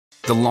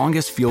The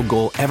longest field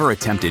goal ever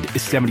attempted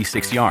is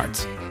 76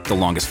 yards. The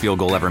longest field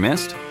goal ever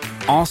missed?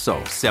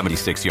 Also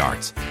 76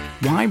 yards.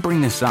 Why bring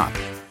this up?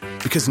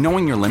 Because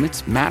knowing your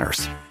limits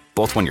matters,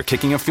 both when you're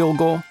kicking a field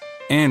goal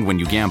and when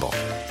you gamble.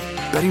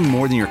 Betting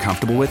more than you're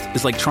comfortable with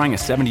is like trying a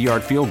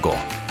 70-yard field goal.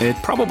 It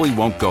probably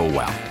won't go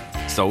well.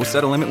 So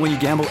set a limit when you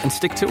gamble and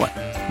stick to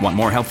it. Want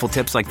more helpful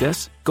tips like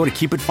this? Go to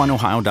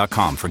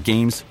keepitfunohio.com for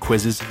games,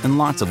 quizzes, and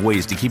lots of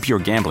ways to keep your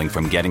gambling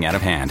from getting out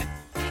of hand.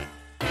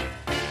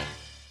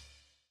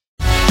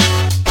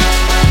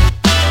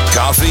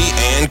 Coffee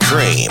and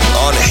Cream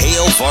on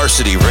Hail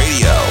Varsity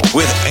Radio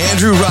with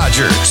Andrew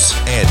Rogers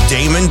and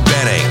Damon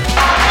Benning.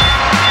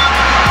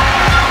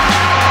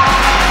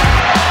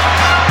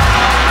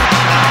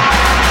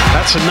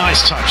 That's a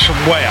nice touch from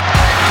way up.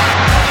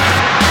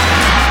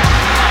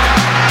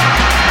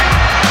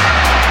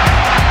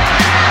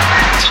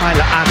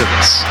 Tyler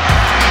Adams.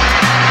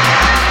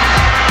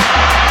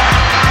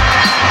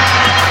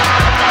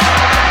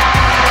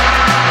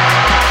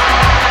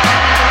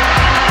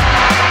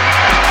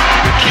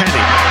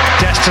 McKennie.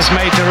 Dest has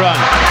made the run.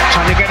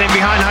 Trying to get in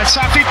behind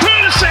Safi.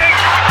 Pulisic!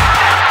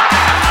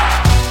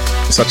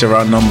 Such a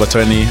round number,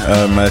 20.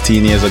 My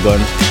teen years are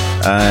gone.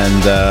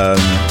 And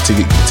to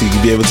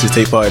be able to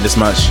take part in this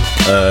match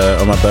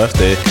on my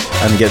birthday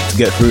and get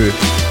through,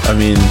 I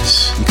mean,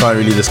 you can't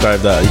really describe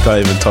that. You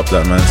can't even top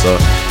that, man. So,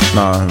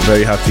 I'm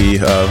very happy.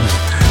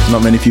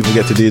 Not many people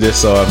get to do this,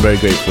 so I'm very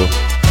grateful.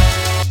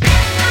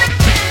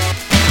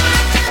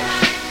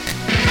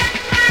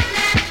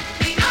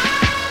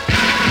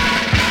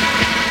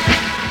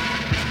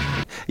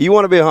 You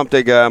want to be a hump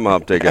day guy, I'm a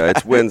hump day guy.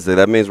 It's Wednesday.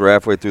 That means we're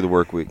halfway through the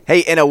work week.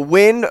 Hey, and a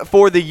win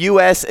for the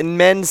U.S.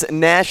 men's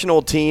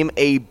national team,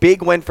 a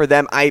big win for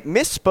them. I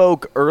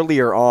misspoke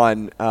earlier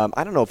on.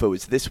 I don't know if it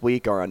was this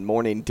week or on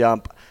Morning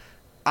Dump.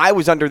 I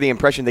was under the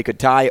impression they could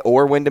tie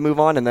or win to move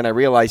on, and then I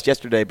realized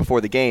yesterday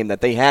before the game that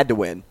they had to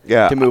win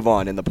to move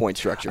on in the point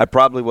structure. I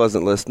probably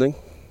wasn't listening.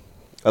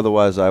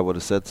 Otherwise, I would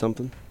have said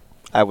something.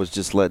 I was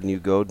just letting you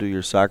go do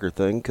your soccer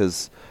thing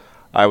because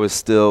I was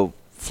still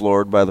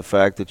floored by the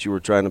fact that you were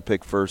trying to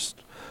pick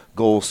first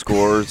goal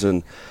scorers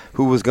and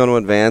who was going to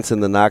advance in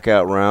the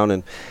knockout round.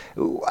 And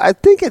I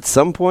think at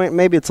some point,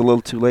 maybe it's a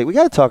little too late, we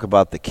got to talk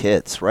about the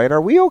kits, right?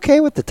 Are we okay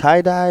with the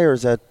tie-dye, or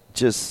is that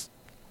just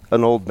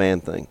an old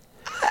man thing?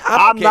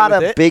 I'm okay not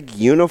with a it. big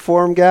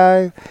uniform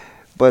guy,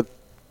 but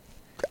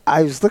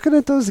I was looking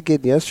at those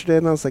again yesterday,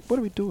 and I was like, what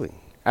are we doing?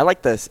 I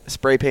like the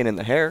spray paint in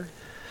the hair.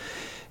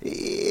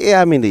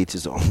 Yeah, I mean, each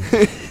his own.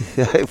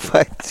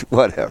 But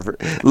whatever.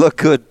 Look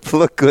good,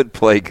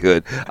 play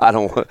good.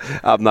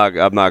 I'm not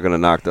going to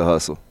knock the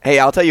hustle. Hey,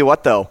 I'll tell you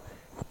what, though.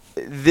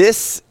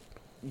 This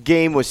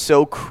game was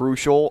so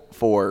crucial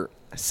for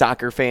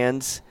soccer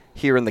fans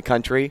here in the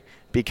country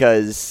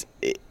because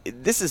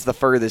this is the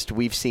furthest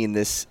we've seen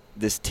this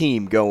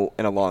team go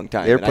in a long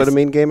time. You ever played a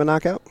mean game of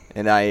knockout?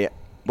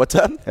 What's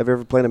up? Have you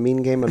ever played a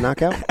mean game of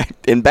knockout?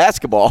 In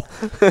basketball.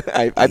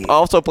 I've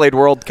also played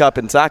World Cup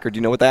in soccer. Do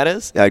you know what that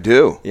is? I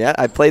do. Yeah,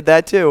 I played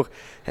that too.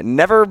 I've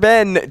never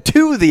been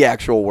to the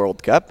actual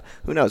World Cup.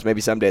 Who knows?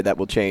 Maybe someday that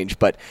will change.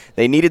 But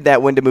they needed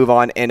that win to move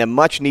on, and a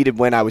much-needed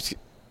win I was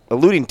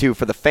alluding to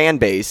for the fan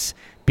base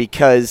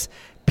because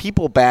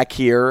people back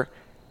here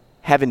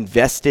have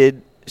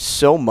invested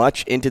so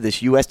much into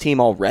this U.S. team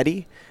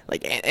already.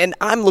 And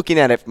I'm looking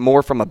at it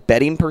more from a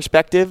betting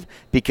perspective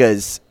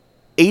because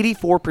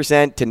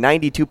 84% to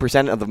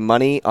 92% of the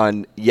money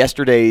on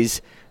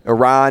yesterday's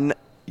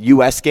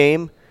Iran-U.S.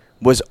 game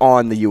was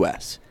on the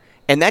U.S.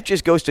 And that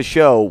just goes to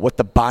show what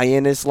the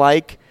buy-in is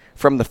like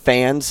from the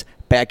fans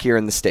back here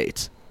in the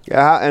States.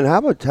 Yeah, and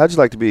how'd you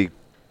like to be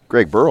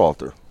Greg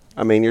Berhalter?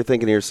 I mean, you're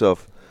thinking to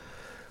yourself,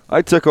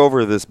 I took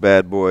over this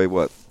bad boy,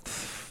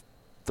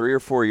 3 or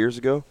 4 years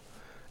ago?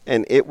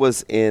 And it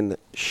was in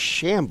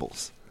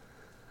shambles.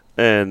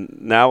 And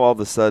now all of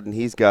a sudden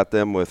he's got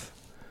them with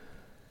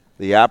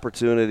the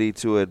opportunity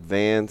to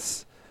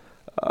advance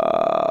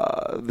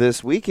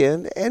this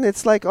weekend, and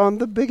it's like on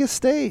the biggest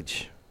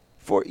stage.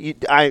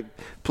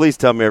 Please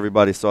tell me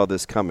everybody saw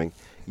this coming.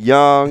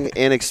 Young,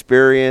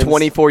 inexperienced,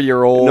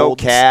 24-year-old, no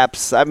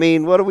caps. I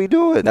mean, what are we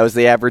doing? That was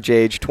the average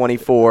age,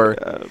 24.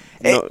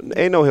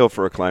 Ain't no hill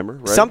for a climber,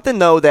 right? Something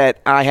though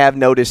that I have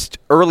noticed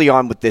early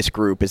on with this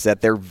group is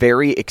that they're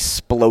very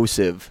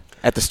explosive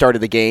at the start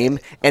of the game,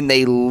 and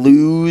they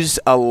lose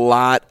a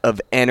lot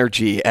of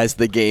energy as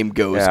the game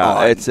goes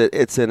on.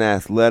 It's an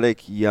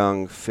athletic,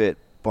 young, fit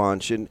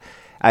bunch, and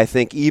I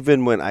think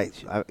even when I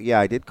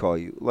did call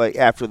you like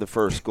after the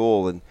first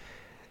goal,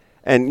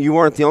 and you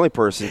weren't the only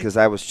person because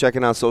I was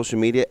checking out social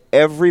media.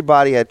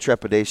 Everybody had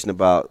trepidation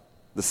about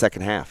the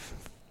second half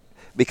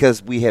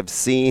because we have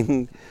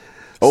seen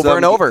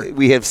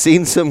we have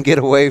seen some get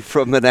away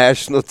from the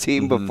national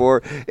team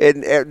before,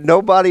 and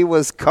nobody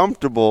was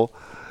comfortable.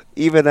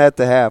 Even at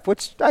the half,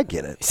 which I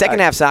get it. Second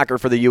half soccer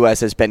for the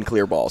U.S. has been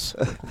clear balls.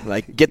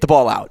 Like, get the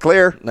ball out.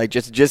 Clear. Like,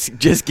 just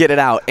get it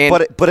out.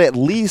 And but at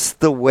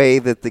least the way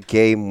that the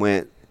game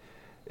went,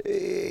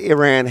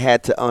 Iran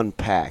had to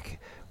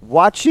unpack.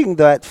 Watching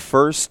that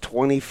first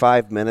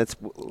 25 minutes,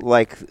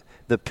 like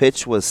the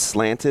pitch was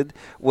slanted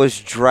was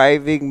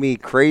driving me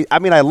crazy. I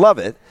mean, I love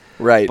it.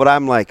 Right. But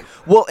I'm like,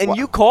 well, and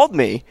you called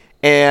me,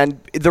 and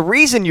the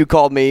reason you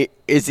called me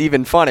is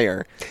even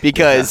funnier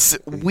because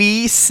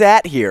we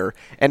sat here,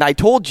 and I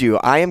told you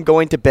I am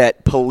going to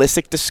bet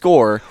Pulisic to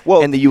score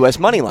in the U.S.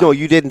 money line. No,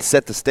 you didn't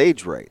set the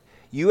stage right.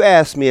 You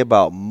asked me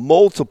about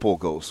multiple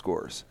goal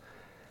scores.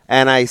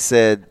 And I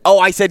said... Oh,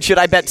 I said, should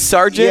I bet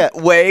Sargent,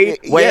 Weah,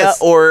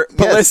 or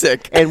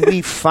Pulisic? And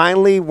we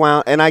finally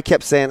wound... And I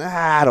kept saying,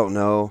 I don't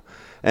know.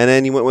 And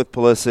then you went with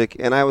Pulisic.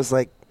 And I was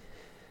like,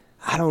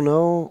 I don't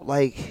know.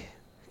 Like...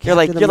 You're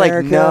like,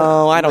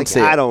 no, I don't see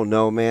it. I don't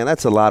know, man.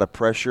 That's a lot of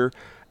pressure.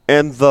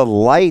 And the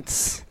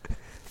lights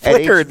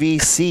flickered. At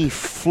HVC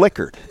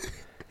flickered.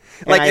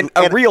 Like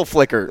a real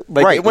flicker.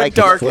 Like it went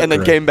dark and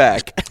then came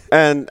back.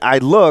 And I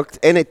looked,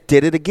 and it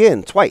did it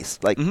again, twice.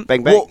 Like, bang,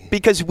 bang. Well,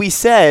 because we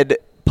said...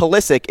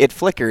 Pulisic, it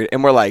flickered,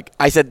 and we're like,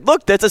 I said,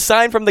 look, that's a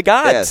sign from the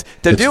gods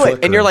to do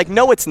it. And you're like,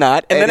 no, it's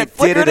not. And then it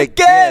flickered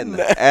again.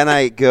 And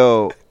I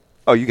go,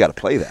 oh, you got to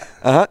play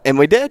that. And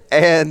we did.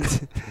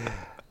 And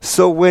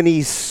so when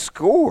he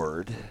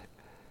scored,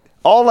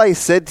 all I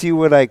said to you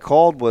when I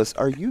called was,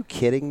 are you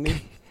kidding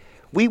me?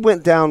 We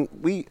went down,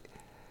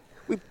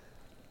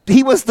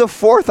 he was the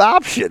fourth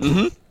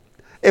option.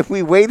 If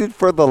we waited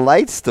for the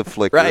lights to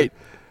flicker. Right.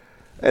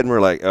 And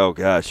we're like, oh,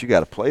 gosh, you got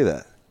to play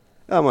that.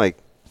 I'm like,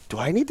 do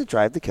I need to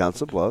drive to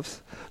Council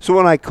Bluffs? So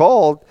when I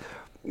called,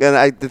 and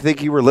I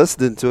think you were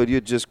listening to it, you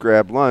had just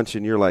grabbed lunch,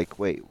 and you're like,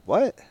 wait,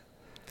 what?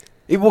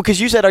 Well, because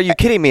you said, are you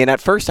kidding me? And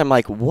at first I'm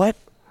like, what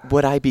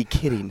would I be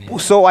kidding him?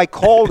 So I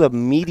called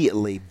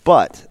immediately,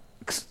 but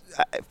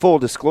full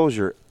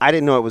disclosure, I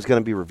didn't know it was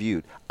going to be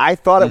reviewed. I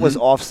thought it was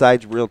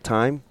offsides real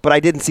time, but I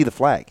didn't see the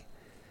flag.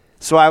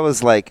 So I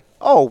was like,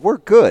 oh, we're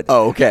good.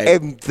 Oh, okay.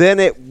 And then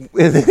it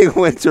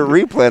went to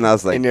replay, and I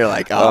was like, and you're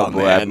like, oh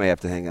boy, man. I may have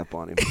to hang up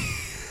on him.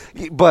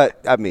 But,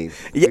 I mean.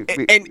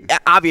 And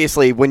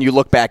obviously, when you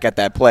look back at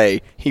that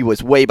play, he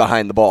was way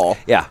behind the ball.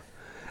 Yeah.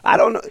 I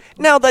don't know.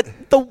 Now,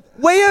 the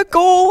Weah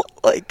goal,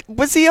 like,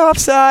 was he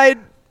offside?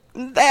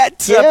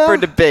 That's up for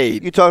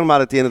debate. You talking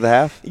about at the end of the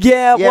half?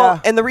 Yeah, well,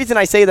 and the reason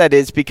I say that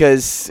is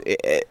because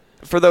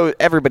for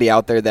everybody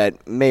out there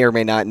that may or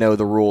may not know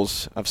the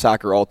rules of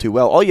soccer all too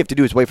well, all you have to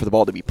do is wait for the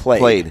ball to be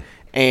played.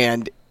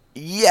 And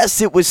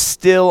yes, it was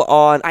still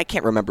on. I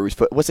can't remember whose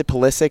foot. Was it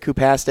Pulisic who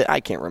passed it? I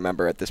can't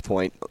remember at this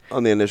point.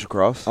 On the initial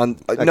cross? I no,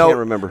 can't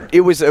remember.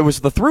 It was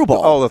the through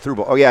ball. Oh, the through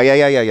ball. Oh,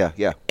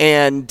 yeah.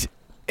 And,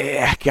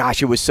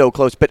 gosh, it was so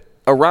close. But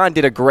Iran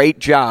did a great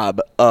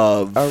job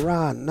of.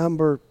 Iran,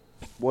 number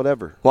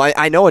whatever. Well,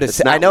 I know it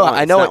is. I know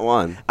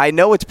one. I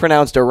know it's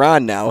pronounced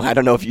Iran now. I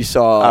don't know if you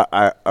saw.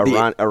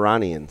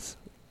 Iranians.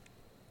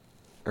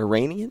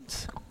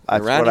 Iranians?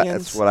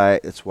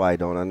 That's why I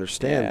don't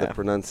understand the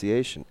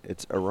pronunciation.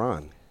 It's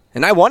Iran.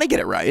 And I want to get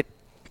it right.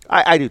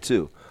 I do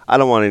too. I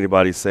don't want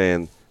anybody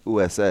saying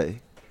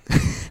USA.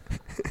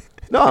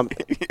 No, I'm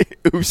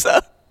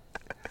USA.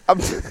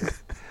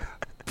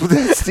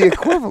 That's the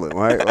equivalent.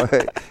 Why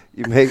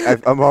you make?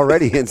 I'm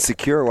already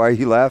insecure. Why are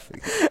you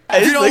laughing? I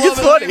just think it's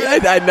funny.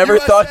 I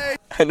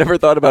never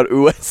thought about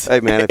USA. Hey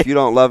man, if you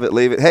don't love it,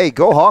 leave it. Hey,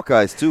 go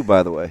Hawkeyes too.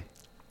 By the way.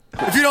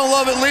 If you don't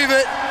love it, leave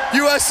it.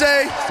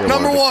 USA, Still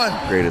number one.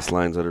 one. Greatest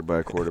lines uttered by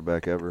a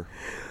quarterback ever.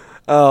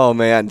 Oh,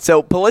 man.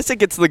 So Pulisic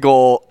gets the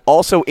goal,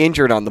 also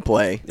injured on the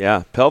play.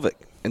 Yeah, pelvic.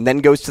 And then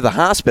goes to the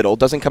hospital,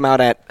 doesn't come out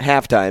at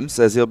halftime.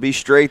 Says he'll be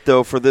straight,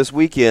 though, for this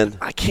weekend.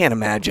 I can't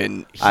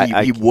imagine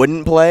he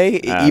wouldn't play,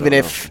 even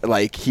if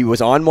like he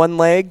was on one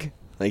leg.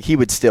 Like, he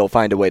would still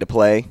find a way to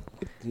play.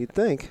 You'd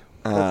think.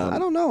 I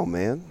don't know,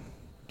 man.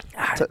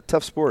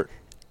 Tough sport.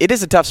 It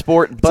is a tough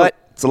sport, but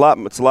it's a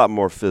lot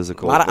more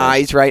physical. A lot of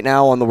eyes right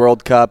now on the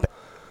World Cup.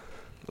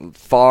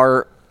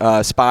 Far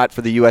spot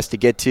for the U.S. to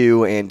get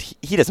to, and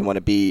he doesn't want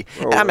to be.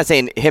 And I'm not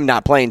saying him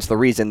not playing is the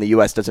reason the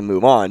U.S. doesn't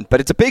move on,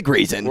 but it's a big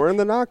reason. We're in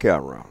the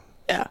knockout round.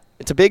 Yeah,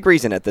 it's a big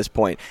reason at this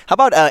point. How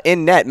about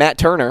in net, Matt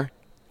Turner?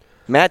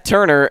 Matt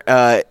Turner,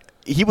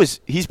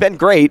 he's been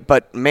great,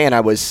 but man,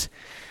 I was,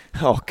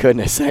 on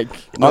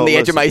the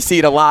edge of my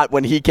seat a lot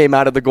when he came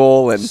out of the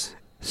goal. And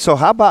so,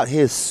 how about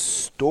his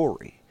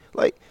story?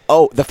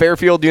 The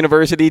Fairfield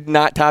University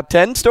not top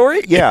 10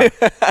 story? Yeah.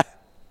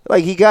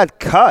 Like, he got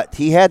cut.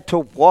 He had to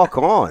walk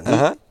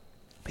on.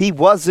 He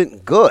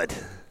wasn't good.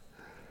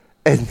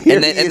 And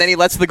then he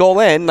lets the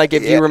goal in, like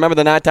if you remember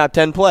the not top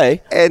 10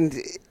 play. And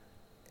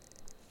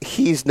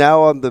he's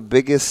now on the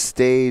biggest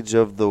stage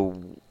of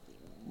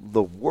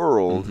the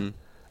world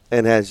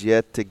and has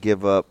yet to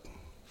give up.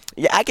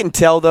 Yeah, I can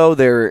tell, though,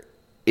 there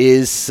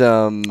is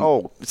some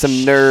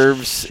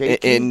nerves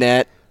in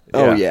net.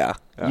 Oh, yeah.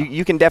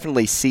 You can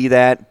definitely see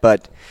that,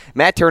 but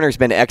Matt Turner's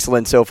been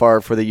excellent so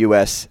far for the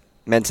U.S.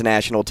 men's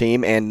national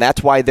team, and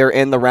that's why they're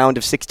in the round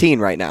of 16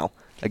 right now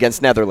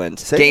against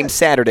Netherlands. Game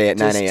Saturday at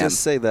 9 a.m. Just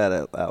say that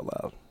out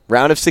loud.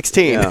 Round of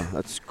 16.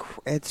 Yeah,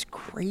 it's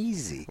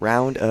crazy.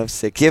 Round of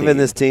 16. Given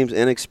this team's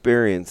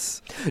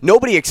inexperience.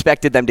 Nobody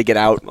expected them to get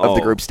out of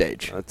the group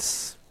stage.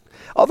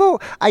 Although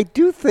I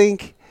do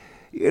think,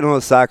 the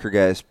soccer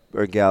guys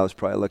or gals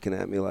probably looking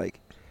at me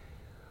like,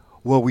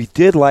 Well, we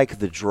did like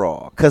the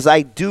draw because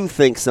I do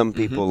think some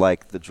people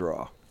like the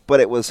draw, but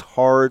it was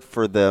hard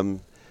for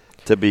them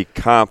to be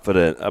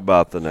confident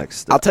about the next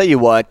step. I'll tell you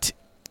what,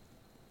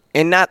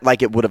 and not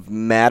like it would have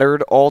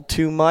mattered all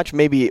too much.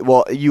 Maybe,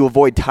 well, you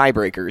avoid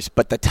tiebreakers,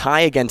 but the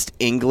tie against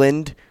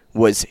England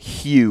was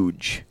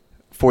huge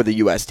for the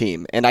U.S.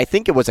 team. And I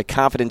think it was a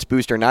confidence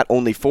booster not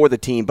only for the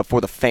team but for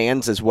the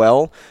fans as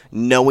well,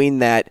 knowing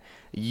that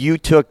you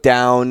took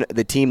down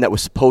the team that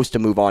was supposed to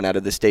move on out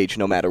of the stage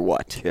no matter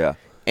what. Yeah.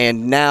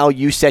 And now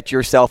you set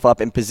yourself up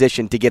in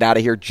position to get out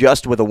of here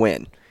just with a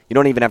win. You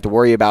don't even have to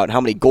worry about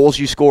how many goals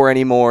you score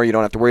anymore. You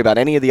don't have to worry about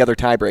any of the other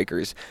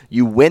tiebreakers.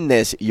 You win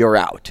this, you're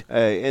out.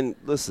 Hey, and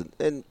listen,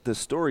 and the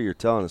story you're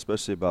telling,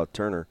 especially about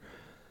Turner,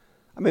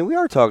 I mean, we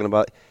are talking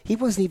about he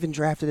wasn't even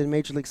drafted in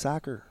Major League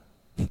Soccer.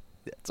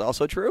 That's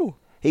also true.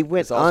 He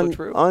went That's also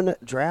true.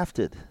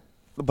 undrafted.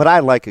 But I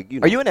like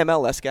it. Are you an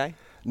MLS guy?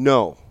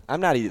 No.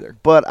 I'm not either.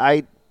 But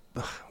I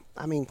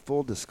mean,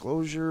 full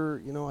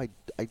disclosure,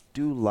 I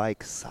do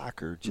like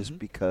soccer just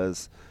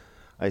because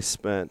I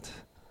spent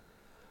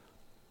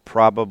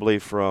probably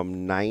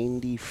from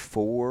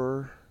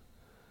 94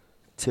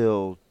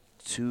 till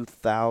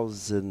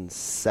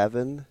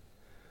 2007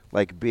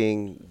 like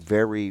being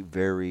very,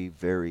 very,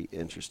 very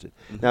interested.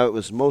 Now, it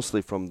was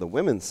mostly from the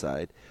women's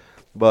side,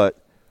 but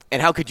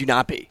and how could you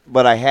not be?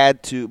 But I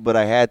had to.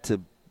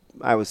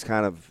 I was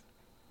kind of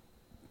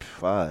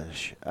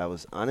fudge. I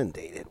was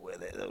inundated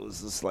with it. It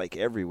was just like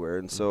everywhere.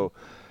 And so,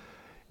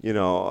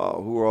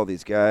 who are all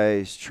these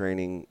guys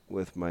training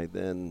with my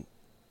then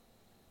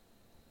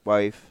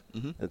wife?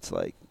 It's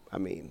like, I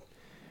mean,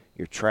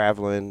 you're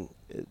traveling.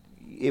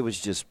 It was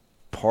just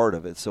part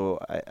of it.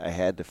 So I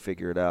had to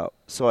figure it out.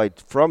 So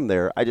from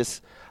there, I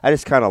just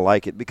kind of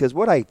like it because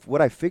what I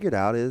figured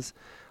out is,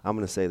 I'm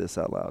going to say this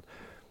out loud.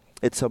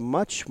 It's a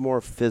much more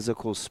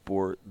physical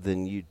sport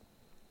than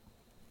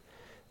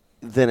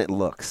it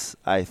looks,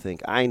 I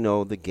think. I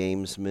know the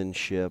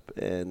gamesmanship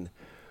and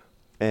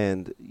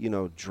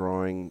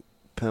drawing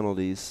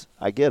penalties.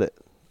 I get it.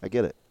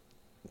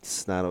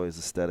 It's not always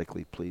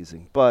aesthetically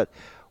pleasing. But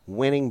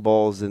winning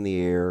balls in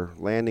the air,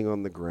 landing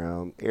on the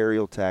ground,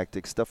 aerial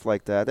tactics, stuff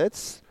like that,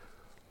 it's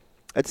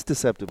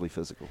deceptively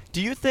physical.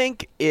 Do you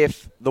think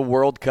if the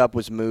World Cup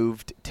was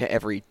moved to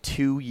every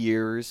 2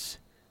 years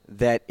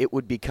that it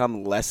would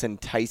become less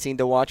enticing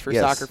to watch for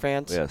soccer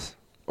fans? Yes.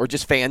 Or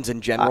just fans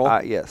in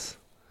general? Yes.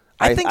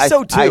 I think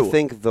so, too. I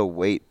think the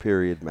wait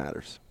period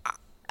matters.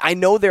 I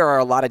know there are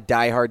a lot of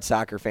diehard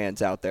soccer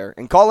fans out there.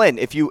 And call in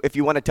if you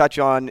want to touch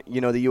on,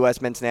 the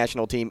U.S. men's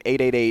national team,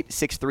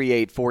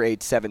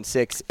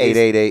 888-638-4876.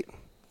 888.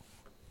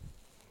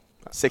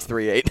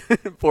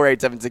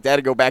 638-4876. I had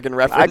to go back and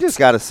reference. I just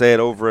got to say it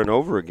over and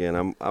over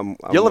again.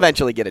 You'll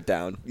eventually get it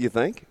down. You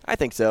think? I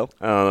think so.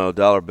 I don't know.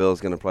 Dollar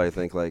Bill's going to probably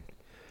think like,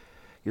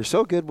 you're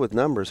so good with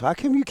numbers. How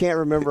come you can't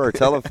remember our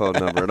telephone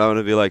number? And I'm going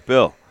to be like,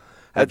 Bill,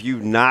 have you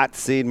not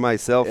seen my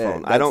cell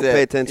phone? I don't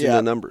pay attention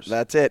to numbers.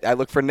 That's it. I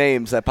look for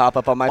names that pop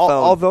up on my phone.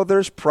 Although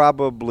there's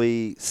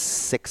probably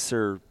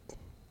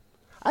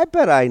I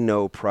bet I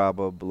know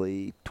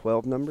probably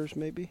 12 numbers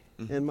maybe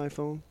in my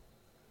phone.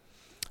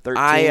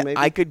 13 maybe.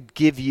 I could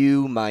give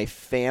you my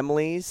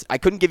family's. I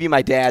couldn't give you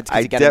my dad's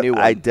because he got a new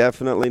one. I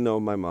definitely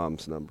know my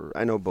mom's number.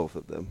 I know both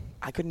of them.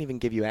 I couldn't even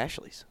give you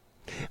Ashley's.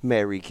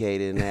 Mary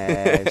Kate and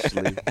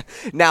Ashley.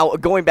 Now,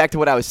 going back to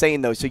what I was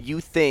saying, though, so you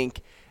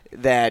think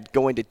that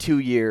going to 2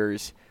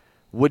 years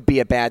would be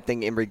a bad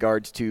thing in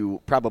regards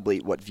to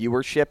probably,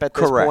 viewership at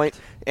this point?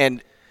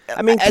 And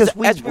I mean, because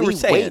we were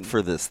saying, wait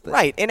for this thing.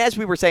 Right, and as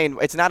we were saying,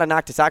 it's not a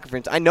knock to soccer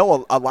fans. I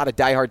know a lot of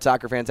diehard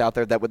soccer fans out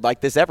there that would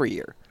like this every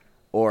year.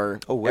 Or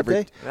would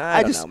they?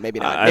 I don't know.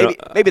 Maybe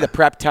not. Maybe the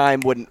prep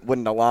time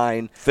wouldn't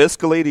align.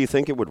 Fiscally, do you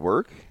think it would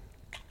work?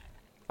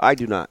 I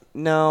do not.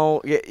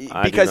 No,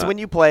 because when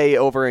you play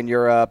over in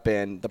Europe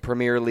and the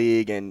Premier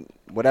League and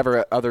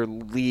whatever other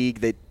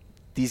league that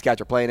these guys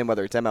are playing in,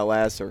 whether it's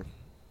MLS or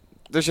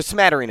there's a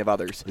smattering of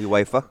others.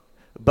 UEFA.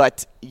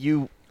 But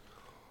you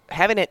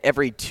having it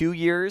every 2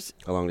 years,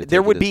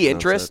 there there would be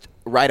interest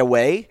right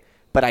away,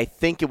 but I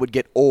think it would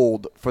get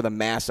old for the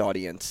mass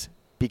audience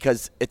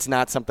because it's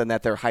not something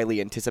that they're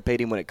highly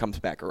anticipating when it comes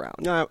back around.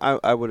 No,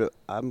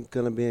 I'm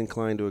going to be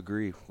inclined to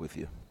agree with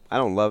you. I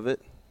don't love it,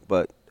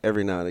 but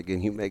every now and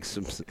again you make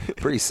some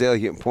pretty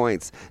salient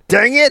points.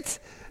 Dang it!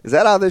 Is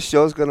that how this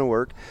show's going to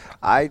work?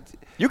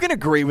 You can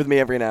agree with me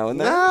every now and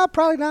then. Nah,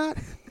 probably not.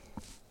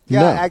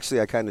 Yeah,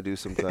 actually I kind of do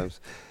sometimes.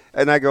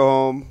 And I go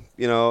home,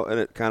 and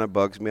it kind of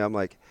bugs me. I'm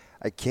like,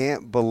 I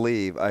can't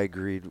believe I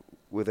agreed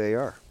with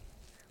AR.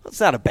 Well, it's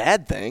not a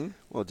bad thing.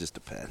 Well, it just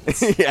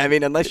depends. Yeah, I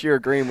mean, unless you're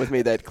agreeing with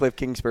me that Cliff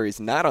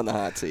Kingsbury's not on the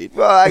hot seat.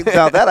 Well,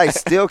 now that I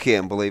still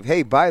can't believe.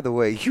 Hey, by the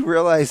way, you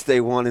realize they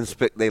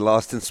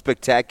lost in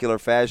spectacular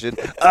fashion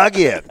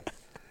again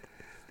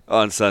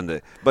on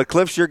Sunday. But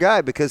Cliff's your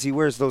guy because he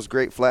wears those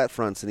great flat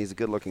fronts and he's a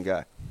good-looking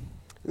guy.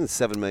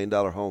 It's a $7 million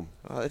home.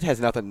 It has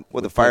nothing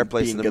with a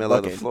fireplace in the middle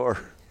of the floor.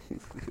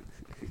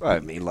 Well, I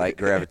mean, like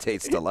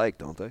gravitates to like,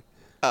 don't they?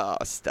 Oh,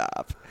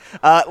 stop.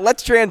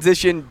 Let's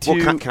transition to...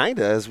 Well, kind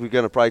of, as we're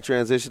going to probably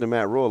transition to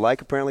Matt Rule.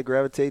 Like apparently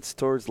gravitates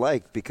towards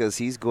like because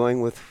he's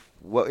going with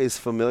what is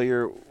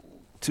familiar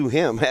to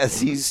him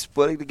as he's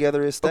putting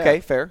together his staff.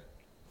 Okay, fair.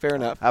 Fair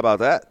enough. How about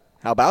that?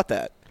 How about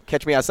that?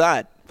 Catch me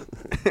outside.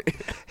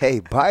 Hey,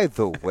 by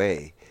the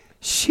way,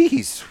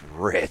 she's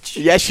rich.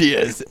 Yes, she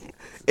is.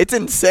 It's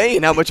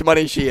insane how much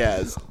money she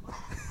has.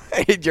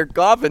 You're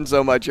coughing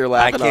so much you're I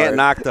laughing can't hard.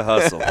 knock the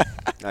hustle.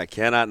 I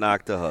cannot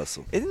knock the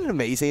hustle. Isn't it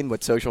amazing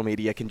what social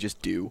media can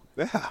just do?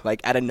 Yeah.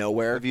 Like out of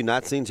nowhere. Have you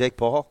not seen Jake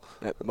Paul?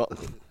 Well,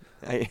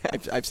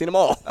 I've seen them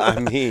all. I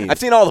mean, I've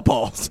seen all the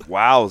Pauls.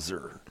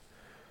 Wowzer.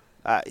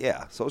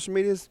 Yeah, social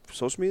media is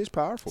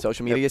powerful.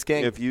 Social media is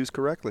king. if used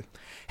correctly.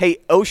 Hey,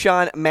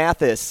 O'Shawn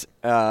Mathis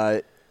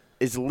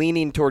is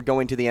leaning toward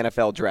going to the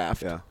NFL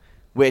draft,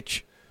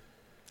 which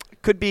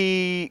could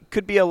be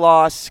a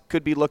loss,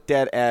 could be looked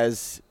at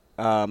as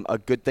a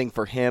good thing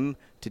for him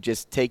to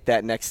just take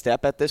that next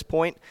step at this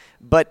point.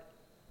 But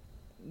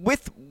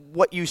with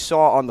what you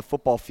saw on the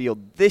football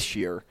field this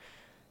year,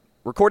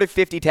 recorded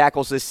 50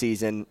 tackles this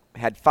season,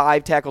 had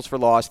 5 tackles for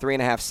loss,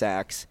 3.5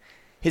 sacks.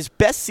 His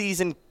best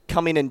season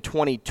coming in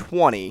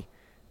 2020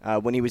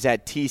 when he was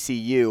at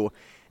TCU.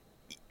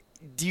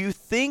 Do you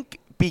think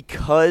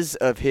because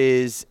of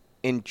his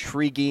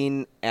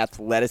intriguing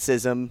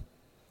athleticism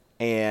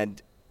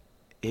and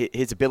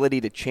his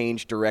ability to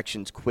change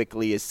directions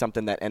quickly is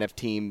something that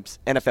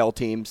NFL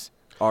teams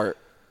are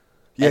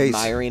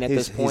admiring at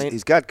this point?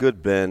 He's got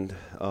good bend.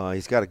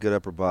 He's got a good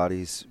upper body.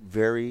 He's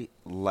very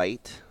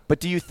light. But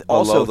do you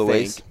also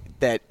think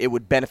that it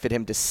would benefit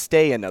him to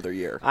stay another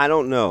year? I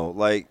don't know.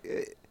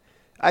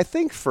 I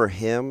think for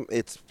him,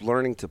 it's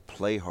learning to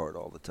play hard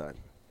all the time.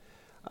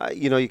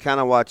 You kind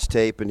of watch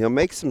tape, and he'll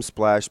make some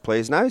splash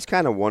plays. Now he's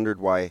kind of wondered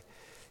why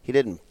he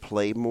didn't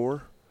play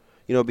more,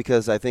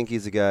 because I think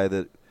he's a guy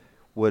that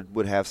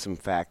would have some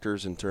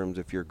factors in terms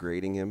if you're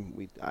grading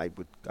him.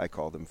 I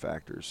call them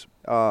factors.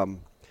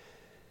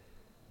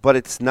 But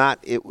it's not.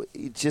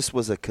 It just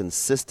was a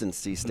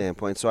consistency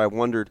standpoint. So I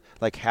wondered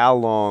how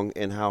long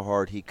and how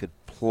hard he could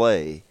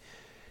play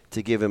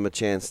to give him a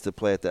chance to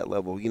play at that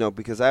level.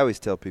 Because I always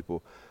tell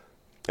people,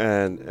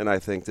 and I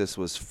think this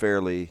was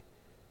fairly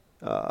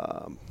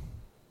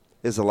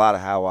is a lot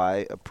of how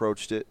I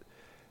approached it.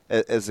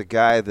 As a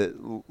guy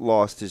that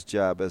lost his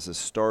job as a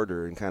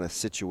starter and kind of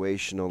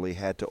situationally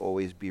had to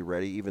always be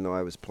ready, even though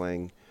I was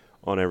playing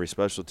on every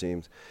special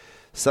teams.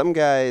 Some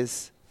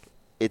guys,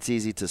 it's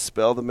easy to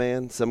spell the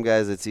man. Some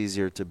guys, it's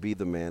easier to be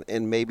the man.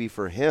 And maybe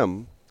for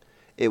him,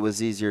 it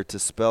was easier to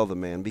spell the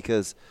man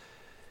because,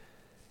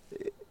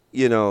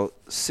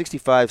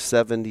 65,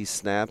 70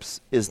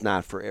 snaps is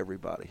not for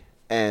everybody.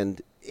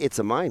 And it's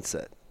a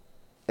mindset.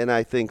 And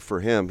I think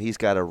for him, he's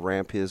got to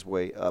ramp his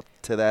way up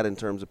to that in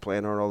terms of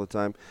playing hard all the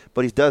time.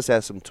 But he does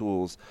have some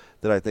tools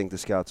that I think the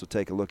scouts will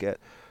take a look at.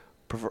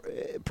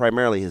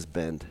 Primarily his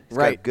bend. He's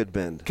got good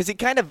bend. Because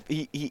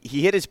he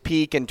hit his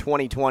peak in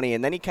 2020,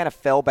 and then he kind of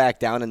fell back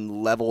down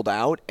and leveled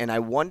out. And I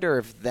wonder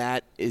if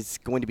that is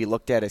going to be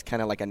looked at as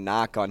kind of like a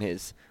knock on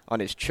his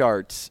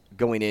charts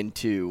going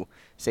into,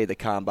 say, the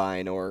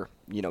combine or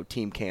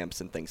team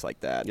camps and things like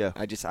that. Yeah.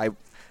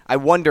 I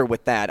wonder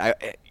with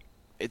that.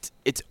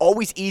 It's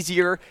always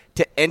easier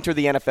to enter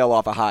the NFL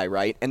off a high,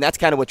 right? And that's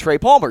kind of what Trey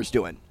Palmer's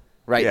doing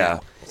right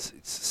now. It's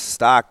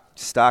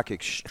stock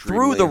extremely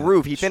through the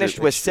roof. He finished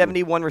with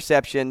 71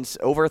 receptions,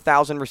 over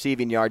 1,000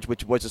 receiving yards,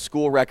 which was a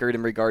school record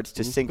in regards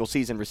to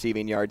single-season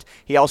receiving yards.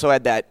 He also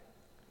had that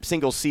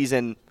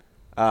single-season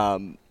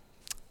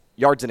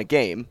yards in a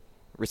game,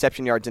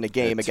 reception yards in a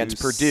game against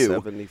Purdue.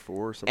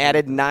 74,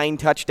 added 9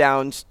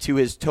 touchdowns to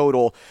his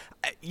total.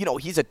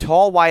 He's a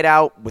tall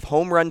wideout with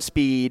home run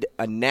speed,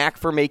 a knack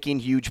for making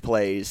huge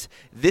plays.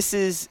 This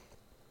is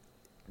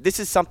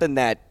something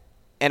that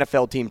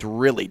NFL teams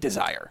really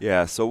desire.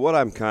 Yeah, so what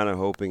I'm kind of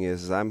hoping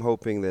is I'm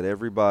hoping that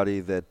everybody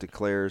that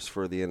declares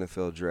for the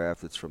NFL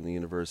draft that's from the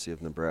University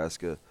of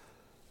Nebraska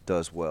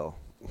does well.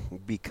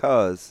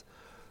 Because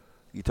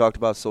you talked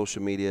about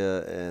social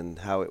media and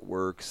how it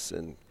works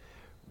and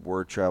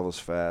word travels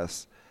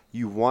fast.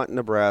 You want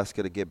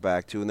Nebraska to get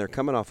back to, and they're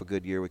coming off a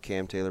good year with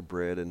Cam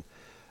Taylor-Britt and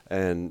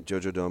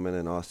JoJo Domann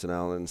and Austin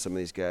Allen and some of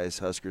these guys,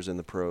 Huskers in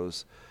the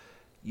pros.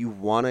 You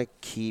want to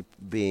keep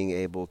being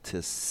able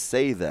to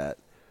say that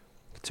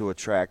to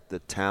attract the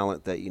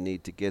talent that you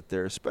need to get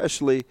there,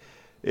 especially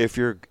if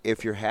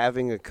you're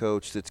having a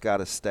coach that's got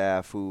a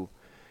staff who,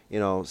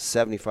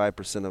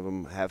 75% of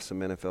them have some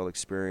NFL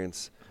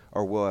experience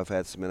or will have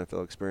had some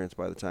NFL experience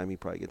by the time he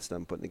probably gets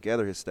done putting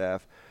together his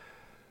staff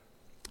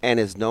and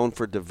is known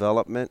for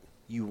development.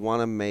 You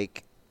want to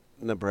make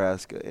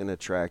Nebraska an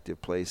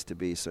attractive place to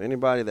be. So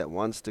anybody that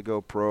wants to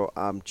go pro,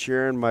 I'm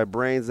cheering my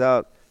brains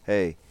out.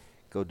 Hey,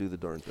 go do the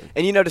darn thing.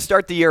 And, to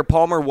start the year,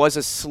 Palmer was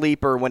a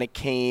sleeper when it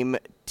came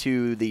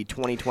to the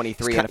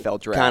 2023 NFL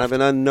draft. Kind of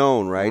an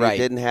unknown, right?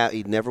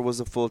 He never was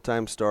a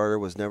full-time starter,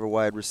 was never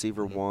wide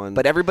receiver one.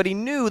 But everybody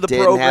knew the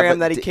program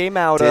that he came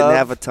out of. Didn't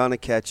have a ton of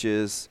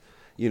catches,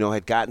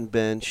 had gotten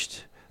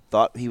benched,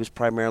 thought he was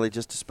primarily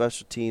just a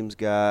special teams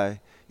guy.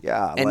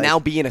 Yeah, And now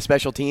being a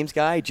special teams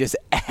guy just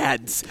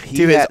adds to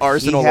he his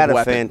arsenal He had of a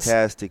weapons.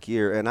 fantastic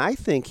year, and I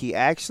think he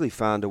actually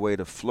found a way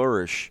to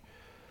flourish,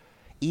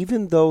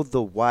 even though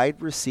the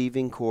wide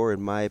receiving core,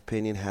 in my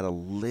opinion, had a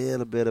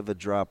little bit of a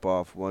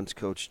drop-off once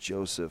Coach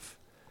Joseph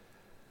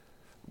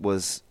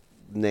was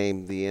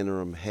named the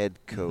interim head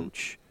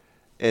coach,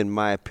 in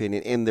my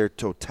opinion, in their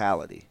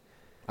totality.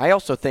 I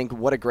also think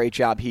what a great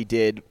job he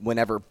did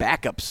whenever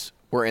backups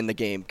were in the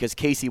game because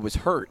Casey was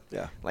hurt.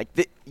 Yeah. Like,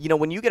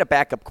 when you get a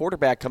backup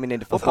quarterback coming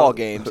into football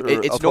games,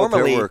 it's Although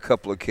normally – there were a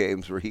couple of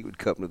games where he would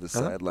come to the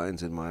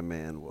sidelines, and my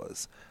man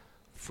was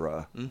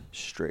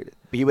frustrated.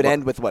 he would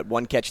end with,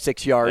 1 catch,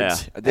 6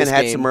 yards. And This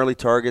had game, some early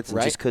targets and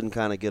right? just couldn't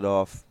kind of get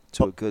off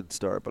to a good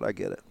start, but I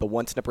get it. But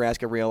once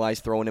Nebraska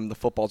realized throwing him the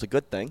football is a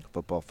good thing,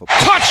 Football.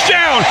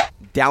 Touchdown!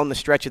 down the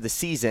stretch of the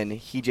season,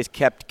 he just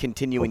kept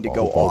continuing to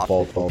go off.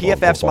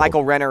 PFF's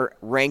Michael Renner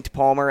ranked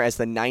Palmer as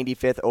the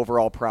 95th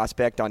overall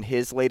prospect on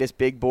his latest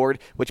big board,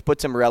 which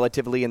puts him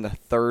relatively in the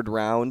 3rd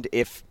round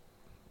if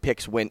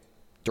picks went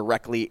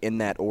directly in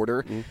that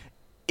order.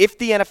 If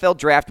the NFL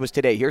draft was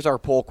today, here's our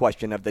poll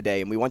question of the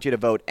day, and we want you to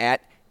vote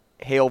at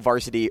Hail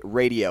Varsity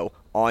Radio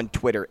on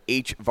Twitter.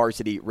 H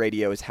Varsity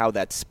Radio is how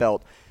that's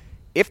spelled.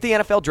 If the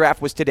NFL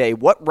draft was today,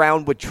 what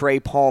round would Trey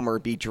Palmer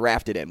be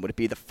drafted in? Would it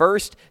be the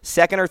 1st,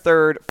 2nd, or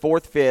 3rd,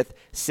 4th, 5th,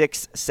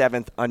 6th,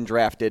 7th,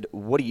 undrafted?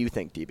 What do you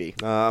think,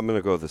 DB? I'm going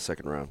to go with the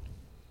 2nd round.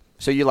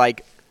 So you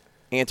like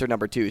answer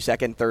number 2,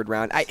 2nd, 3rd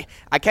round.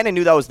 I kind of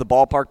knew that was the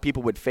ballpark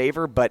people would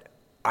favor, but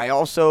I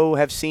also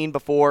have seen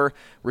before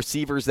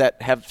receivers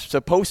that have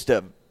supposed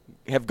to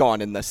have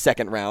gone in the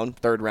 2nd round,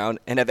 3rd round,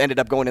 and have ended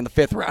up going in the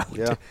 5th round.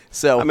 Yeah.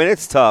 So I mean,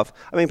 it's tough.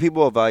 I mean,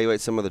 people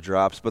evaluate some of the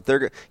drops, but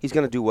he's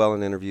going to do well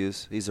in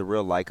interviews. He's a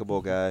real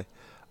likable guy.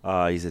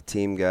 He's a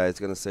team guy. He's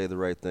going to say the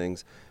right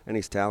things, and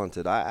he's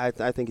talented. I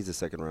think he's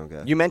a 2nd round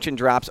guy. you mentioned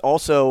drops.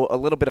 Also, a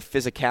little bit of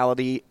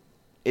physicality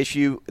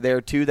issue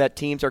there, too, that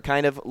teams are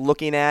kind of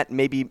looking at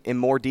maybe in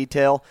more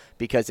detail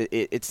because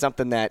it's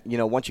something that,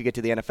 once you get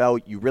to the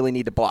NFL, you really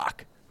need to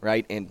block,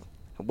 right? And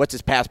what's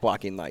his pass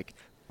blocking like?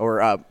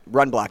 Or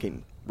run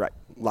blocking, right?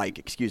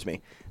 Excuse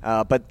me.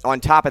 But on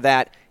top of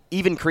that,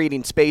 even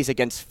creating space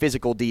against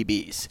physical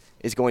DBs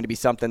is going to be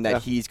something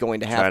that he's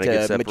going to have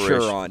to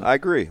mature on. I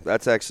agree.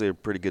 That's actually a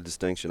pretty good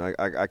distinction.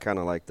 I kind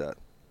of like that.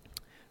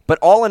 But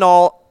all in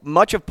all,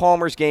 much of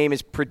Palmer's game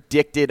is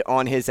predicted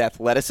on his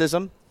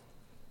athleticism,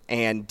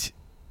 and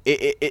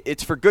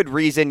it's for good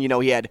reason.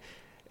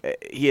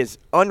 He has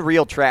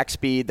unreal track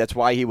speed. That's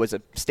why he was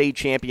a state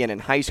champion in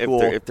high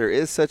school. If there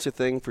is such a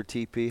thing for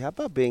TP, how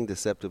about being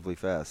deceptively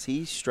fast?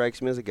 He strikes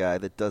me as a guy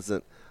that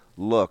doesn't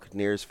look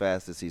near as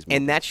fast as he's moving.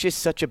 And that's just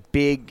such a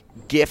big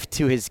gift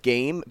to his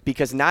game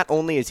because not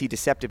only is he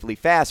deceptively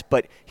fast,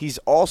 but he's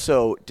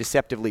also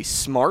deceptively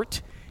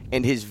smart,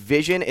 and his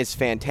vision is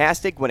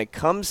fantastic when it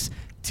comes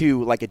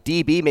to like a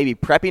DB maybe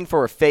prepping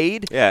for a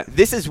fade. Yeah.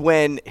 This is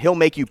when he'll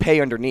make you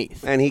pay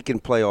underneath. And he can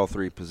play all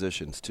 3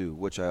 positions, too,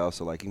 which I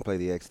also like. He can play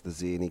the X, the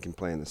Z, and he can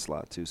play in the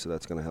slot, too, so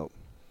that's going to help.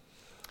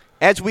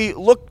 As we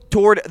look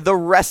toward the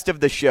rest of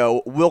the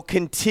show, we'll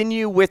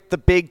continue with the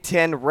Big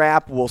Ten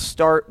wrap. We'll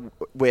start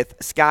with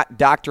Scott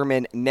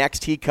Docterman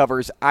next. He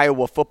covers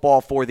Iowa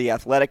football for The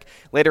Athletic.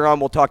 Later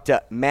on, we'll talk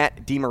to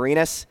Matt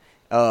DeMarinis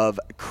of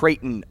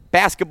Creighton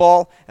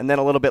basketball. And then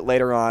a little bit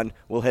later on,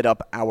 we'll hit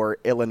up our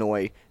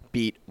Illinois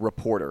beat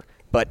reporter.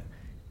 But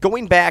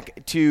going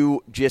back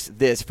to just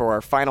this for our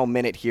final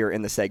minute here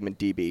in the segment,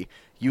 DB,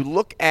 you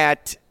look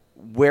at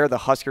where the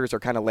Huskers are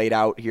kind of laid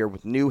out here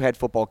with new head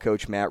football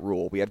coach Matt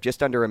Rule. We have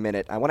just under a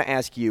minute. I want to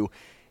ask you,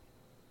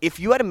 if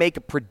you had to make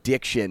a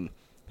prediction,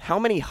 how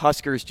many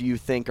Huskers do you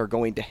think are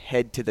going to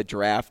head to the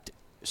draft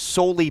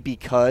solely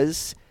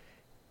because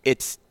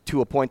it's to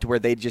a point to where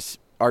they just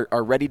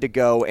are ready to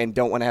go and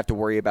don't want to have to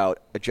worry about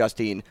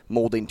adjusting,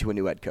 molding to a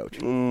new head coach?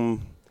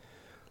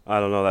 I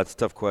don't know. That's a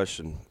tough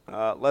question.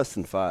 Less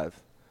than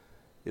 5.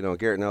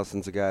 Garrett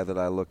Nelson's a guy that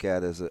I look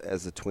at as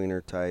a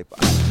tweener type.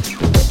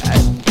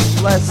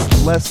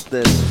 Less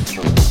than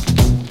 4.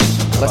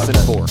 Less than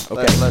 4.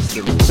 Okay. Less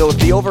than. So if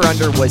the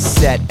over/under was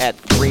set at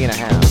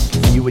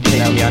 3.5, you would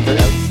take the under?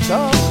 That's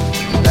tough.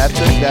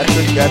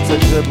 That's a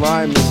good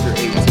line, Mr.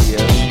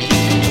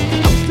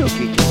 ATS. I'm still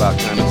geeking about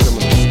kind of some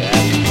of the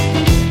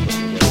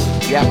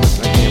stats. Yeah. I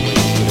can't wait.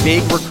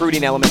 Big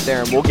recruiting element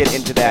there, and we'll get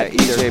into that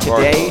either EJ today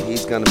Barlow,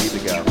 he's going to be the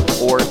guy.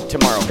 or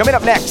tomorrow. Coming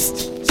up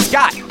next,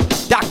 Scott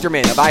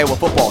Docterman of Iowa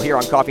football here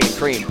on Coffee and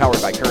Cream,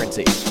 powered by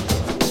Currency.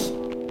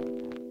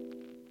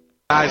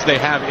 Guys they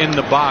have in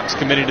the box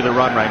committing to the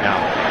run right now.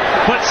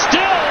 But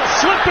still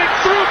slipping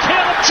through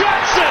Caleb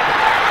Johnson.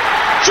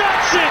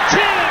 Johnson, 10-5,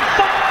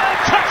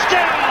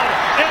 touchdown,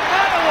 and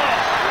Iowa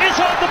is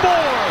on the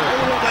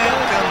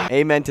board.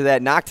 Amen to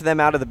that. Knocked them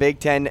out of the Big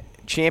Ten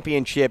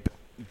championship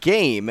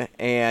game.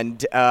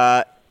 And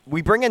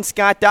we bring in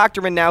Scott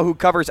Docterman now, who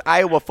covers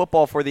Iowa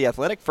football for The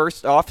Athletic.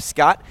 First off,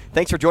 Scott,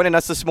 thanks for joining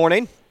us this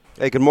morning.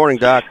 Hey, good morning,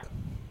 Doc.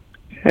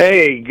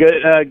 Hey,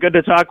 good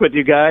to talk with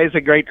you guys.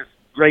 Great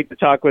great to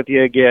talk with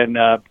you again,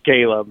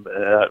 Caleb,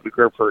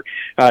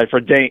 for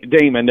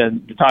Damon,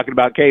 and talking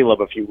about Caleb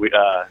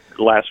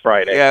last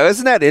Friday. Yeah,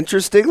 isn't that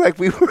interesting? Like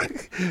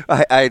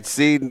I had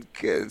seen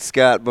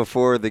Scott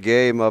before the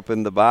game up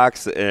in the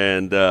box,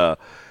 and a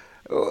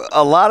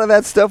lot of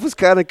that stuff was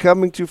kind of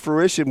coming to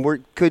fruition.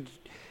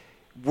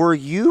 Were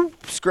you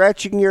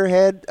scratching your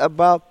head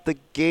about the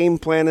game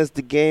plan as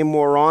the game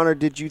wore on, or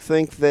did you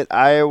think that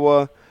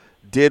Iowa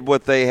did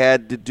what they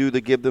had to do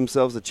to give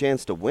themselves a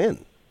chance to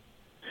win?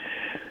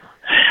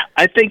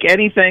 I think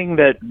anything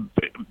that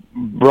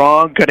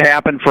wrong could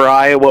happen for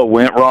Iowa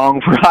went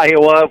wrong for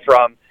Iowa,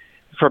 from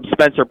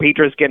Spencer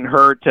Petras getting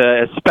hurt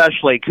to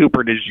especially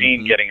Cooper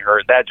DeJean getting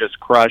hurt. That just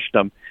crushed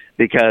them,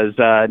 because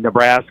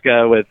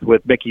Nebraska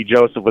with Mickey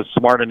Joseph was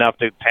smart enough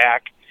to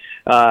attack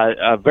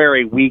a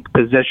very weak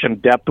position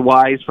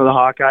depth-wise for the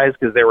Hawkeyes,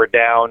 because they were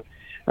down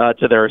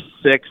to their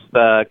sixth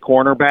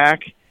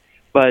cornerback.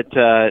 But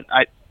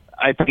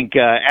I think,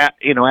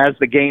 as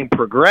the game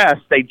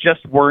progressed, they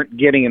just weren't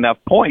getting enough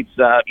points.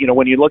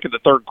 When you look at the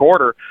third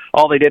quarter,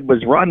 all they did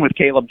was run with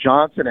Caleb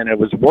Johnson, and it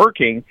was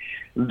working.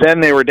 Then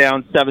they were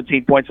down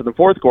 17 points in the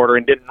fourth quarter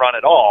and didn't run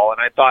at all.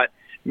 And I thought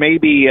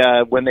maybe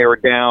when they were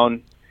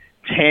down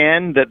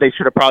 10 that they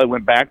should have probably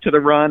went back to the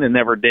run and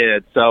never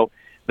did. So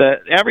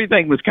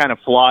everything was kind of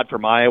flawed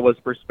from Iowa's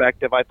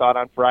perspective, I thought,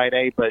 on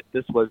Friday. But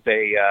this was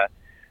it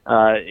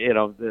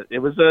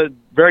was a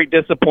very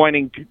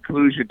disappointing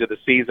conclusion to the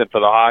season for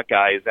the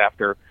Hawkeyes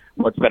after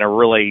what's been a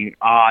really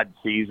odd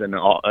season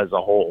as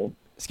a whole.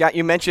 Scott,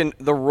 you mentioned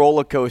the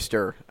roller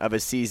coaster of a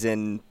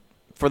season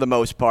for the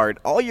most part.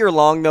 All year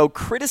long, though,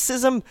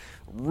 criticism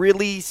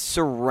really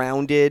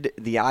surrounded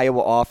the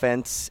Iowa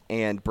offense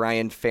and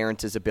Brian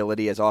Ferentz's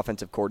ability as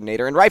offensive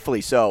coordinator, and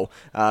rightfully so.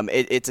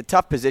 It's a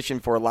tough position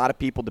for a lot of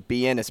people to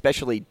be in,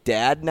 especially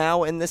Dad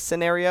now in this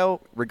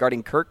scenario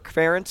regarding Kirk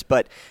Ferentz.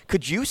 But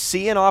could you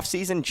see an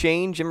offseason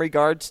change in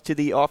regards to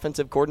the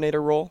offensive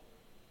coordinator role?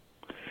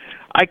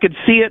 I could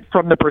see it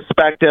from the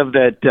perspective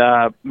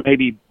that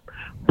maybe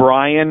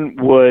Brian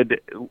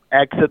would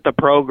exit the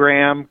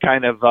program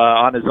kind of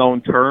on his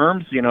own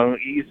terms.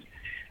 He's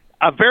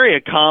a very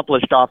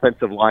accomplished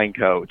offensive line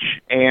coach,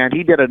 and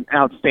he did an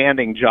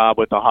outstanding job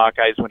with the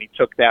Hawkeyes when he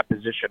took that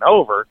position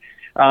over.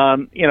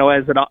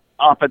 As an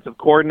offensive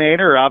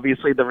coordinator,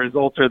 obviously the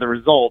results are the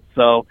results.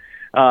 So,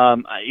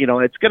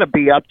 it's going to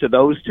be up to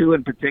those two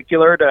in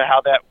particular to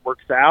how that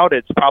works out.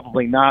 It's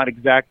probably not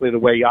exactly the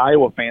way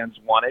Iowa fans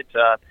want it.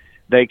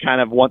 They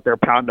kind of want their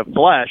pound of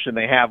flesh, and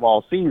they have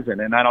all season,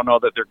 and I don't know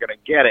that they're going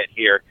to get it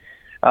here.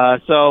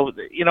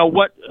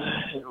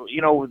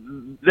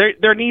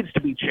 There needs to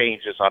be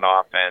changes on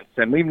offense,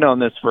 and we've known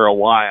this for a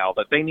while,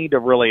 that they need to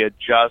really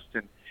adjust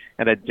and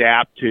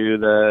adapt to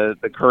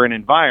the current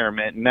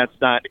environment, and that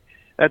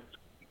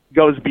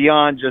goes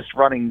beyond just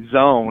running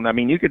zone. I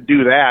mean, you could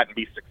do that and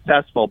be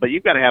successful, but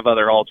you've got to have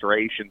other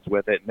alterations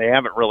with it, and they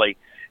haven't really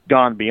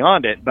gone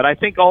beyond it. But I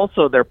think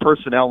also their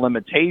personnel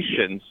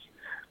limitations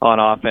on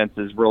offense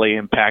has really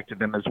impacted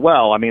them as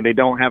well. I mean, they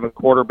don't have a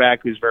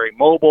quarterback who's very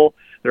mobile.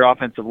 Their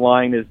offensive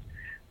line is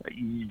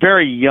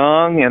very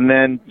young, and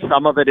then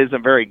some of it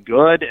isn't very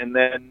good. And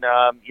then,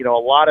 a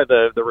lot of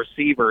the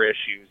receiver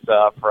issues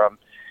from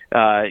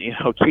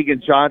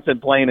Keegan Johnson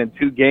playing in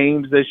 2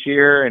 games this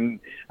year, and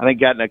I think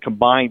gotten a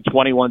combined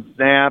 21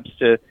 snaps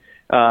to,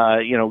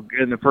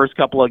 in the first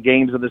couple of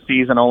games of the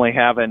season, only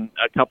having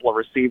a couple of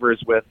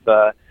receivers with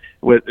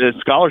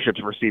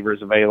scholarships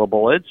receivers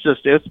available. It's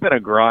been a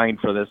grind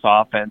for this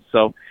offense.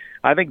 So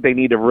I think they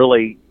need to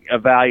really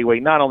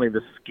evaluate not only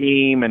the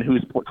scheme and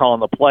who's calling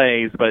the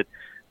plays, but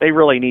they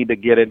really need to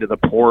get into the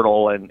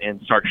portal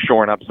and start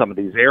shoring up some of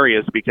these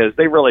areas, because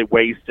they really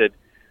wasted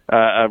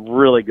a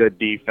really good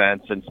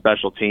defense and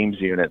special teams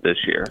unit this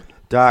year.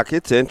 Doc,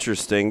 it's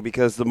interesting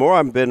because the more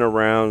I've been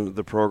around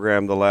the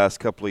program the last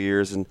couple of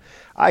years, and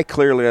I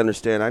clearly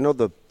understand, I know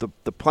the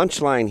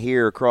punchline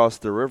here across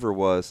the river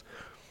was,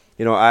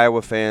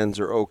 Iowa fans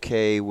are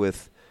okay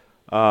with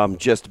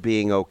just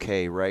being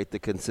okay, right? The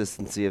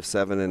consistency of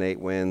 7 and 8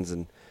 wins,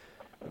 and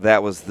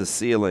that was the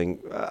ceiling.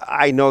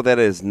 I know that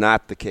is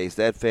not the case.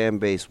 That fan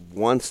base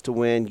wants to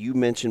win. You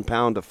mentioned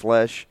pound of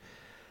flesh.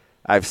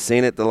 I've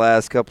seen it the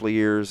last couple of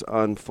years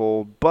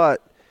unfold,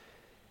 but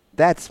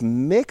that's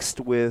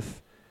mixed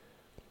with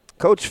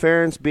Coach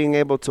Ferentz being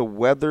able to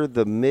weather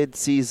the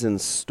midseason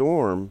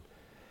storm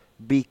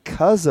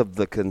because of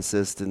the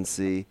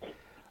consistency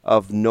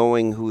of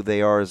knowing who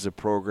they are as a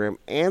program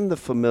and the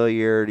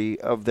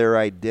familiarity of their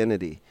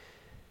identity.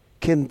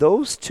 Can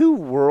those two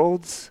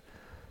worlds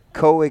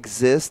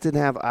coexist and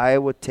have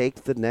Iowa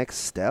take the next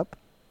step?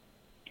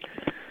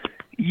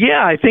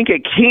 Yeah, I think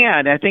it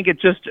can. I think it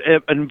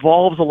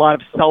involves a lot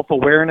of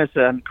self-awareness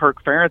on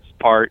Kirk Ferentz's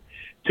part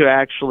to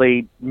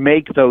actually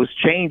make those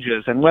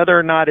changes. And whether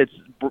or not it's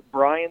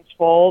Brian's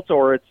fault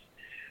or it's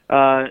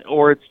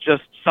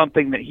just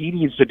something that he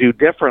needs to do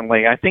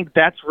differently, I think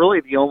that's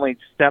really the only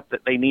step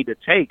that they need to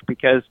take,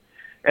 because,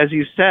 as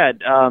you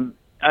said,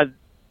 a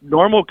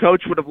normal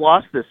coach would have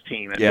lost this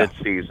team at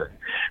midseason.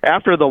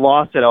 After the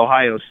loss at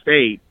Ohio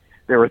State,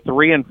 They were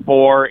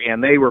 3-4,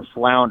 and they were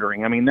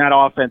floundering. I mean, that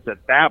offense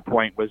at that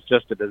point was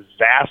just a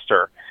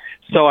disaster.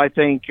 So I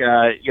think,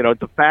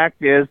 the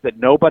fact is that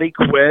nobody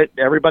quit.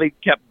 Everybody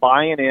kept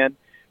buying in.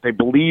 They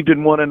believed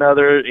in one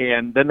another,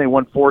 and then they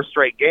won 4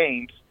 straight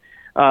games.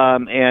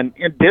 And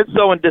did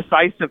so in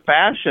decisive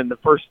fashion, the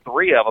first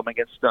 3 of them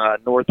against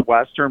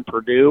Northwestern,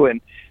 Purdue, and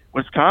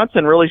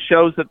Wisconsin really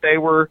shows that they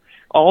were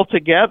all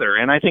together.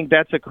 And I think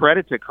that's a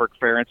credit to Kirk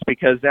Ferentz,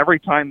 because every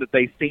time that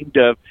they seem to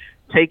have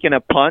taken a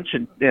punch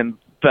and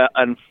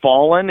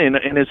fallen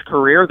in his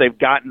career, they've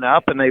gotten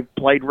up and they've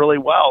played really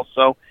well.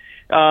 So,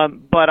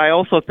 but I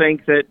also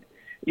think that,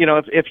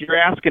 if you're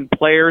asking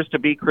players to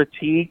be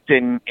critiqued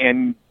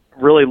and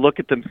really look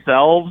at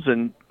themselves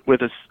and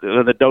with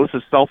a dose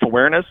of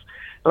self-awareness,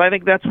 but I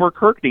think that's where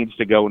Kirk needs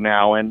to go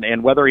now.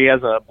 And whether he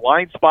has a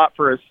blind spot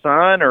for his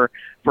son or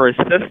for his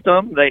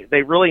system,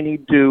 they really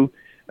need to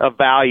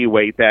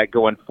evaluate that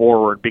going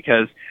forward,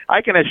 because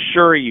I can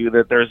assure you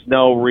that there's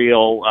no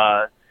real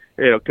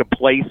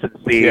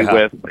complacency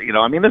with,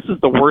 this is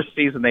the worst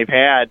season they've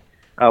had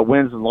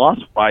wins and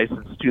loss-wise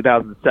since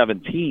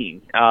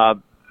 2017.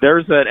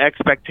 There's an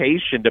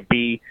expectation to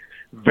be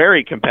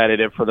very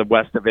competitive for the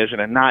West Division,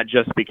 and not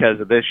just because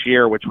of this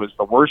year, which was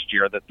the worst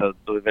year that the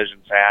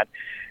division's had.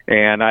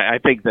 And I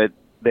think that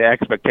the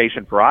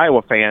expectation for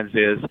Iowa fans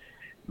is,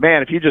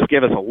 man, if you just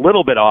give us a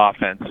little bit of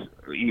offense,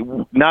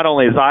 not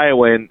only is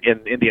Iowa in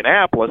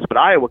Indianapolis, but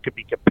Iowa could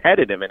be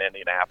competitive in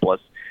Indianapolis.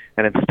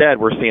 And instead,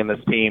 we're seeing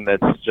this team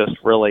that's just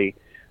really,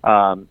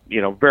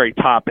 very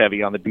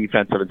top-heavy on the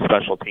defensive and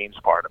special teams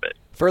part of it.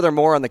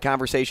 Furthermore, on the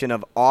conversation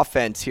of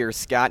offense here,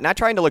 Scott, not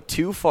trying to look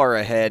too far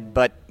ahead,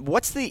 but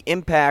what's the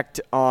impact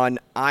on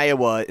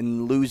Iowa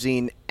in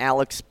losing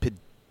Alex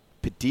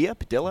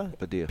Padilla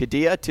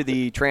to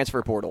the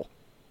transfer portal?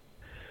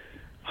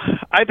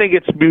 I think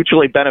it's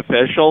mutually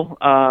beneficial.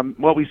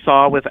 What we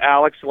saw with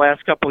Alex the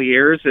last couple of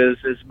years is,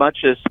 as much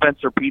as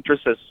Spencer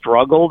Petras has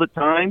struggled at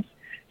times,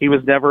 he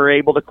was never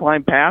able to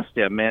climb past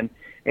him. And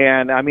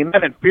I mean,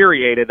 that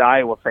infuriated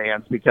Iowa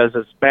fans, because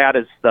as bad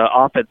as the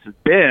offense has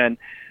been,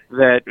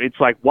 that it's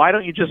like, why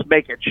don't you just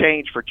make a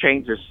change for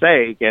change's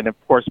sake? And, of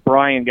course,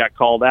 Brian got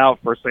called out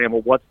for saying,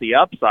 well, what's the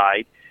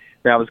upside?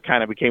 That was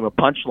kind of became a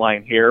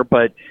punchline here.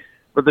 But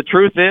the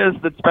truth is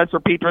that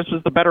Spencer Petras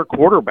was the better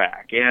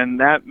quarterback,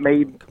 and that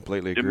made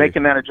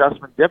making that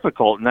adjustment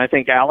difficult. And I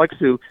think Alex,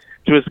 who,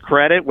 to his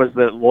credit, was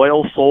the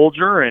loyal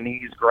soldier, and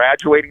he's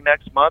graduating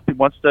next month.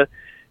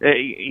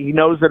 He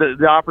knows that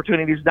the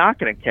opportunity is not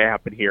going to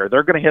happen here.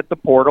 They're going to hit the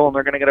portal, and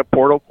they're going to get a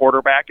portal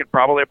quarterback, and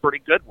probably a pretty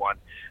good one.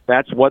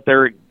 That's what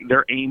they're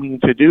aiming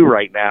to do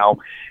right now,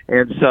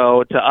 and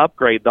so to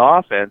upgrade the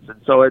offense.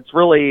 And so it's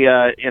really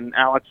in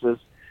Alex's.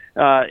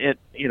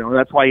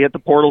 That's why he hit the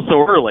portal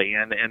so early.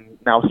 And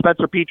now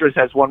Spencer Petras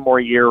has one more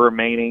year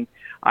remaining.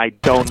 I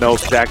don't know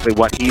exactly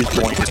what he's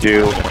going to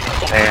do,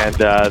 and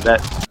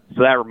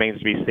that remains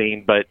to be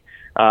seen. But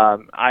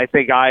I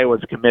think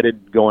Iowa's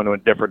committed to going to a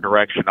different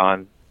direction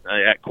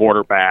at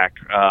quarterback.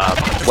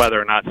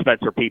 Whether or not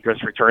Spencer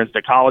Petras returns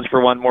to college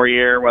for one more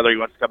year, whether he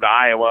wants to come to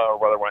Iowa or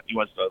whether he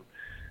wants to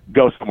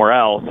go somewhere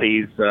else,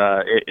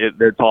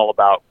 it's all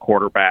about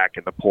quarterback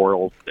and the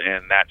portals,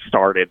 and that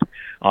started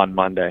on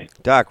Monday.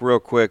 Doc, real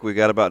quick, we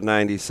got about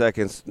 90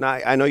 seconds. Now,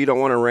 I know you don't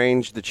want to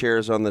arrange the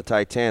chairs on the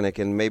Titanic,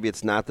 and maybe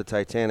it's not the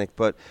Titanic,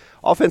 but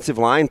offensive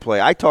line play.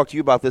 I talked to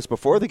you about this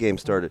before the game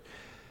started.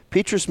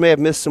 Petras may have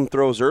missed some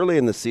throws early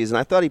in the season.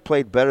 I thought he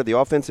played better. The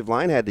offensive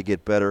line had to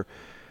get better.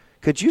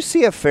 Could you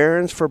see a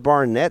Ferentz for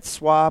Barnett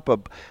swap,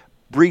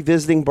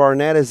 revisiting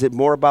Barnett? Is it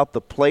more about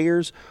the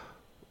players?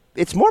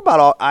 It's more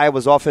about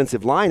Iowa's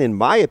offensive line, in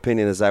my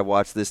opinion, as I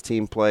watch this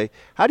team play.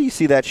 How do you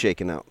see that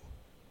shaking out?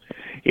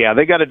 Yeah,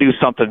 they got to do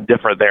something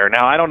different there.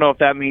 Now, I don't know if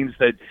that means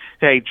that,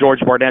 hey, George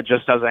Barnett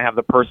just doesn't have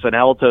the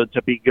personnel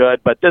to be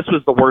good, but this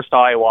was the worst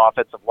Iowa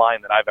offensive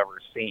line that I've ever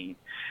seen.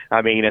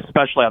 I mean,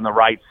 especially on the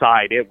right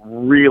side. It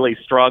really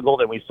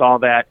struggled, and we saw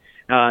that.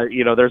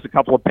 There's a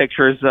couple of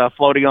pictures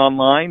floating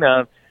online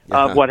of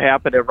what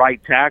happened at right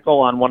tackle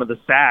on one of the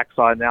sacks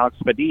on Alex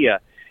Padilla.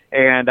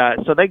 And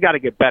so they got to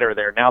get better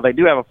there. Now, they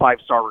do have a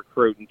 5-star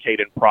recruit in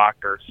Caden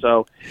Proctor.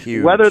 So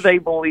huge. Whether they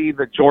believe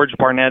that George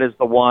Barnett is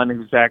the one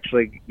who's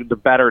actually the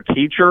better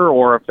teacher,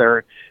 or if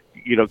they're,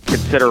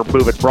 consider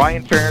moving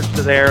Brian Ferentz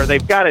to there,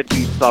 they've got to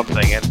do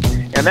something.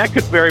 And that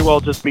could very well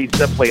just be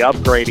simply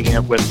upgrading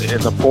it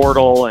in the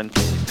portal, and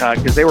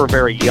because they were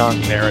very young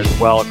there as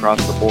well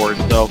across the board.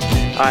 So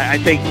I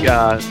think,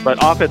 but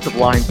offensive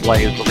line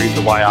play is the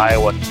reason why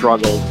Iowa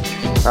struggled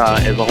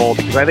as a whole,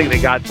 because I think they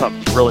got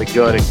something really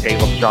good in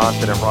Caleb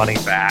Johnson and running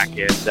back,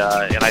 and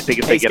I think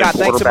if they get Scott, a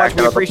quarterback thanks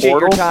so much. We appreciate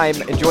your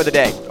time. Enjoy the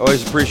day.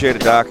 Always appreciate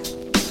it, Doc.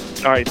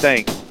 All right,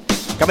 thanks.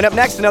 Coming up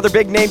next, another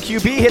big-name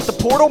QB hit the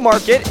portal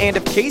market, and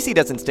if Casey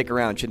doesn't stick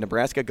around, should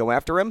Nebraska go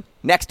after him?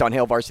 Next on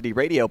Hail Varsity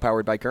Radio,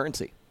 powered by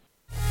Currency.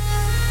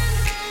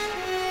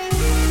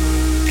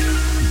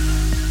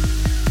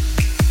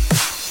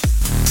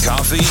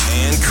 Coffee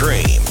and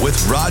Cream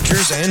with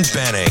Rogers and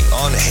Benning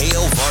on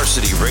Hail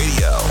Varsity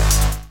Radio.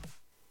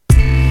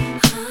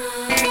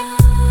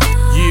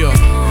 Yeah.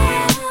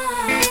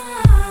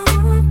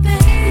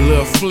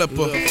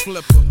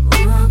 flipper.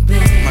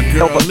 My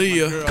girl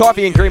Leah.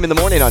 Coffee and Cream in the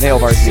morning on Hail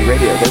Varsity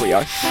Radio. There we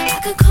are.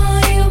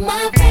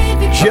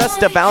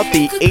 Just about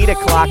the 8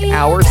 o'clock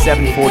hour,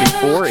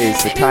 7:44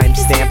 is the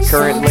timestamp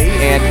currently.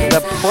 And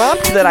the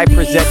prompt that I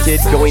presented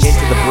going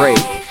into the break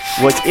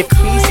was if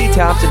Casey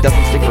Thompson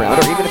doesn't stick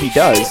around, or even if he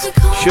does,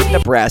 should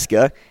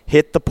Nebraska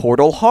hit the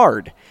portal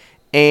hard?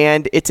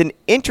 And it's an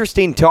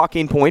interesting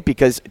talking point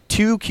because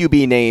two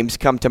QB names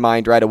come to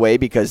mind right away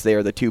because they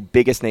are the two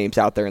biggest names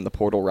out there in the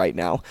portal right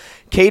now.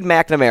 Cade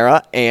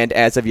McNamara and,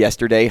 as of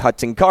yesterday,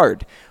 Hudson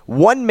Card.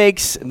 One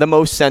makes the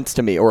most sense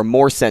to me, or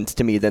more sense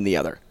to me than the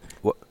other.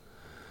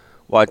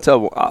 Well,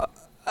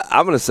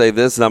 I'm going to say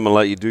this, and I'm going to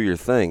let you do your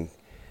thing.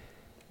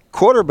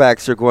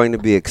 Quarterbacks are going to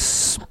be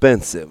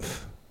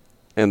expensive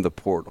in the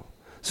portal.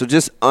 So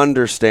just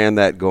understand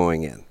that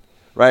going in,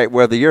 right?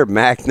 Whether you're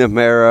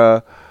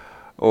McNamara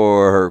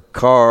or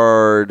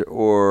Card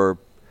or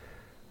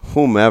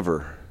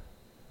whomever,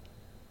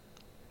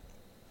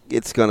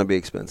 it's going to be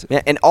expensive.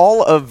 Yeah, and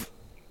all of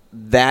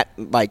that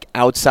like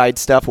outside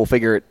stuff will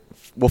figure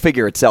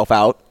itself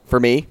out for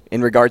me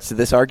in regards to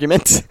this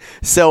argument.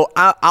 So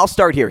I'll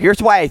start here.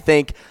 Here's why I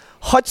think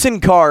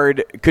Hudson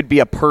Card could be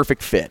a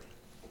perfect fit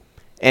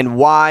and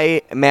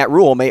why Matt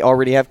Rule may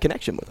already have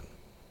connection with him.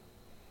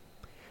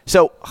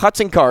 So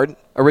Hudson Card,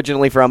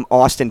 originally from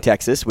Austin,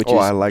 Texas, which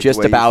is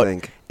just about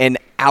an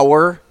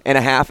hour and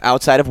a half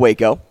outside of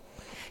Waco.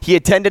 He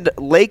attended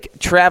Lake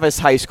Travis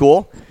High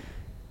School,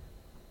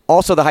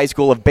 also the high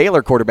school of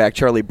Baylor quarterback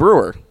Charlie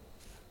Brewer,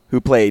 who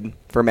played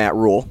for Matt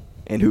Rule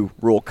and who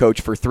Rule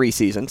coached for 3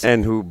 seasons.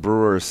 And who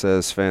Brewer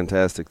says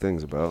fantastic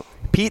things about.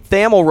 Pete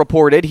Thamel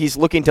reported he's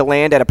looking to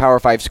land at a Power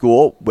 5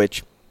 school,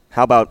 which,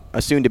 how about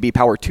a soon-to-be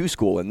Power 2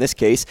 school in this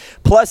case?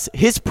 Plus,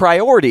 his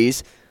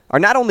priorities are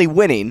not only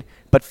winning,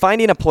 but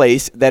finding a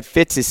place that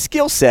fits his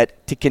skill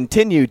set to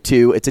continue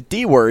to, it's a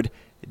D word,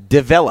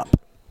 develop.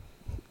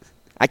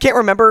 I can't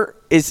remember,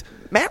 is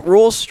Matt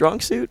Rule's strong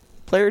suit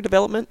player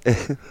development?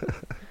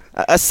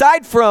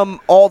 Aside from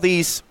all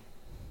these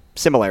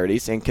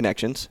similarities and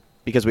connections,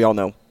 because we all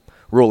know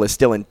Rule is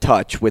still in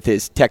touch with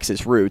his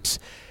Texas roots,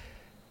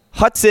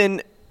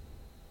 Hudson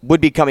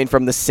would be coming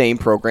from the same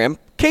program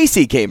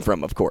Casey came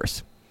from, of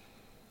course.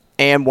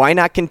 And why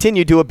not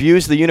continue to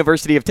abuse the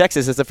University of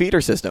Texas as a feeder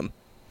system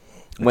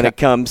when it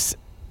comes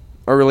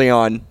early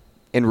on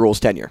in Rule's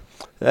tenure?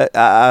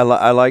 I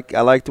like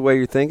the way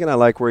you're thinking. I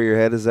like where your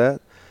head is at.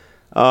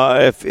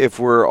 If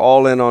we're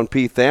all in on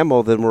Pete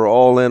Thamel, then we're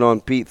all in on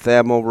Pete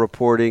Thamel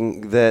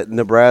reporting that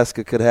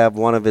Nebraska could have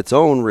one of its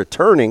own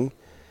returning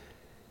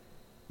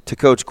to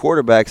coach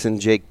quarterbacks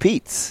in Jake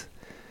Peetz.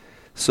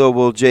 So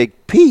will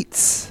Jake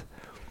Peetz,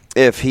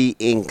 if he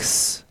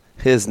inks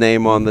his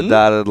name on the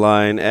dotted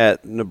line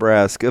at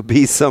Nebraska,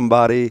 be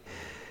somebody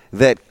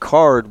that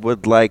Card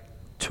would like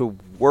to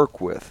work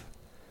with?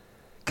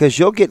 Because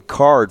you'll get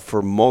Card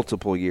for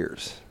multiple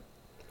years.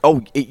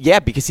 Oh, yeah,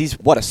 because he's,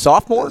 a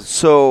sophomore?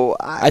 So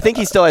I think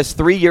he still has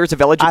 3 years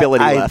of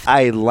eligibility left.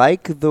 I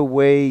like the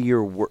way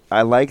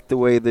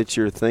that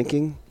you're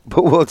thinking,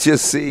 but we'll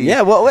just see.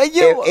 Yeah, well,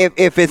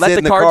 if it's let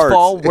in the cards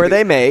fall where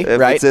they may, if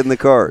right? It's in the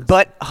cards.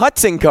 But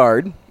Hudson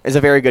Card is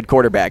a very good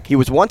quarterback. He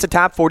was once a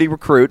top 40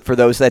 recruit, for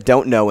those that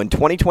don't know. In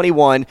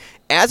 2021,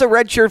 as a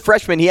redshirt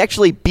freshman, he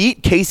actually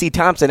beat Casey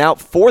Thompson out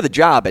for the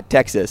job at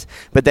Texas,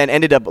 but then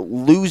ended up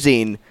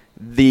losing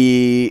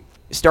the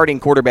starting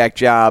quarterback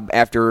job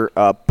after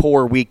a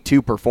poor Week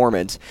 2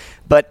 performance.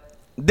 But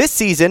this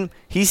season,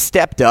 he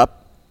stepped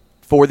up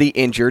for the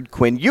injured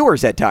Quinn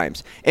Ewers at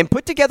times and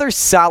put together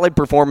solid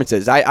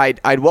performances.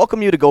 I'd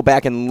welcome you to go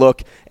back and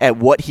look at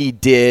what he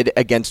did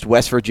against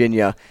West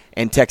Virginia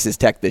and Texas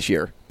Tech this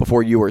year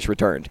before Ewers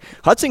returned.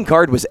 Hudson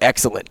Card was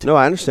excellent. No,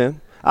 I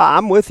understand.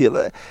 I'm with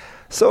you.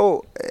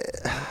 So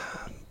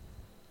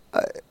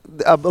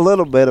a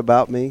little bit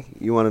about me.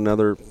 You want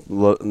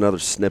another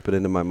snippet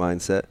into my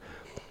mindset?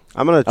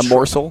 I'm gonna a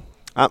morsel.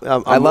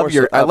 I love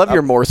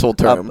your morsel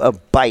term. A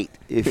bite,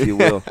 if you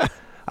will.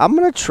 I'm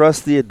gonna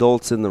trust the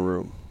adults in the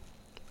room.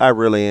 I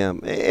really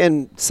am.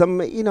 And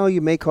some,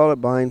 you may call it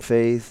blind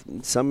faith.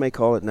 Some may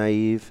call it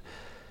naive.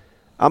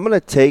 I'm gonna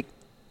take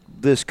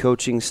this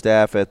coaching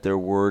staff at their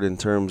word in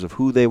terms of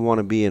who they want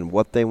to be and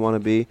what they want to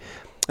be.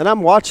 And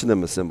I'm watching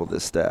them assemble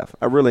this staff.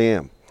 I really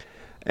am.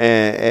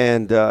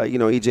 And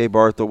E.J.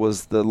 Barthel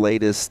was the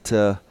latest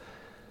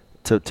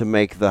to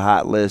make the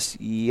hot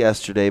list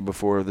yesterday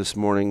before this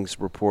morning's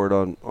report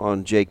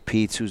on Jake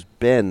Peetz, who's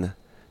been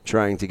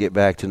trying to get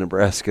back to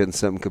Nebraska in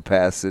some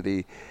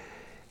capacity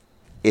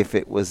if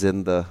it was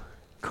in the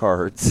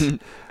cards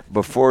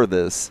before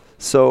this.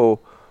 So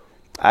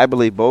I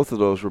believe both of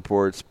those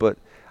reports, but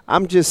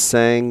I'm just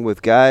saying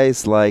with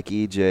guys like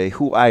EJ,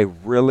 who I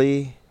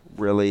really,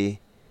 really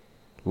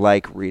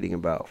like reading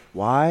about.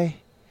 Why?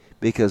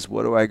 Because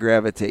what do I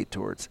gravitate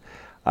towards?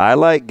 I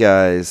like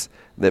guys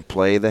that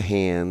play the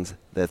hands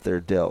that they're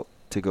dealt,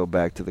 to go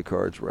back to the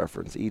cards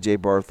reference. E.J.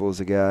 Barthel is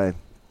a guy.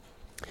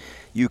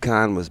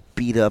 UConn was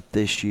beat up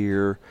this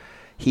year.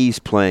 He's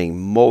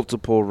playing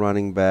multiple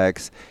running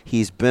backs.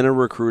 He's been a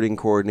recruiting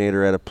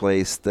coordinator at a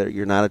place that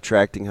you're not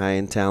attracting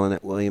high-end talent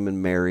at William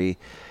and Mary.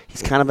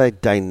 He's kind of a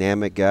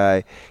dynamic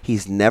guy.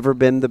 He's never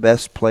been the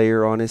best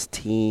player on his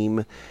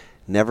team,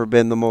 never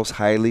been the most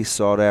highly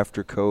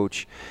sought-after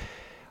coach.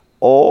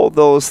 All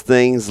those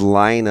things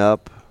line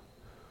up,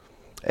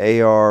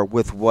 AR,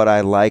 with what I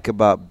like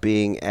about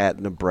being at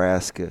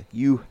Nebraska.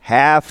 You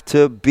have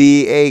to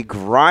be a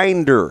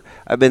grinder.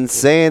 I've been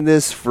saying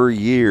this for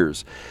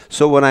years.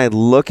 So when I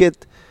look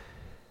at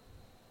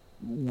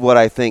what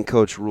I think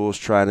Coach Rule's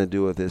trying to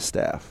do with his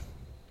staff,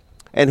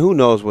 and who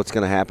knows what's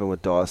going to happen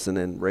with Dawson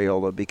and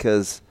Raiola,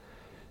 because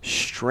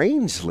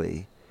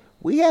strangely,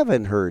 we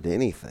haven't heard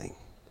anything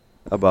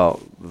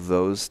about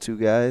those two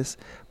guys,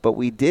 but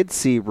we did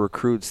see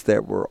recruits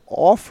that were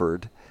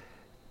offered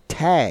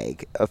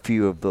tag a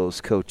few of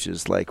those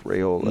coaches like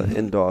Raiola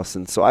and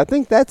Dawson. So I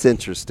think that's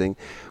interesting.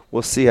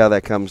 We'll see how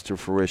that comes to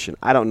fruition.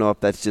 I don't know if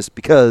that's just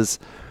because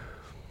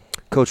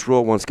Coach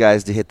Rule wants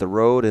guys to hit the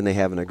road and they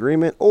have an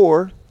agreement,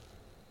 or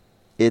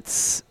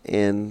it's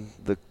in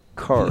the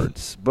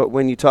cards. But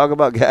when you talk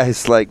about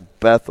guys like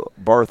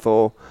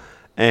Barthel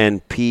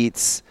and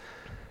Peets,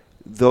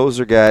 those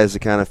are guys that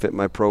kind of fit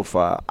my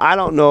profile. I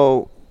don't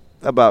know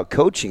about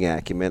coaching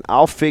acumen.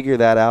 I'll figure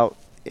that out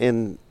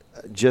in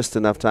just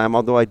enough time,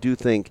 although I do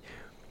think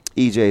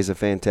EJ is a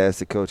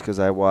fantastic coach because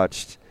I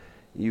watched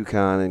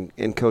UConn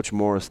and Coach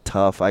Morris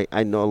tough. I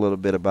know a little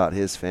bit about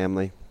his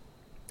family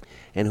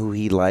and who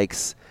he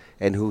likes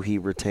and who he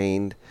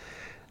retained.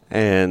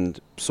 And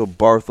so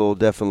Barthel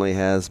definitely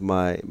has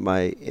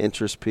my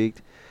interest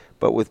peaked.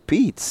 But with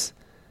Peets,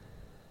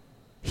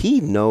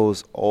 he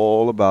knows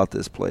all about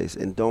this place.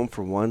 And don't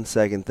for one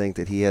second think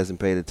that he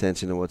hasn't paid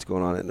attention to what's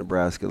going on at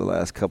Nebraska the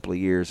last couple of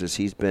years, as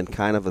he's been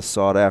kind of a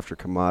sought-after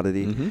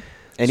commodity. Mm-hmm.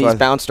 And so he's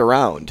bounced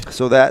around.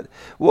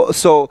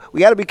 So we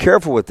got to be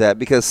careful with that,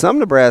 because some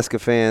Nebraska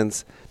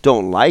fans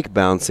don't like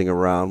bouncing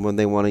around when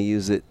they want to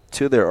use it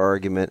to their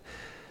argument.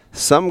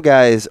 Some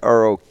guys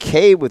are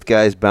okay with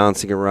guys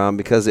bouncing around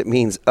because it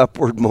means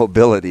upward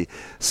mobility.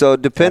 So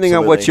depending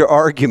on what your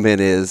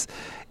argument is,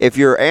 if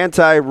you're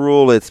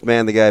anti-rule, it's,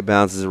 man, the guy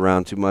bounces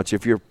around too much.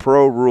 If you're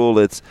pro-rule,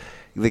 it's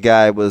the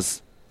guy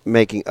was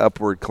making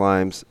upward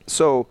climbs.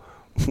 So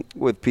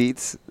with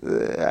Pete's,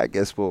 I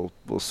guess we'll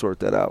sort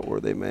that out where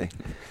they may.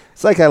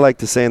 It's like I like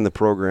to say in the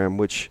program,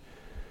 which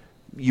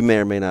you may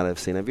or may not have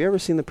seen. Have you ever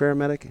seen the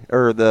paramedic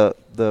or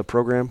the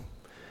program,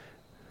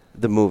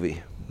 the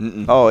movie?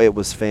 Mm-mm. Oh, it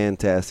was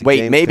fantastic. Wait,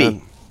 James maybe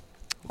Conn,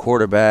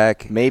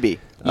 quarterback. Maybe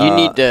you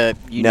need to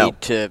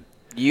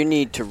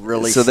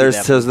really. So see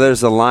that movie.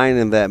 There's a line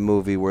in that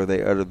movie where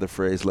they uttered the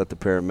phrase, "Let the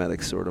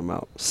paramedics sort them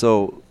out."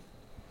 So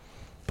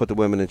put the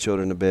women and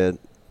children to bed.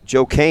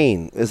 Joe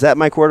Kane, is that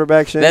my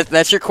quarterback, Shane?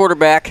 That's your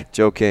quarterback.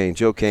 Joe Kane.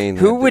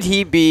 Who would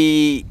he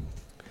be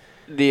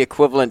the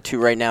equivalent to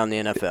right now in the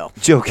NFL?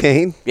 Joe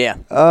Kane? Yeah.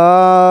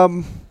 A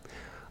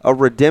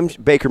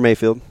redemption. Baker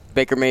Mayfield.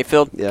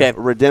 Yeah. Okay.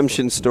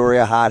 Redemption story,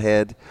 a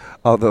hothead.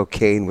 Although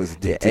Kane was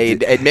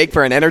it'd make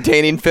for an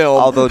entertaining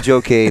film. Although Joe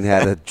Kane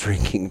had a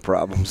drinking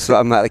problem, so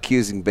I'm not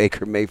accusing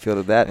Baker Mayfield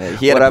of that.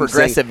 He had a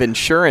Progressive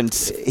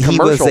insurance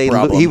commercial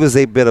problem. He was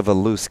a bit of a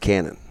loose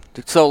cannon.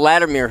 So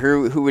Latimer,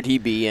 who would he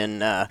be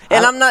in? And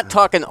I'm not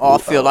talking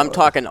off field. I'm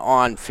talking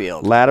on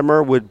field.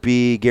 Latimer would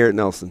be Garrett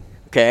Nelson.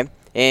 Okay.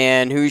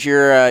 And who's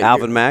your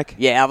Alvin Mack?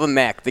 Yeah, Alvin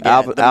Mack. The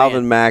guy.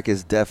 Alvin Mack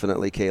is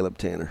definitely Caleb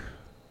Tanner.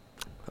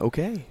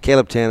 Okay.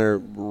 Caleb Tanner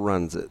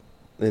runs it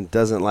and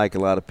doesn't like a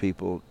lot of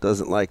people,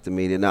 doesn't like the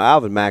media. Now,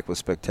 Alvin Mack was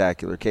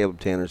spectacular.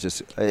 Caleb Tanner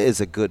is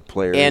a good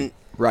player. And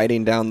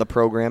writing down the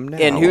program now.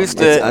 And who's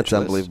that's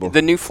unbelievable.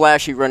 The new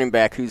flashy running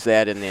back, who's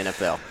that in the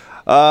NFL?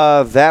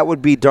 That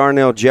would be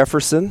Darnell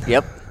Jefferson.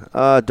 Yep.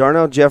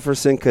 Darnell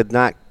Jefferson could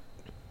not.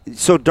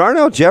 So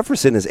Darnell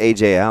Jefferson is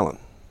A.J. Allen.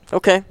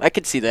 Okay, I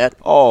could see that.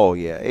 Oh,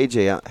 yeah,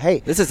 A.J. Allen. Hey.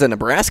 This is a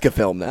Nebraska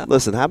film now.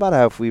 Listen, how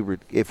about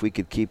if we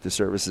could keep the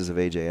services of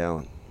A.J.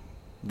 Allen?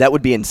 That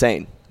would be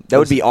insane. That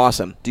would be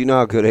awesome. Do you know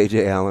how good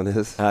A.J. Allen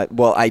is?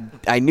 Well,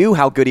 I knew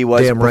how good he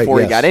was before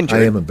he got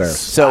injured. I am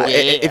embarrassed. So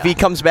if he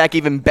comes back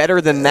even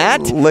better than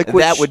that,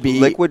 that would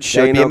be Liquid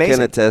Shano amazing.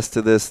 can attest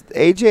to this.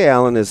 A.J.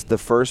 Allen is the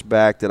first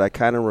back that I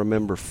kind of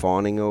remember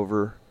fawning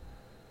over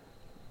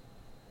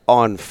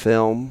on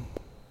film.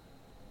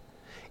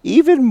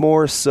 Even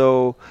more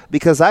so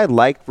because I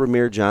liked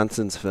Ramir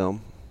Johnson's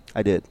film.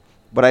 I did.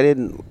 But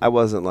I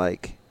wasn't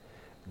like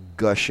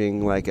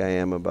gushing like I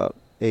am about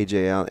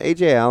A.J. Allen.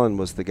 A.J. Allen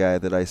was the guy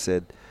that I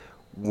said,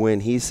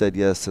 when he said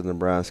yes to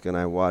Nebraska, and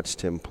I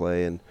watched him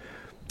play and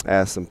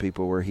asked some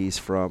people where he's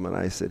from, and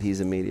I said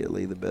he's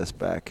immediately the best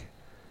back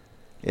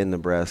in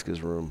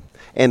Nebraska's room.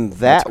 And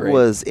that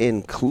was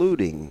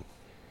including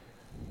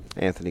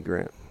Anthony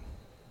Grant.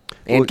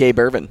 And Gabe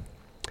Ervin.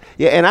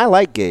 Yeah, and I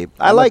like Gabe.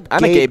 I'm a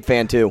Gabe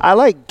fan, too. I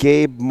like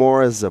Gabe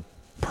more as a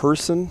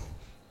person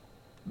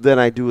than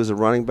I do as a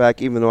running back,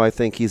 even though I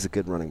think he's a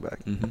good running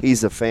back. Mm-hmm.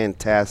 He's a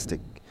fantastic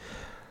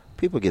 –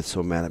 people get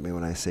so mad at me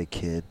when I say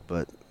kid,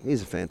 but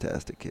he's a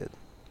fantastic kid.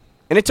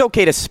 And it's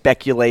okay to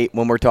speculate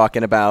when we're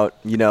talking about,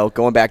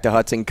 going back to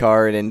Hudson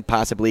Card and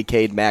possibly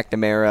Cade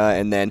McNamara,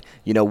 and then,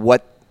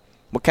 what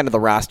kind of the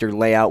roster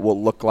layout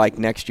will look like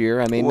next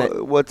year. I mean,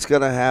 what's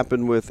going to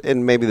happen with,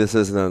 and maybe this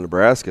isn't a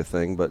Nebraska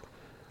thing, but,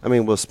 I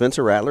mean, will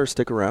Spencer Rattler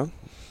stick around?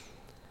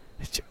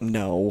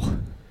 No.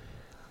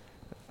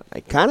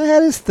 I kind of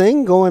had his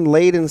thing going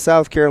late in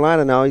South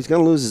Carolina. Now he's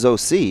going to lose his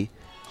OC.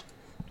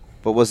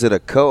 But was it a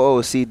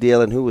co-OC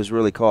deal, and who was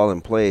really calling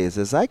plays?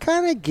 As I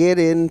kind of get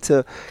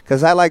into,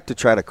 because I like to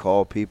try to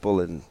call people,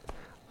 and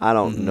I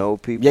don't know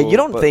people. Yeah, you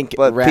don't think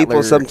but Rattler,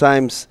 people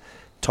sometimes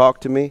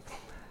talk to me.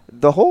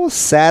 The whole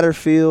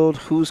Satterfield,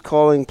 who's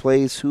calling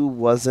plays, who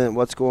wasn't,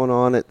 what's going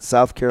on at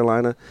South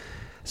Carolina,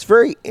 it's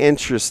very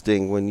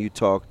interesting when you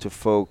talk to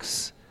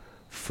folks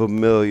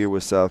familiar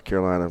with South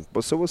Carolina.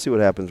 So we'll see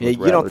what happens with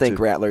Rattler. You don't think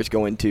Rattler's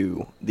going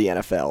to the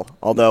NFL,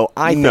 although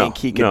I think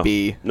he could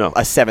be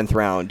a seventh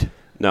round.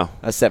 No.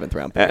 A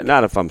seventh-round pick.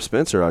 Not if I'm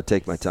Spencer. I'd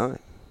take my time.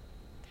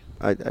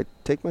 I'd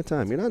take my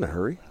time. You're not in a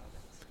hurry.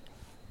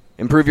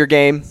 Improve your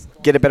game.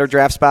 Get a better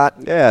draft spot.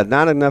 Yeah,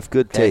 not enough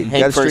good tape. You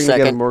got to string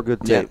together more good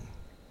tape. Yeah.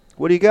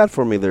 What do you got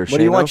for me there, Shane? What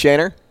do you want,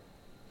 Shaner?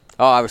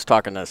 Oh, I was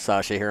talking to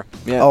Sasha here.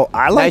 Yeah. Oh,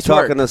 I like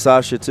talking to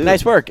Sasha, too.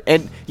 Nice work.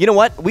 And you know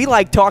what? We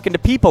like talking to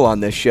people on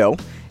this show.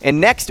 And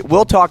next,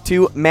 we'll talk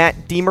to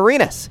Matt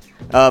DeMarinis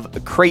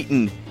of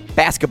Creighton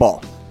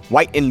Basketball.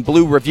 White and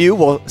Blue Review.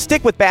 We'll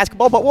stick with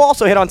basketball, but we'll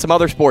also hit on some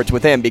other sports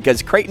with him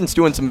because Creighton's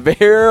doing some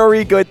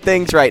very good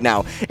things right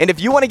now. And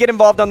if you want to get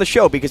involved on the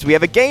show, because we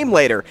have a game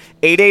later,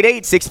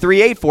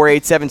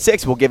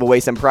 888-638-4876. We'll give away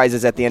some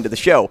prizes at the end of the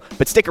show.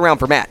 But stick around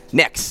for Matt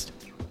next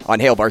on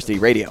Hail Varsity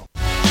Radio.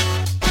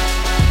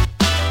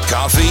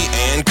 Coffee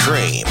and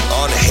Cream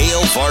on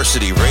Hail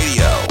Varsity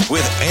Radio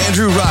with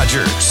Andrew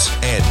Rogers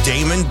and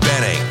Damon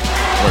Benning.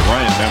 Boy,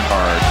 Ryan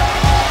Nembhard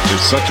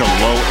is such a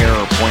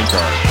low-error point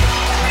guard.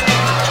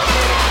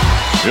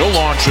 He'll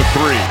launch a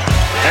three,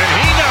 and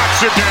he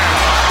knocks it down.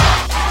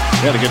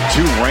 You got to get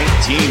two ranked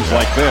teams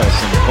like this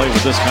and play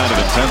with this kind of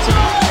intensity.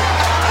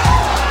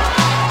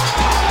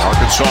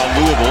 Arkansas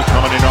Louisville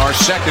coming in our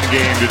second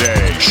game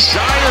today.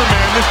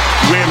 Shireman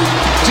with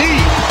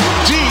deep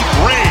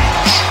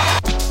range.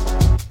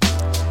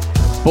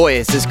 Boy,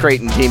 has this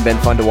Creighton team been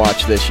fun to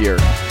watch this year.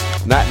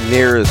 Not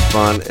near as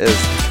fun as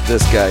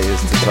this guy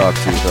is to talk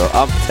to, though.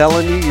 I'm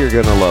telling you, you're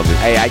going to love it.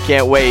 Hey, I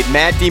can't wait.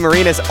 Matt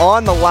DeMarinis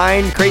on the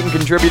line, Creighton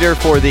contributor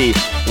for the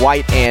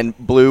White and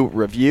Blue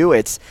Review.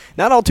 It's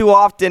not all too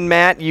often,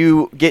 Matt,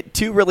 you get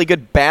two really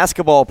good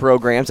basketball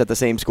programs at the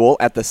same school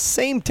at the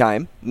same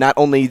time. Not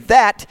only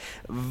that,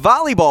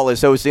 volleyball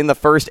is hosting the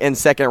first and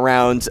second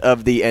rounds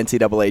of the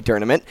NCAA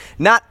tournament.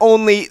 Not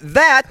only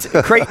that,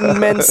 Creighton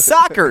men's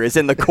soccer is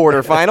in the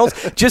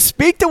quarterfinals. Just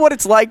speak to what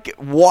it's like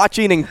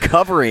watching and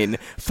covering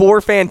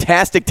four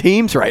fantastic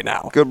teams right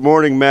now. Good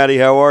morning, Matty.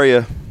 How are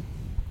you?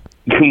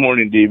 Good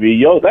morning, DB.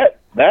 Yo,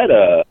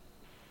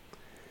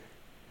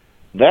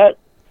 that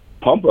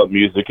pump up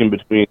music in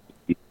between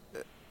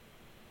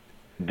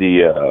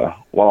the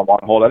while I'm on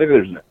hold. I think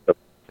there's.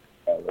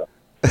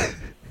 Is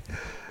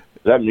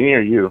that me or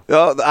you?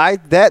 Oh,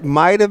 that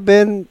might have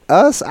been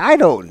us. I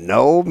don't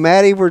know,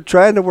 Matty. We're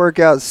trying to work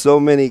out so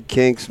many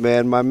kinks,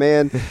 man. My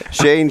man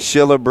Shane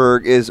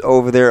Schillerberg is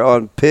over there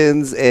on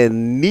pins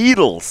and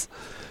needles,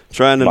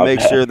 trying to make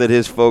sure that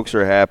his folks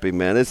are happy,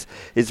 man. It's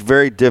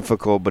very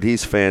difficult, but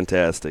he's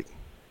fantastic.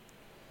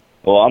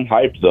 Well, I'm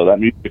hyped though.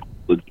 That music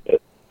was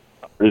legit.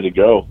 I'm ready to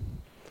go.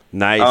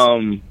 Nice.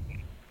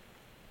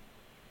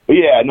 But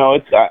yeah, no,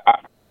 it's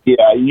you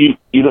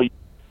know.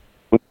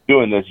 When you're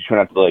doing this, you try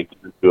not to get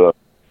into a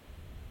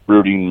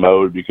brooding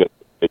mode because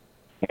it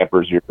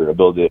hampers your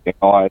ability to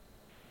analyze.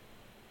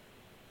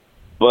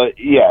 But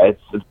yeah,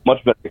 it's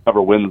much better to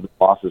cover wins and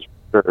losses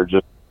for sure,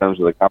 just in terms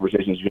of the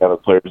conversations you have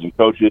with players and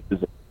coaches,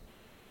 and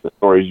the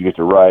stories you get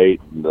to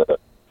write, and the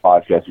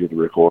podcasts you get to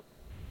record,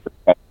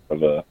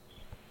 of a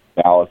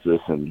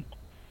analysis. And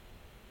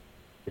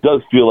it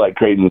does feel like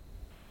Creighton's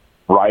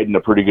riding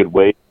a pretty good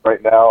wave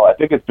right now. I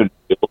think it's been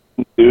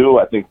building too.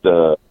 I think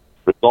the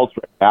results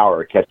right now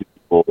are catching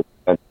people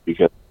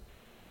because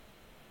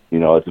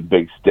it's a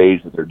big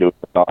stage that they're doing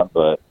this on.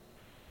 But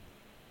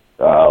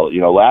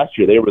last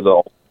year they were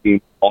the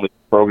only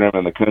program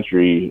in the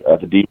country at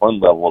the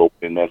D1 level to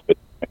win Memphis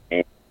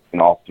in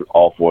all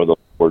four of those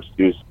sports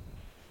too. So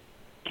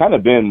it's kind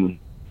of been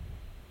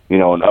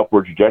an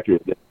upward trajectory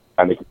that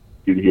kind of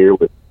continued here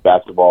with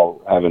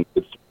basketball having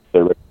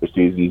their regular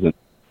seasons, and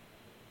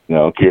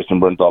Kirsten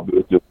Brunthal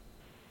Booth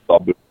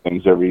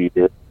things every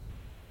year.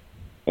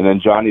 And then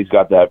Johnny's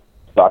got that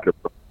soccer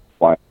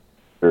line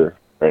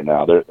right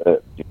now. They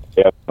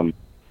have some,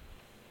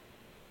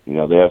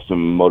 they have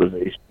some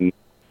motivation,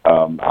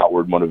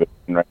 outward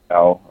motivation right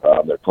now.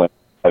 They're playing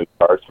heavy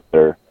cards,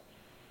 but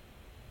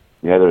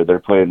they're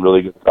playing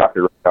really good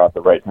soccer right now at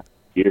the right time of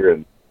the year,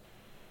 and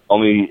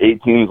only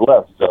 8 teams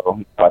left.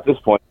 So at this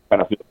point, I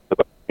kind of feel like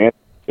a chance.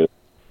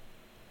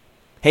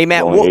 Hey,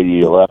 Matt, I'm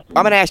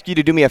going to ask you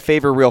to do me a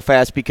favor real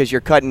fast because you're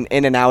cutting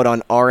in and out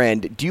on our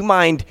end. Do you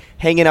mind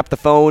hanging up the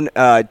phone,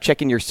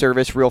 checking your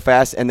service real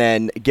fast, and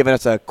then giving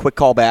us a quick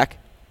call back?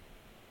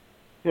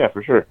 Yeah,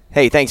 for sure.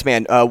 Hey, thanks,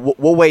 man.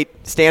 We'll wait.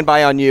 Stand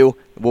by on you.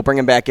 We'll bring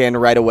him back in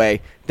right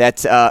away.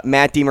 That's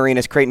Matt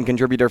DeMarinis, Creighton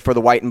contributor for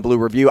the White and Blue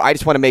Review. I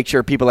just want to make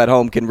sure people at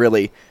home can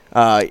really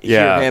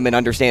hear him and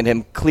understand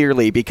him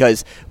clearly,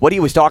 because what he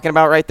was talking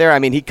about right there, I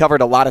mean, he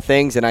covered a lot of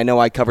things, and I know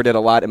I covered it a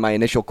lot in my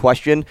initial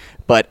question,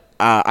 but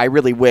I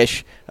really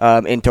wish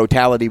in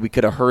totality we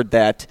could have heard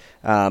that.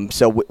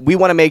 So we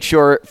want to make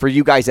sure for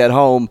you guys at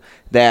home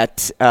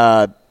that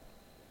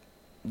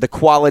the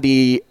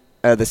quality,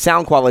 the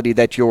sound quality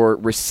that you're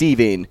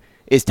receiving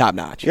is top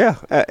notch. Yeah.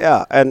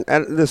 And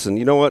listen,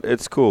 you know what?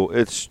 It's cool.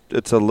 It's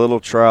a little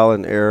trial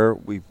and error.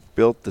 We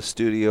built the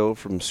studio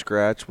from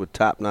scratch with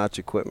top notch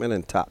equipment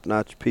and top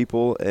notch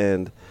people,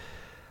 and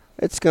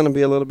it's going to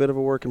be a little bit of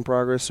a work in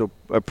progress. So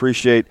I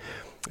appreciate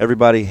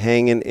everybody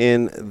hanging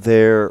in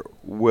there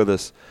with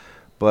us.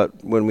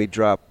 But when we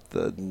drop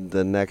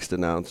the next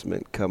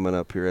announcement coming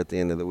up here at the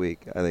end of the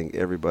week, I think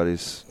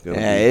everybody's going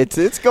to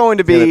it's going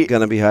to be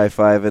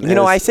high-fiving. You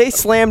know, I say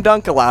slam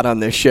dunk a lot on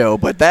this show,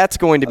 but that's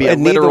going to be a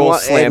literal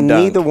slam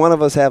dunk. Neither one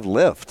of us have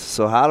lift.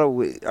 So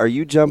are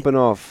you jumping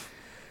off?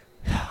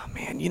 Oh,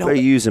 man, you know. Are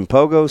you using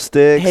pogo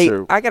sticks? Hey,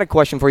 I got a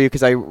question for you,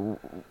 because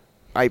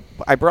I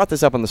brought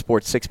this up on the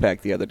Sports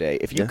Six-Pack the other day.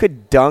 If you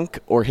could dunk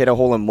or hit a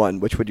hole-in-one,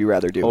 which would you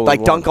rather do?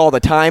 Like dunk all the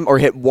time or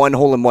hit one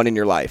hole-in-one in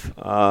your life?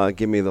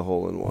 Give me the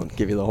hole-in-one.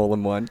 Give you the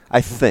hole-in-one?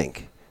 I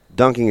think.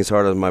 Dunking is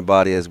harder than my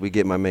body as we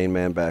get my main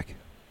man back.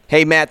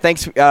 Hey, Matt,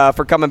 thanks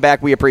for coming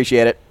back. We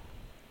appreciate it.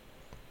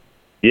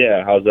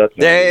 Yeah, how's that?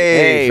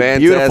 Hey, fantastic.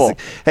 Beautiful.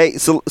 Hey,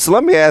 so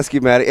let me ask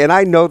you, Matt, and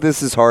I know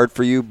this is hard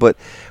for you, but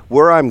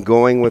where I'm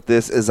going with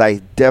this is I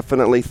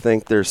definitely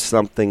think there's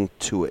something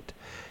to it.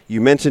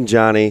 You mentioned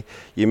Johnny,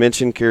 you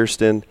mentioned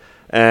Kirsten,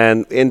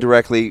 and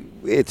indirectly,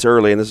 it's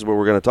early, and this is what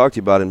we're going to talk to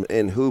you about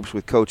in hoops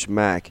with Coach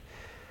Mack.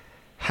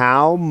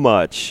 How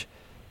much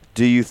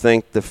do you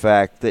think the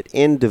fact that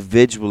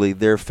individually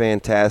they're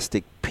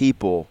fantastic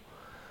people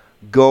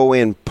go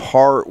in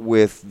part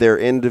with their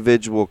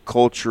individual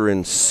culture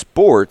in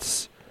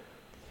sports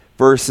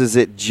versus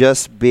it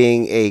just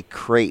being a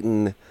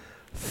Creighton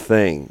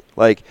thing?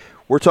 Like,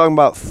 we're talking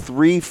about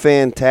three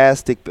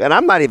fantastic, and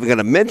I'm not even going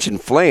to mention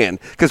Flan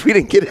because we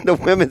didn't get into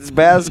women's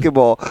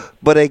basketball,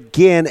 but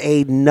again,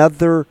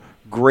 another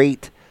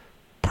great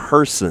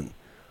person.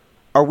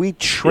 Are we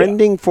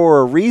trending for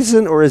a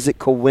reason, or is it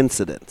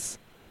coincidence?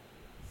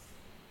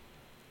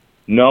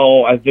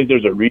 No, I think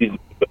there's a reason,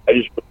 but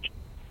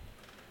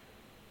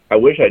I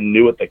wish I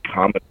knew what the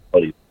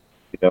commonality is.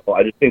 You know,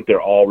 I just think they're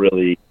all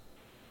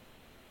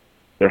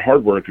they're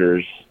hard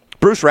workers.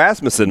 Bruce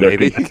Rasmussen,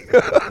 maybe.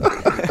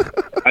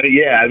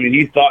 Yeah, I mean,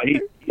 he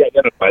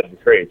identifies the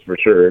traits for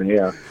sure.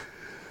 Yeah,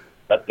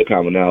 that's the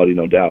commonality,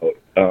 no doubt.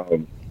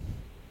 But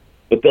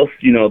they'll,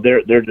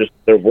 they're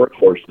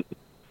workhorses.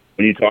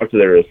 When you talk to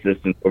their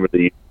assistants over the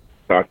years,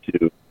 talk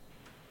to,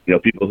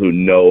 people who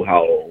know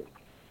how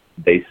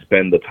they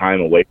spend the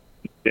time away from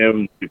the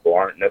gym. People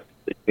aren't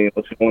necessarily seeing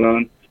what's going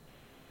on.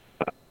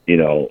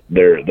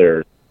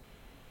 They're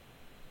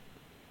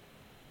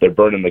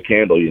burning the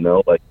candle.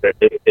 Like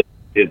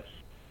it's.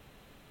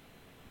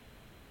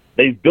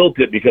 They've built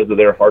it because of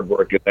their hard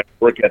work, and that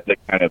work ethic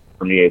kind of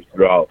permeates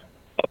throughout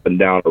up and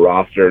down the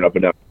roster and up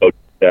and down the coaching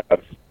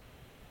staffs.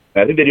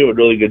 And I think they do a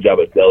really good job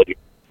at delegating.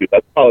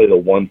 That's probably the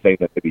one thing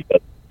that maybe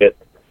doesn't get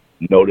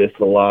noticed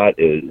a lot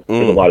is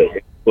there's a lot of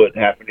input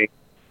happening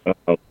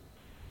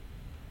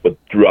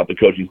throughout the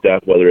coaching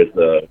staff, whether it's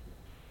a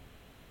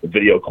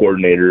video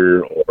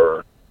coordinator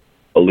or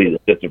a lead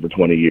assistant for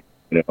 20 years.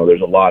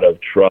 There's a lot of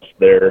trust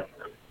there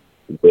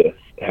with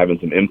having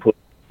some input.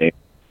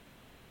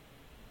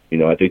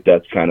 I think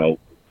that's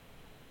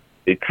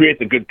it creates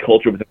a good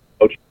culture within the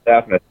coaching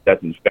staff, and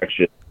that's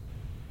infectious.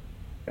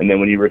 And then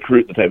when you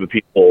recruit the type of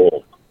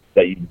people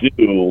that you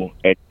do,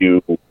 and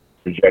you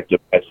project a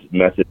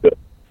message of,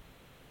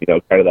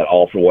 kind of that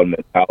all-for-one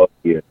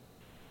mentality,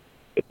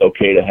 it's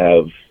okay to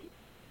have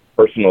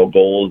personal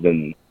goals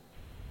and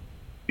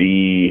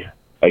be,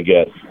 I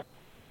guess,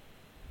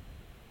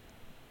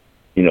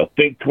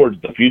 think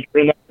towards the future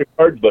in that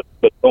regard, but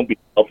don't be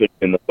selfish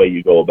in the way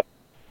you go about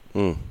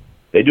it.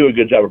 They do a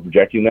good job of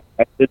projecting that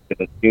message,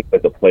 and it seems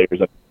like the players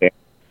understand.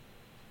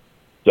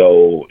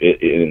 So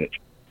it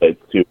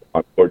translates to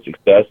on-court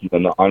success, and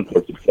then the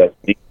on-court success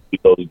needs to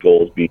those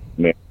goals being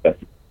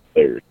manifested in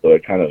players. So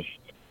it kind of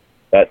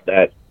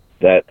that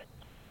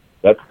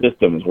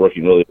system is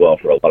working really well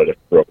for a lot of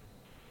different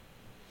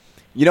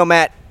programs.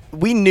 Matt,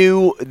 we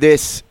knew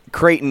this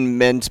Creighton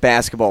men's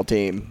basketball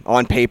team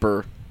on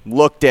paper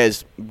looked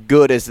as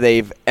good as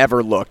they've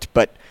ever looked,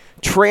 but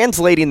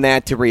translating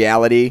that to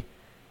reality,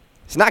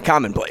 it's not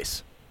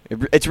commonplace.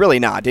 It's really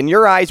not. In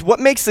your eyes, what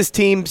makes this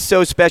team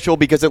so special?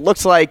 Because it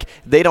looks like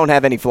they don't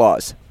have any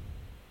flaws.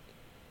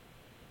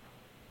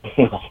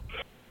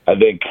 I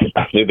think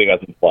they got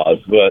some flaws,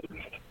 but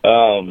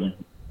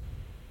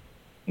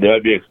they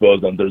might be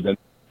exposed on Thursday.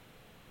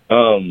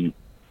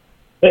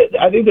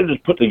 I think they're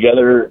just put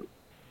together,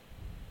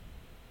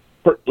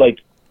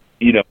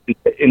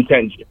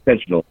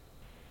 intentional.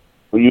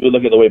 When you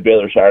look at the way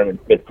Baylor Shireman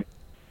fits,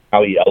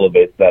 how he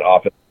elevates that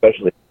offense,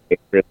 especially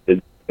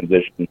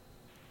transition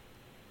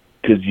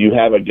because you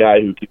have a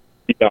guy who can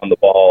rebound the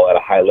ball at a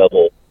high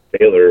level,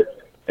 Taylor,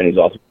 and he's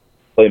also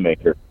a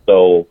playmaker.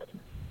 So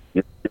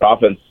your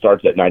offense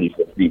starts at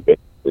 94 feet,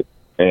 basically.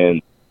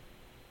 And,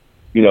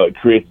 it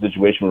creates a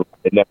situation where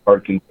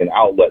Nembhard can be an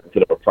outlet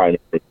instead of a primary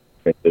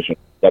transition.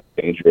 That's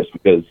dangerous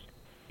because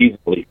he's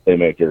a elite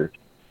playmaker.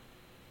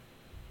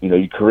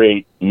 You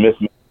create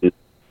mismatches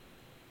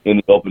in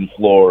the open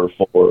floor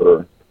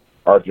for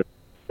Arthur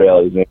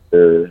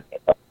Alexander,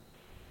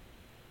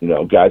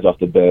 guys off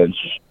the bench.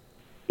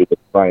 With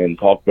Brian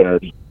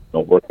Kalkbrenner's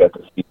work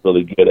ethic, he's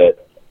really good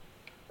at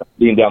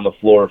being down the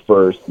floor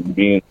first and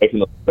making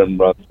the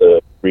runs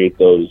to create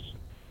the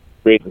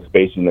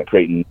spacing that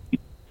Creighton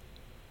needs,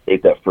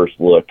 create that first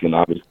look, and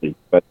obviously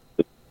that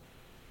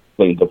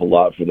cleans up a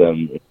lot for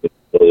them.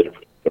 So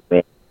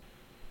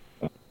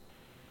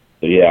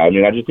yeah,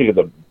 I just think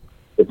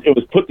it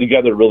was put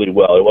together really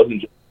well. It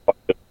wasn't just a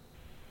bunch of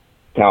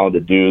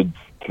talented dudes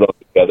thrown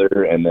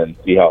together and then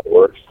see how it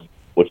works,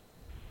 which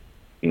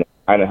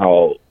kind of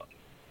how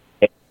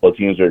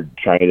teams are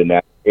trying to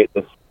navigate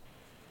this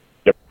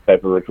different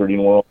type of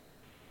recruiting world.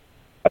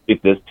 I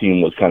think this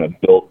team was kind of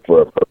built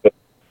for a purpose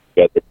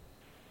together.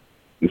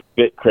 We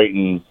fit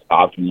Creighton's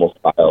optimal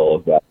style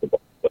of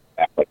basketball.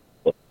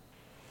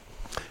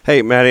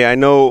 Hey, Matty, I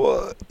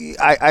know,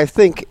 I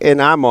think, and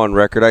I'm on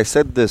record, I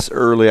said this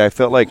early, I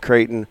felt like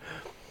Creighton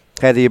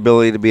had the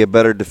ability to be a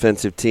better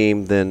defensive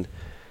team than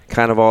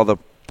kind of all the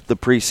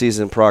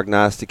preseason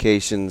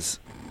prognostications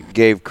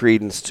gave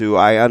credence to.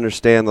 I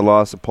understand the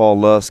loss of Paul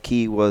Lusk.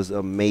 He was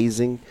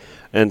amazing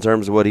in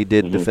terms of what he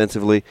did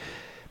defensively.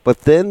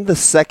 But then the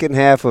second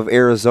half of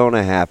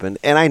Arizona happened,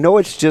 and I know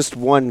it's just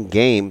one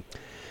game,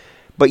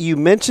 but you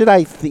mentioned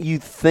you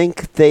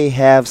think they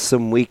have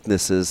some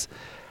weaknesses.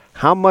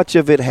 How much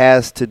of it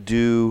has to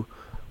do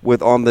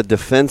with on the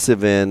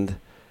defensive end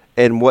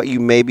and what you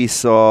maybe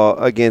saw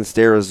against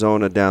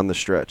Arizona down the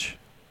stretch?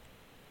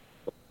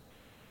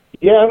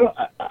 Yeah,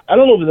 I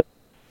don't know if that's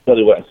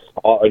really what I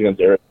saw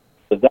against Arizona.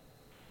 That's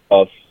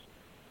tough.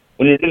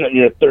 When you're in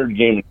your third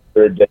game,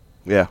 third day,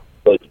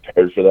 really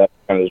prepared for that,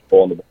 kind of just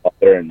pulling the ball out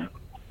there and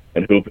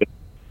hooping.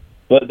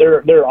 But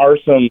there are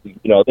some,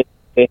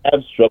 they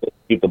have struggled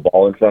to keep the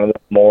ball in front of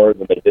them more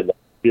than they did last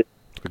year.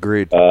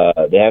 Agreed.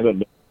 They haven't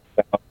been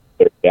found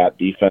their gap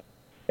defense,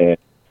 and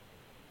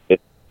they've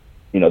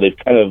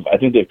kind of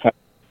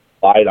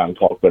relied on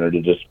Kalkbrenner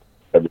to just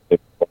everything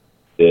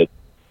they did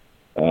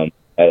at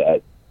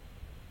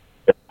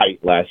their height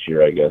last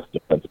year, I guess,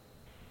 defensively.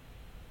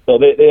 So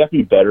they have to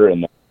be better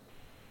in that.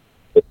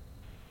 But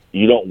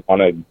you don't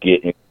want to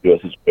get into a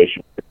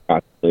situation where you're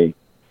constantly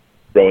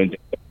throwing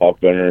things at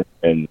Kalkbrenner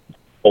and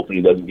hoping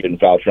he doesn't get in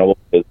foul trouble,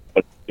 because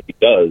if he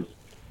does,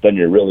 then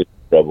you're really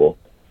in trouble.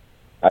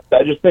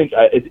 I just think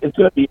it's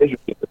going to be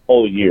interesting this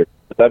whole year,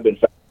 because I've been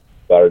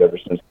about it ever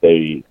since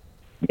they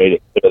made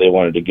it clear they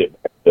wanted to get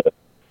back to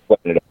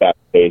playing at a fast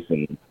pace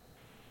and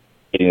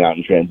getting out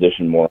in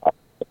transition more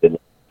often.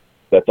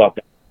 I thought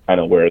that's kind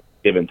of where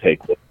give and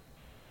take was.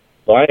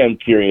 So I am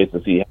curious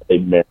to see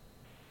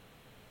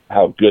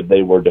how good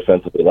they were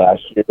defensively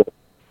last year,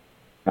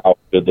 how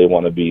good they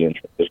want to be in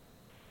transition.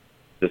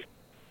 This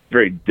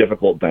very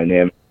difficult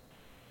dynamic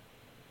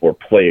for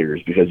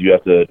players, because you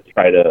have to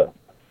try to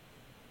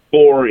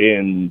score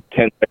in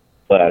 10 seconds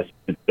less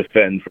and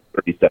defend for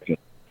 30 seconds.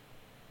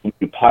 When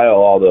you pile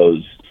all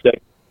those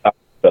seconds on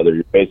each other,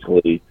 you're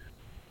basically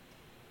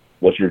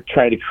what you're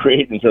trying to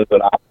create in terms of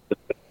an opposite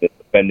is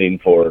defending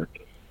for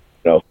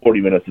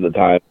 40 minutes at a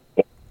time,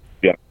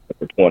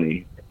 for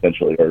 20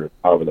 essentially, or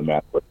however the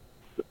math works.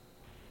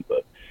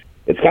 But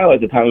it's kind of like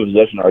the time of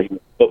possession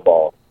argument in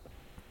football.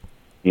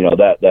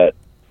 That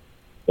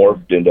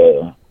morphed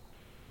into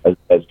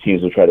as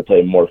teams will try to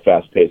play more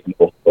fast-paced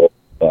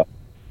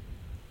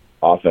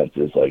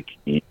offenses. Like,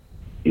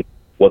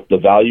 what's the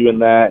value in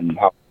that, and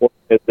how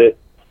important is it?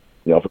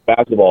 For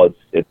basketball,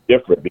 it's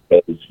different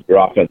because your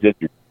offense is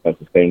your defense,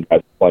 the same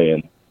guys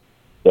playing.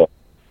 So,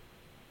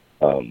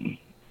 it's going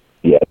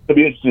to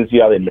be interesting to see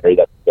how they marry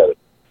that together.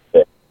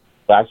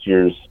 Last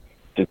year's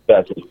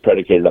success was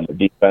predicated on their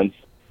defense.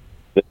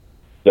 This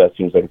success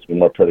seems like it's been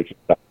more predicated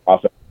on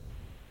offense.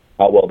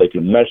 How well they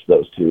can mesh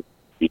those two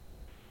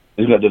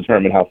is going to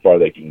determine how far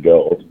they can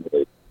go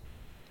ultimately.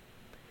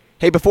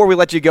 Hey, before we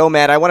let you go,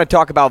 Matt, I want to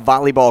talk about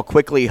volleyball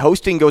quickly.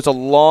 Hosting goes a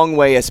long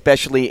way,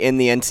 especially in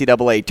the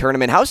NCAA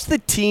tournament. How's the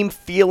team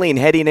feeling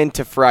heading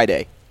into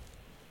Friday?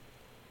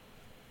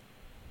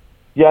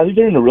 Yeah, I think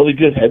they're in a really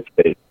good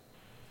headspace.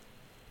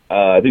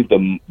 I think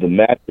the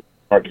match with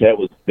Marquette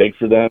was big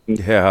for them.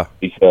 Yeah.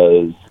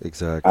 Because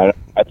exactly.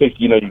 I think,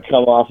 you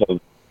come off of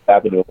what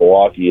happened in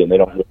Milwaukee, and they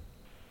don't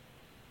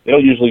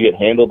usually get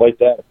handled like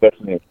that,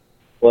 especially in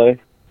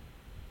play.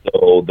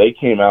 So they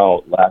came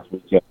out last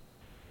weekend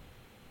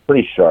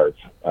pretty sharp.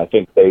 I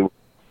think they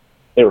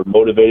were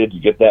motivated to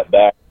get that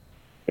back,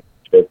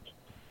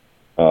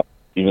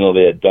 even though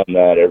they had done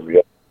that every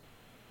other.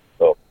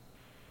 So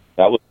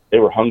they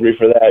were hungry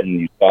for that,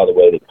 and you saw the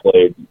way they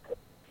played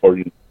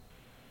according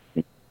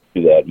to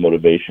that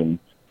motivation.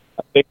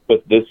 I think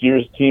with this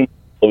year's team,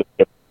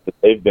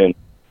 they've been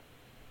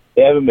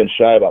they haven't been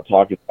shy about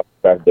talking about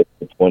the fact that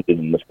they're disappointed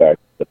in the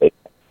fact that they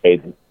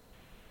made the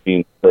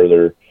team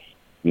further,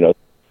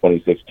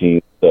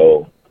 2016.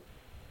 So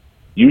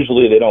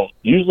usually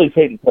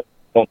Peyton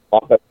don't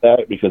talk about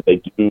that because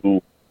they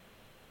do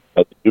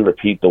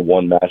repeat the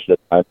one match at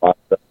a time.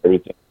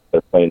 Everything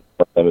they're playing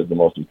for them is the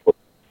most important,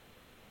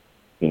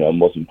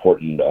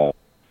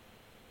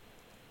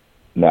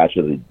 match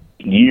of the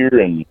year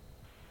and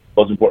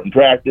most important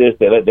practice.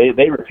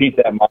 They repeat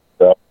that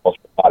mantra almost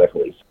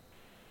methodically.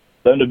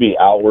 For them to be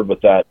outward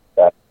with that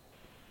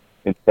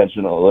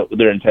intentional,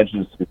 their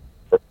intentions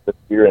for this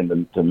year and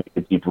then to make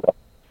a deep run,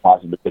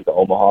 possibly get to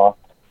Omaha.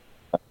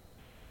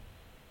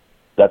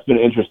 That's been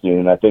interesting,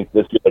 and I think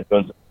this year they're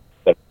doing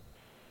something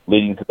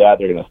leading to that.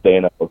 They're going to stay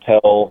in a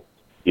hotel,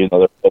 they're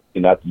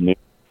hoping that's new.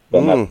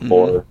 Done that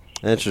before.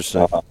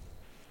 Interesting.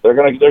 They're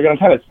going to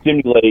kind of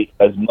stimulate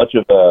as much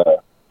of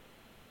a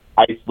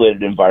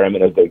isolated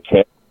environment as they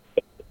can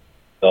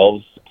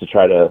themselves to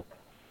try to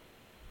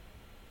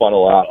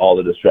funnel out all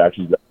the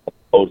distractions that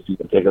posting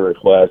and ticket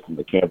requests and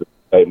the campus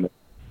excitement.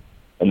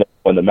 And then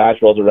when the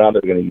match rolls around,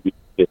 they're going to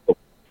use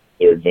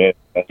their advantage.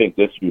 I think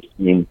this year's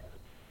team,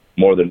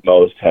 more than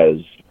most, has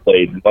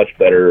played much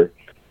better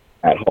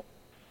at home,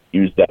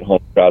 used that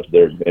home crowd to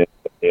their advantage.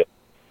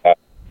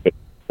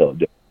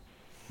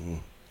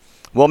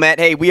 Well, Matt,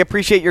 hey, we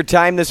appreciate your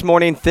time this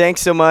morning.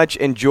 Thanks so much.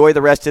 Enjoy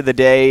the rest of the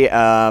day.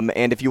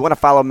 And if you want to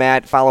follow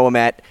Matt, follow him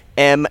at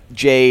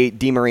MJ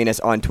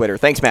DeMarinis on Twitter.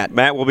 Thanks, Matt.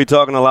 Matt, we'll be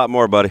talking a lot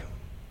more, buddy.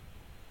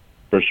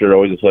 For sure.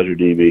 Always a pleasure,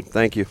 DB.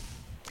 Thank you.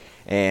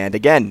 And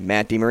again,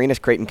 Matt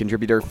DeMarinis, Creighton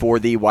contributor for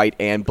the White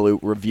and Blue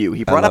Review.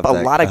 He brought up a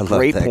lot of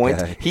great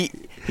points.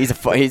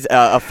 He's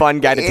a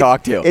fun guy to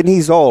talk to. And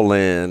he's all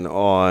in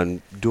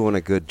on doing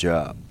a good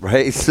job,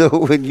 right?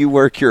 So when you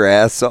work your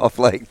ass off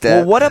like that.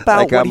 Well, what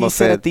about what he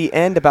said at the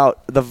end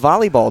about the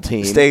volleyball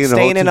team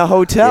staying in a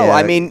hotel? Yeah.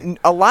 I mean,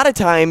 a lot of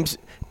times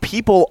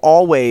people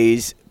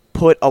always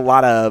put a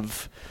lot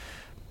of,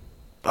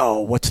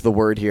 what's the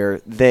word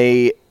here?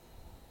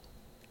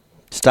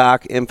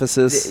 Stock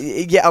emphasis.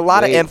 Yeah, a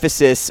lot of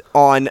emphasis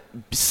on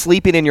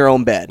sleeping in your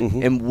own bed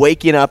and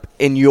waking up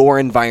in your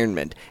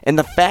environment. And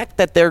the fact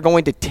that they're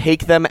going to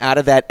take them out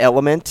of that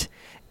element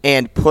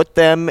and put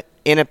them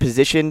in a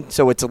position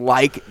so it's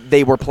like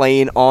they were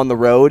playing on the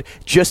road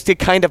just to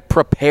kind of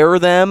prepare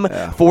them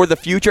for the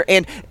future.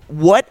 And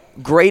what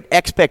great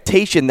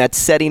expectation that's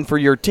setting for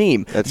your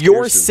team.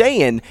 You're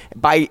saying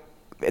by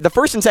the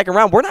first and second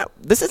round,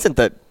 this isn't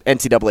the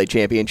NCAA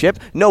championship.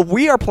 No,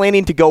 we are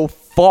planning to go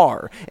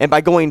far. And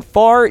by going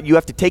far, you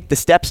have to take the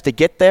steps to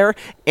get there,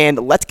 and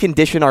let's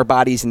condition our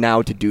bodies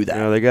now to do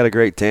that. They got a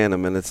great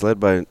tandem, and it's led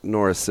by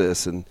Nora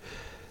Sis. And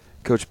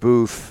Coach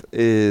Booth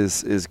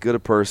is as good a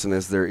person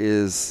as there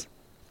is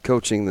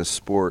coaching the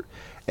sport.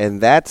 And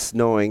that's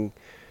knowing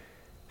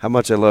how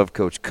much I love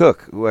Coach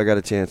Cook, who I got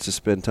a chance to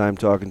spend time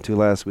talking to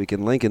last week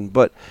in Lincoln.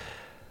 But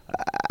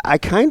I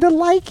kind of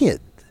like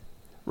it,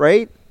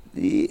 right?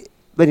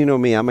 But you know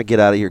me, I'm a get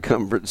out of your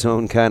comfort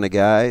zone kind of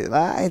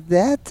guy.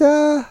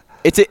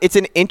 It's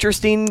an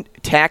interesting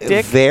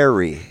tactic.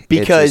 Very.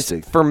 Because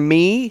for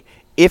me,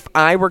 if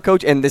I were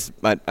coach, and this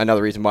is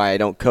another reason why I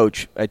don't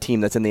coach a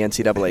team that's in the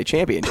NCAA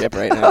championship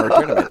right now or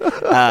tournament.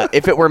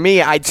 If it were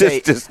me, I'd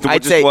say just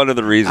one of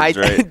the reasons,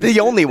 right?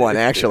 The only one,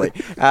 actually.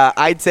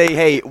 I'd say,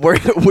 hey,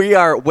 we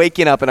are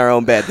waking up in our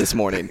own bed this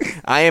morning.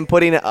 I am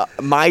putting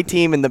my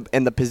team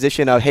in the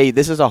position of, hey,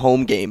 this is a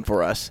home game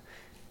for us.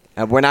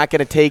 We're not going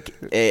to take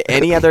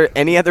any other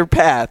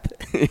path.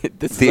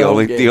 The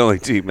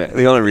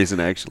only reason,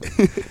 actually.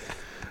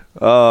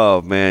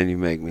 Oh man, you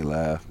make me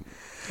laugh.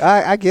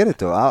 I get it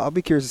though. I'll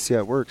be curious to see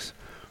how it works.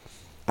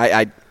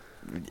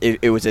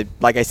 It was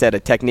like I said, a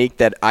technique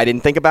that I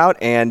didn't think about,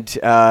 and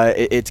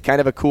it's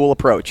kind of a cool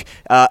approach.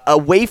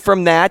 Away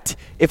from that,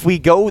 if we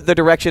go the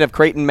direction of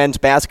Creighton men's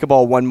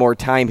basketball one more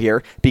time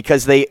here,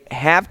 because they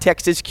have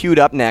Texas queued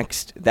up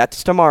next.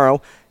 That's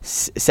tomorrow.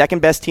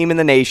 Second best team in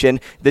the nation.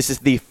 This is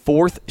the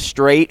fourth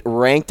straight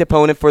ranked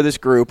opponent for this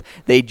group.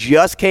 They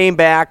just came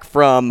back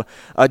from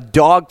a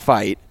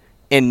dogfight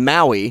in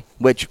Maui,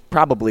 which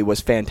probably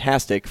was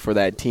fantastic for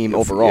that team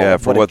overall. Yeah,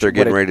 for what they're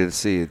getting ready to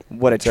see.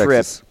 What a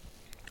Texas. trip.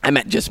 I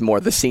meant just more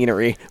the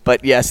scenery,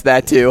 but yes,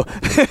 that too.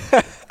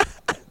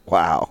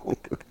 Wow.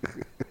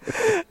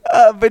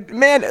 But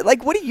man,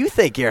 what do you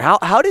think here?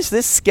 How does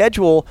this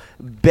schedule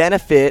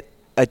benefit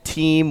a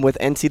team with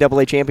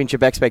NCAA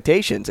championship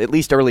expectations, at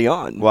least early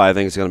on? Well, I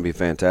think it's going to be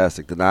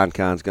fantastic. The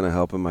non-con's going to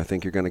help them. I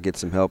think you're going to get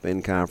some help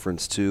in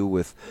conference too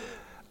with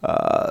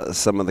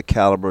some of the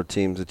caliber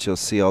teams that you'll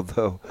see,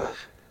 although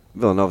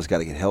Villanova's got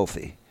to get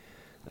healthy,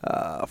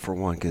 for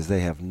one, because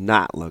they have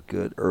not looked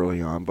good early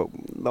on. But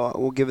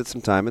we'll give it some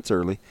time. It's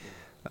early.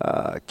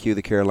 Cue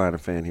the Carolina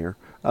fan here.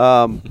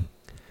 The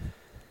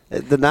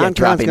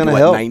non-con's going to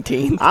help.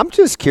 19? I'm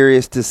just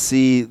curious to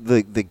see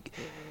the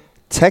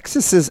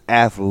Texas's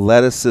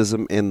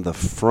athleticism in the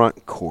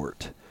front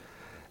court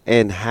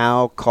and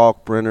how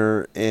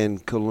Kalkbrenner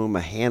and Kaluma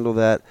handle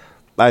that.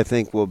 I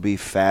think will be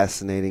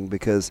fascinating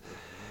because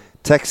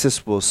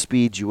Texas will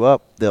speed you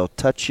up. They'll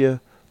touch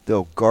you.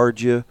 They'll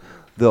guard you.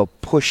 They'll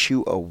push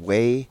you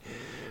away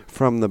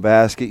from the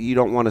basket. You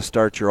don't want to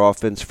start your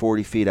offense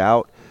 40 feet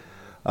out.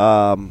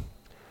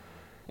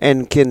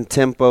 And can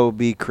tempo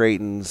be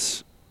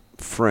Creighton's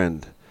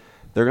friend?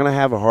 They're going to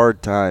have a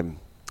hard time,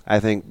 I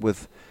think,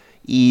 with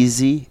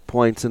easy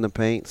points in the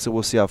paint. So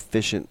we'll see how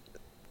efficient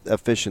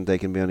they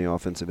can be on the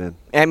offensive end.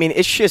 I mean,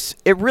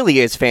 it really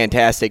is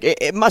fantastic.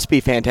 It must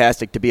be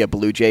fantastic to be a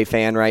Blue Jay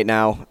fan right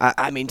now.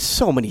 I mean,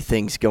 so many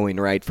things going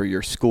right for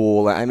your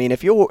school. I mean,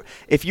 if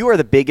you are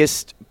the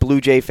biggest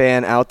Blue Jay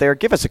fan out there,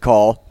 give us a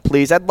call,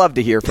 please. I'd love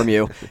to hear from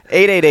you.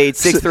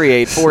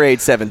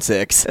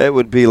 888-638-4876. It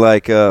would be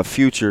like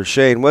Future.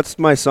 Shane, what's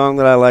my song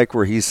that I like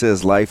where he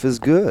says life is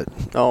good?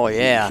 Oh,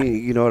 yeah.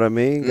 You know what I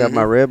mean? Got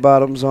my red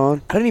bottoms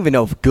on. I don't even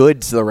know if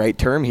good's the right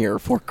term here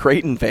for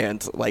Creighton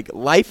fans. Like,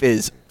 life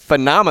is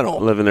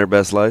phenomenal. Living their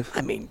best life.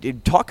 I mean,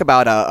 dude, talk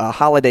about a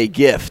holiday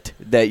gift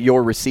that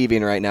you're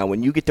receiving right now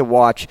when you get to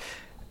watch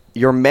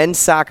your men's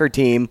soccer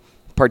team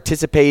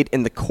participate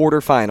in the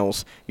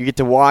quarterfinals. You get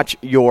to watch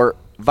your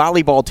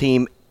volleyball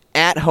team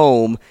at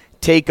home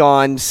take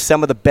on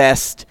some of the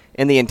best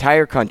in the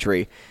entire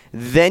country.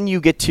 Then you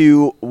get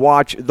to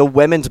watch the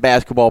women's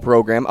basketball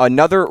program,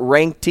 another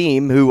ranked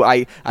team who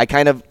I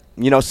kind of,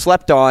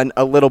 slept on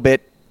a little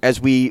bit as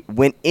we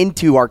went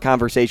into our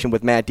conversation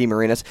with Matt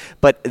DeMarinis.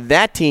 But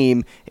that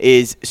team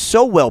is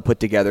so well put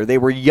together. They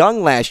were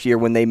young last year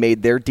when they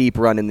made their deep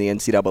run in the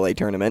NCAA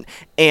tournament.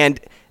 And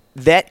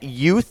that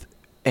youth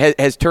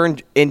has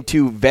turned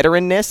into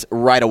veteranness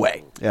right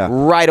away. Yeah.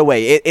 Right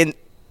away.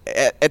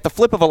 At the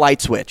flip of a light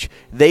switch,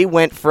 they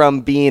went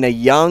from being a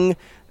young,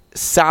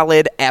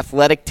 solid,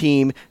 athletic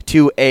team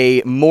to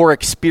a more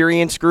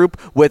experienced group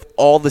with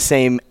all the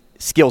same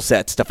skill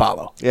sets to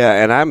follow.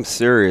 Yeah, and I'm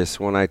serious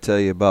when I tell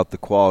you about the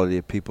quality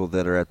of people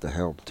that are at the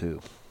helm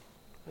too.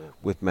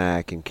 With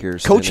Mac and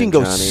Kirsten, coaching and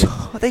goes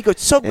Johnny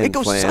it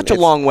goes such a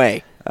long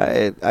way.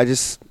 I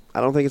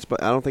don't think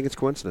it's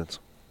coincidence.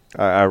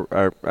 I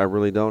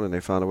really don't, and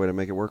they found a way to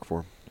make it work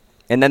for them.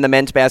 And then the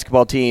men's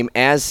basketball team,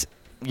 as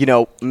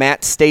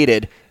Matt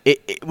stated,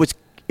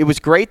 it was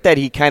great that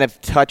he kind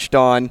of touched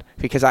on,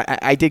 because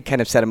I did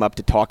kind of set him up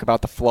to talk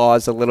about the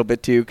flaws a little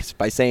bit too, because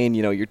by saying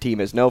your team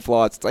has no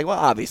flaws, it's like, well,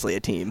 obviously a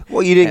team.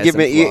 Well, you didn't give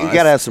me. You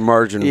got to have some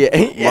margin.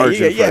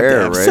 Margin for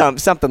error, right?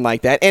 Something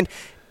like that. And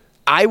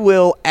I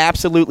will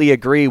absolutely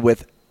agree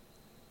with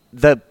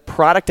the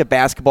product of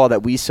basketball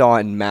that we saw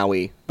in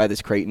Maui by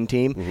this Creighton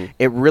team. Mm-hmm.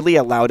 It really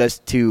allowed us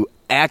to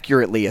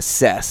accurately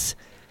assess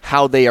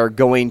how they are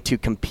going to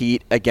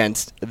compete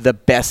against the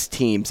best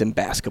teams in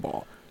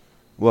basketball.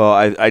 Well,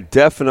 I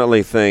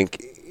definitely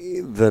think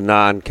the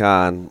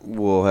non-con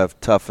will have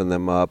toughened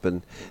them up,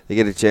 and they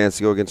get a chance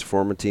to go against a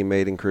former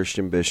teammate in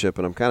Christian Bishop,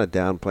 and I'm kind of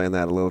downplaying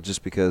that a little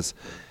just because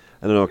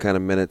I don't know what kind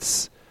of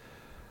minutes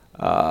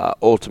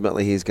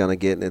ultimately he's going to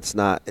get,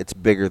 and it's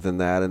bigger than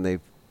that,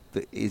 and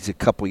he's a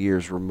couple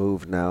years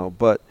removed now,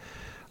 but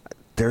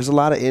there's a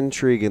lot of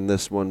intrigue in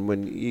this one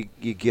when you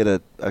get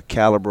a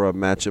caliber of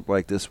matchup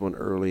like this one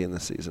early in the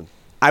season.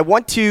 I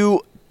want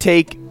to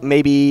take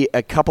maybe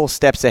a couple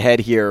steps ahead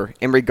here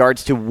in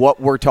regards to what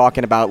we're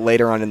talking about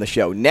later on in the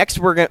show. Next,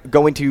 we're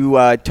going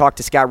to talk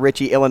to Scott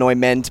Ritchie, Illinois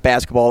men's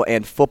basketball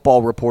and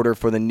football reporter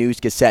for the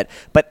News-Gazette.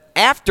 But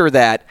after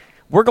that,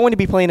 we're going to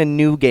be playing a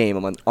new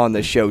game on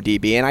the show,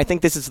 DB, and I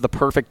think this is the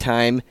perfect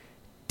time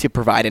to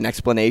provide an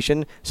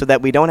explanation so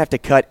that we don't have to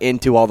cut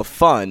into all the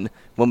fun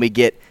when we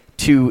get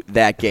to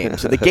that game.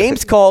 So the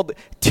game's called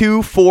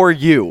 2 for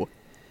You,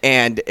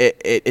 and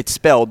it's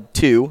spelled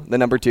 2, the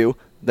number 2,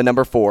 the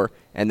number 4,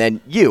 and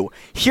then you.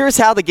 Here's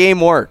how the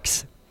game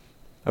works,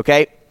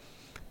 okay?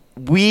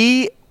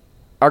 We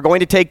are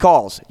going to take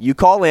calls. You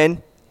call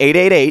in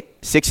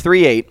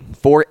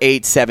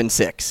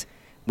 888-638-4876.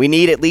 We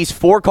need at least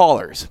 4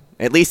 callers.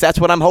 At least that's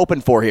what I'm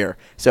hoping for here.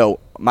 So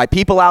my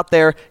people out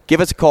there,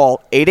 give us a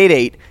call,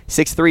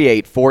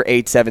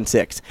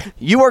 888-638-4876.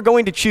 You are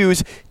going to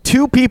choose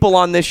 2 people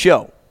on this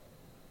show.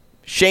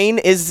 Shane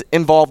is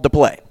involved to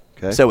play.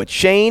 Okay. So it's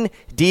Shane,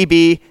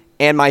 DB,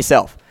 and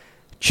myself.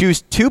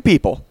 Choose 2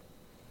 people.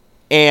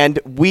 And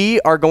we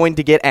are going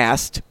to get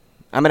asked,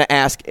 I'm going to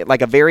ask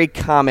like a very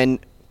common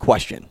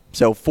question.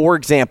 So, for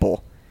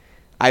example,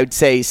 I would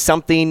say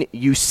something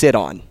you sit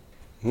on.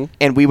 Mm-hmm.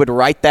 And we would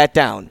write that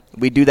down.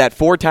 We do that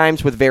 4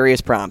 times with various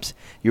prompts.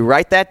 You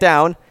write that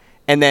down,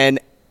 and then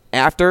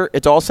after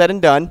it's all said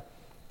and done,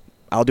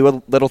 I'll do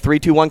a little 3,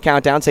 2, 1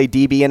 countdown. Say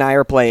DB and I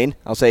are playing.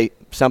 I'll say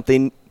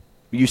something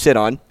you sit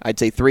on. I'd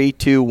say 3,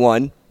 2,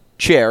 1,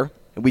 chair.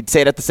 We'd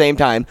say it at the same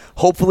time.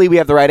 Hopefully we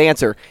have the right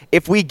answer.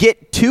 If we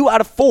get 2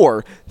 out of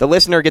 4, the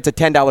listener gets a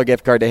 $10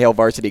 gift card to Hale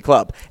Varsity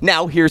Club.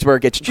 Now, here's where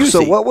it gets juicy.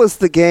 So what was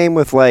the game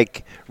with,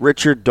 like,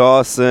 Richard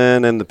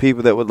Dawson and the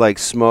people that would, like,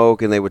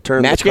 smoke and they would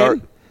turn Match the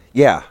card? game?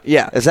 Yeah.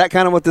 Yeah. Is that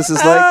kind of what this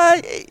is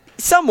like?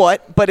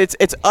 Somewhat, but it's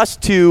us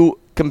 2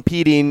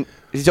 competing.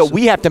 So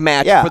we have to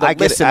match for the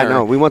listener I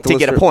know. We want the to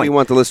get a point. We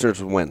want the listener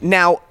to win.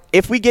 Now,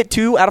 if we get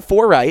 2 out of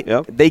 4 right,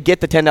 they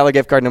get the $10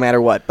 gift card no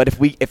matter what. But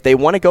if they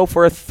want to go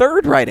for a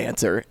third right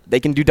answer, they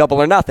can do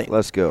double or nothing.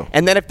 Let's go.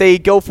 And then if they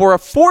go for a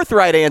fourth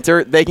right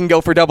answer, they can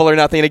go for double or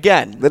nothing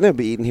again. Then they'll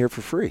be eating here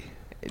for free.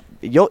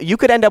 You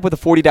could end up with a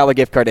 $40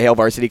 gift card to Hale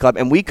Varsity Club,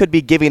 and we could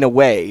be giving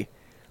away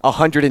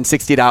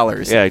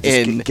 $160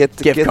 in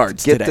gift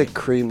cards Get today. the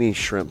creamy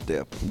shrimp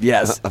dip.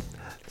 Yes.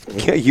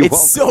 Yeah,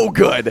 it's so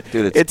good.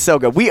 Dude, it's so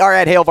good. We are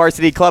at Hale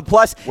Varsity Club.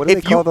 Plus, what do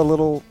they call the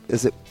little,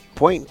 is it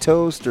point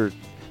toast or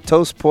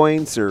toast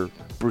points or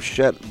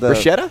bruschetta?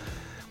 Bruschetta?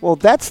 Well,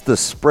 that's the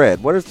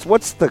spread.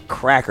 What's the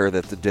cracker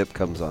that the dip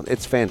comes on?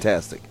 It's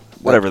fantastic.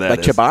 Whatever that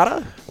is. Like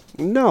ciabatta?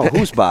 No,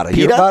 who's Bada?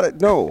 You about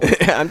it? No.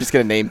 I'm just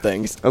going to name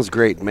things. That was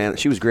great, man.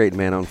 She was great,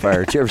 Man on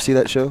Fire. Did you ever see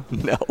that show?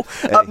 No.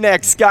 Hey. Up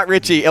next, Scott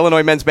Ritchie,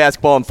 Illinois men's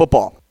basketball and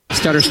football.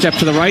 Stutter step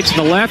to the right, to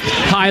the left.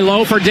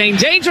 High-low for Dane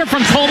Danger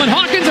from Coleman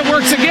Hawkins. It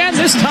works again,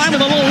 this time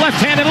with a little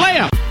left-handed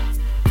layup.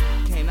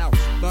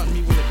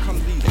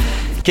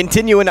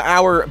 Continuing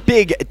our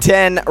Big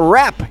Ten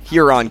wrap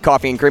here on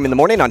Coffee and Cream in the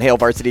Morning on Hale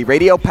Varsity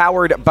Radio,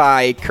 powered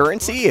by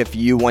Currency. If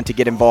you want to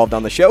get involved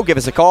on the show, give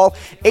us a call,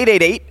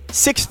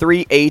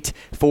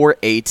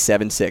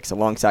 888-638-4876.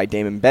 Alongside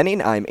Damon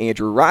Benning, I'm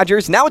Andrew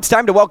Rogers. Now it's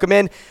time to welcome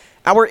in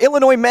our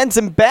Illinois men's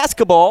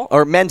basketball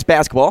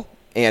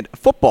and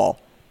football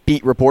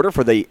beat reporter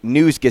for the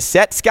News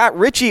Gazette, Scott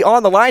Ritchie,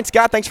 on the line.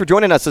 Scott, thanks for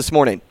joining us this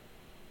morning.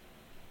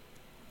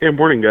 Hey,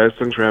 morning, guys.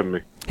 Thanks for having me.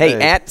 Hey,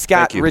 at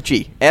Scott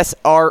Ritchie,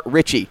 SR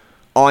Ritchie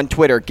on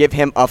Twitter. Give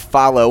him a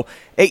follow.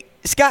 Hey,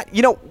 Scott,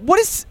 what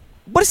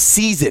a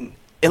season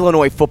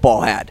Illinois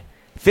football had.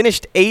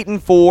 Finished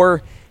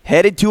 8-4,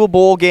 headed to a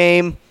bowl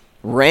game,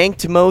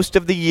 ranked most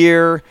of the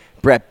year.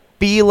 Brett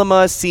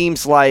Bielema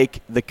seems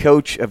like the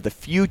coach of the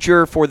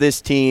future for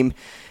this team.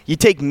 You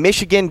take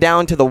Michigan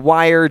down to the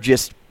wire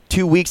just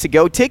 2 weeks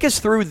ago. Take us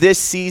through this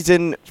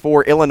season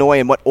for Illinois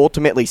and what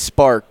ultimately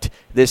sparked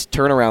this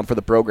turnaround for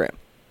the program.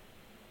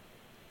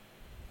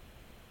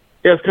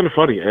 Yeah, it's kind of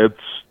funny. It's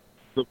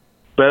the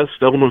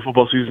best Illinois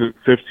football season in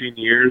 15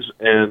 years,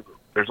 and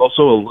there's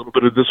also a little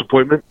bit of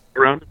disappointment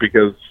around it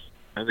because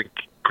I think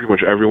pretty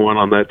much everyone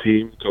on that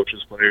team,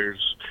 coaches, players,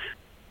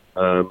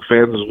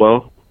 fans as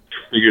well,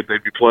 figured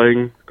they'd be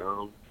playing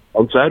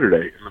on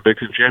Saturday in the Big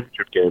Ten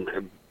Championship game.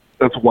 And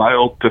that's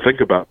wild to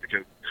think about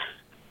because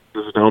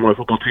this is an Illinois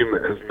football team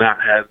that has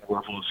not had the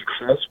level of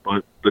success,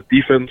 but the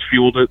defense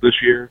fueled it this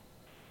year.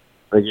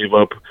 They gave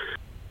up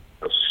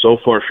so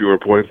far fewer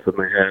points than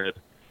they had,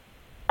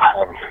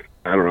 I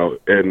don't know,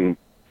 in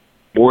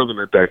more than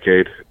a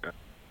decade.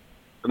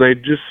 And they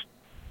just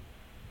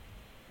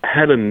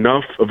had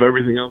enough of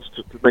everything else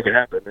to make it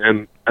happen.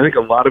 And I think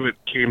a lot of it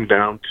came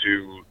down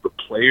to the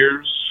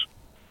players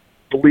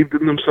believed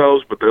in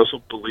themselves, but they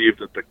also believed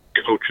that the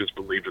coaches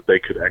believed that they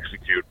could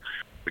execute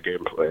the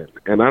game plan.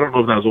 And I don't know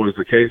if that was always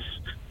the case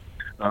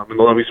in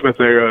the Lovie Smith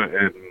era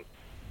and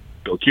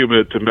Bill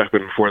Cubitt, Tim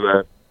Beckman before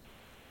that.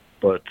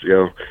 But,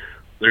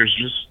 there's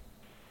just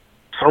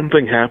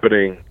something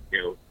happening,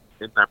 in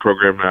that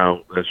program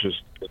now that's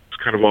just, it's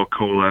kind of all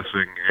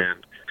coalescing.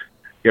 And,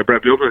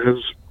 Brett Bielema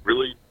has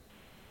really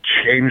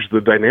changed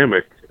the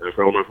dynamic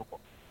for Illinois football.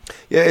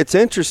 Yeah, it's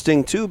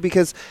interesting, too,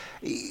 because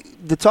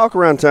the talk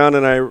around town,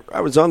 and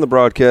I was on the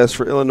broadcast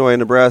for Illinois and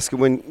Nebraska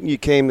when you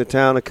came to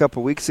town a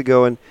couple weeks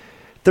ago, and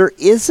there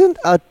isn't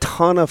a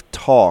ton of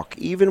talk,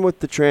 even with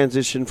the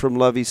transition from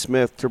Lovie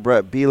Smith to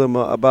Brett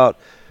Bielema, about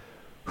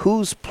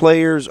whose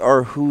players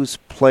are whose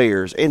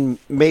players. And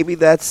maybe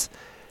that's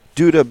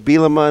due to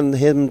Bielema and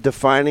him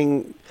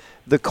defining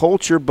the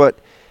culture, but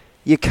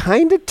you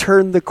kind of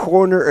turned the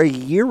corner a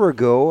year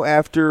ago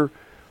after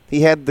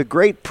he had the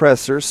great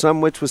presser,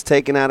 some which was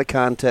taken out of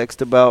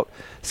context, about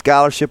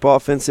scholarship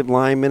offensive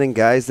linemen and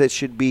guys that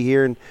should be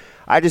here. And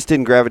I just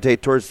didn't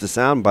gravitate towards the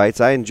sound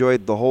bites. I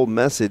enjoyed the whole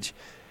message.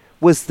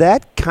 Was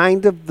that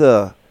kind of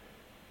the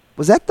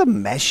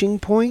meshing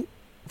point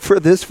for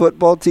this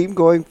football team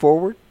going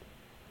forward?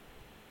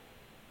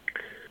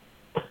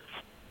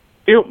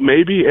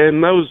 Maybe,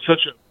 and that was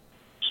such a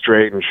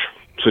strange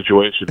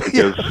situation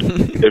because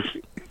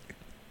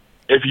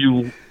if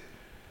you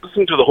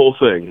listen to the whole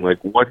thing,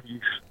 like what he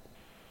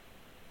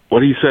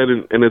said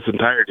in its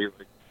entirety,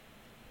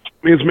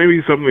 it's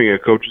maybe something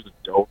that coaches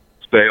don't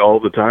say all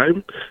the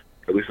time.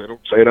 At least I don't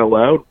say it out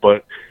loud,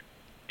 but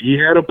he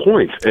had a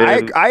point.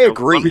 And, I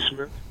agree. Lovie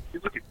Smith,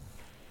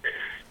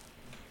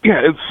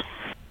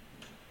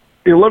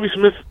 Lovie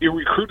Smith, he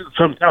recruited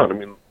some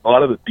talent. A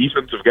lot of the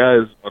defensive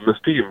guys on this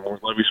team were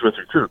Lovie Smith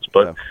recruits,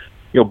 but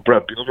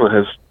Brett Bielema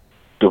has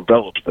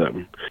developed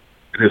them,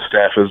 and his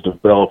staff has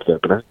developed them,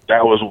 and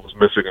that was what was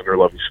missing under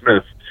Lovie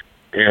Smith.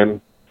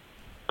 And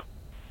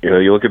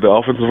you look at the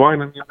offensive line,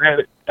 and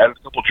added a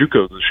couple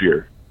JUCOs this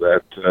year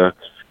that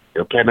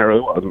panned out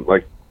really well.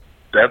 Like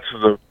that's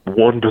the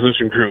one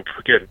position group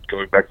again.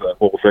 Going back to that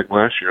whole thing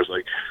last year, is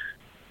like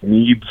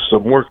needs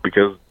some work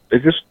because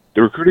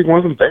the recruiting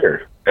wasn't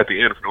there at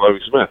the end for Lovie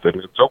Smith, and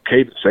it's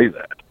okay to say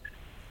that.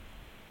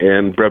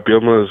 And Brett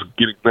Bielema is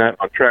getting that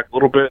on track a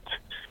little bit,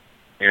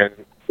 and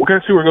we'll kind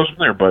of see where it goes from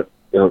there. But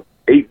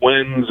 8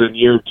 wins in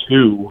year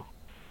 2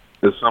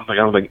 is something I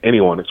don't think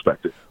anyone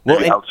expected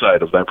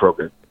outside of that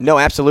program. No,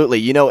 absolutely.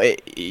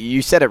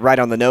 You said it right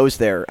on the nose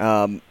there.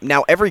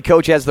 Now, every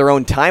coach has their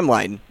own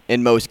timeline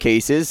in most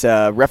cases.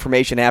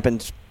 Reformation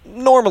happens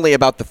normally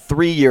about the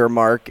 3-year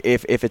mark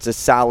if it's a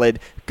solid,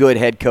 good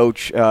head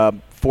coach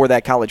for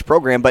that college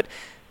program. But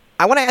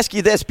I want to ask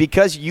you this,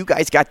 because you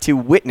guys got to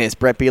witness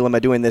Brett Bielema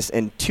doing this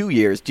in 2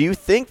 years. Do you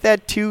think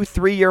that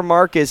 2-3 year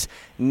mark is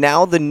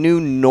now the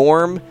new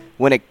norm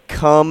when it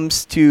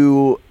comes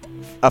to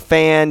a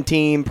fan,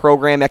 team,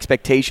 program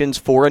expectations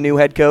for a new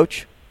head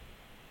coach?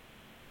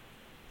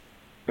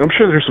 I'm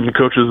sure there's some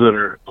coaches that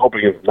are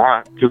hoping it's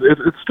not, because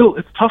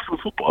it's tough in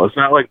football. It's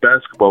not like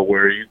basketball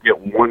where you get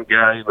one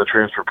guy in the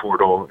transfer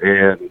portal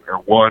or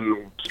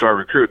one star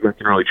recruit that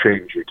can really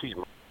change your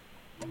team.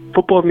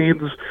 Football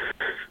needs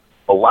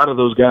a lot of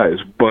those guys,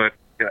 but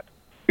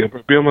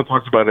Bielema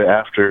talked about it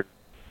after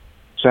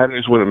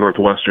Saturday's win at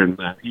Northwestern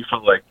that he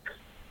felt like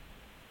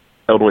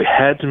Illinois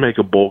had to make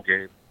a bowl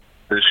game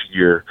this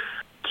year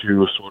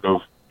to sort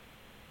of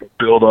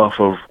build off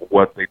of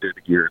what they did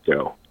a year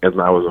ago, and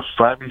that was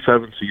a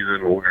 5-7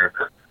 season where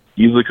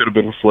easily could have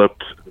been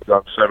flipped.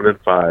 Got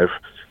 7-5.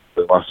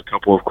 They lost a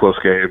couple of close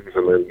games,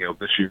 and then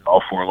this year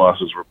all 4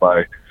 losses were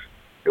by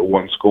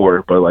 1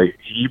 score. But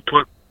he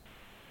put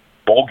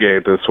bowl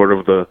game as sort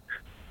of the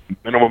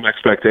minimum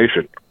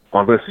expectation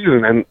on this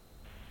season, and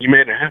he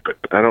made it happen.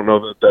 I don't know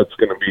that that's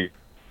going to be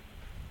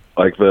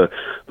like the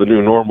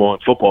new normal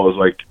in football. Is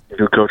like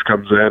a new coach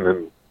comes in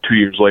and 2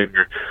 years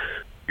later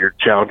you're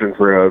challenging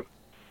for a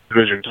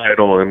division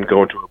title and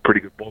going to a pretty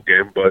good bowl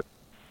game, but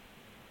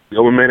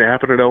we made it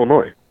happen at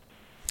Illinois.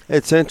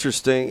 It's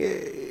interesting.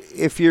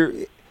 If you're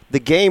the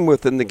game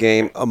within the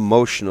game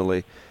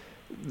emotionally,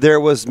 there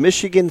was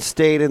Michigan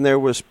State and there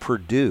was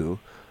Purdue.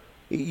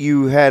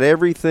 You had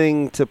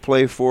everything to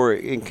play for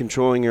in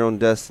controlling your own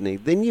destiny.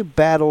 Then you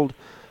battled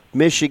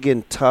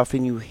Michigan tough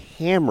and you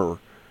hammer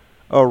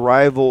a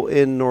rival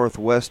in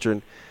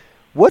Northwestern.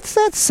 What's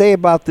that say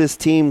about this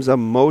team's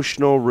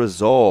emotional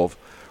resolve,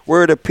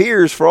 where it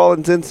appears, for all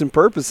intents and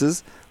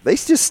purposes, they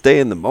just stay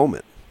in the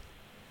moment?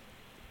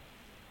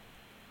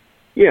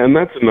 Yeah, and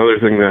that's another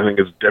thing that I think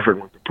is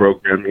different with the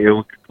program.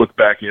 You look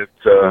back at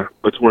the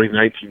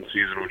 2019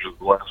 season, which was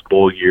the last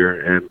bowl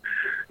year, and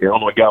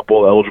Illinois got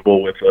bowl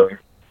eligible with a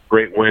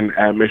great win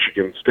at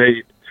Michigan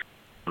State,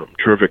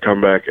 terrific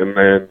comeback, and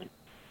then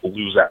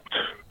lose out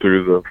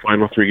through the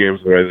final 3 games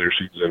of the regular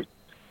season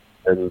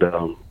and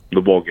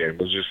the bowl game. It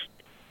was just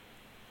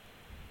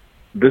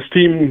this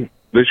team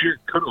this year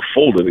could have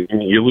folded.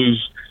 You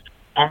lose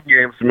home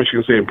games to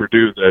Michigan State and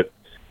Purdue that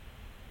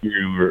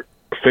you were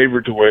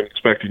favored to win,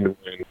 expecting to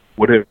win,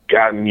 would have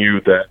gotten you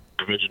that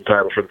division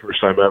title for the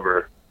first time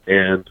ever.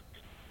 And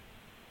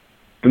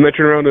then they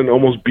turn around and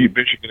almost beat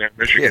Michigan at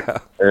Michigan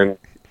and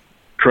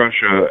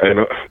crush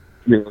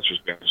let's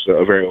just be honest,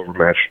 a very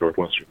overmatched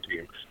Northwestern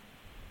team.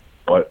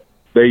 But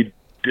they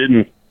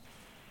didn't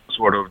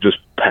sort of just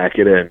pack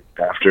it in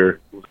after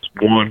this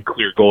one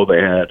clear goal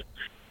they had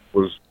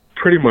was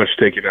pretty much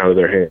taken out of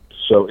their hands.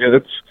 So,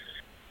 that's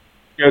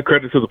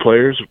credit to the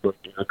players, but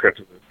credit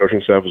to the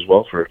coaching staff as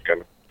well for kind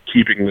of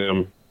keeping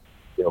them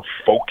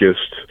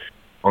focused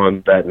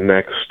on that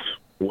next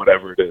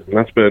whatever it is. And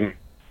that's been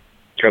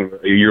kind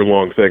of a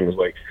year-long thing. It was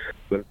like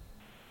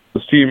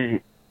this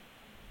team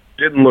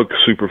didn't look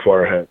super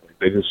far ahead.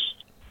 They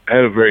just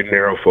had a very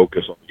narrow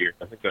focus on the year.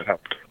 I think that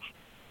helped.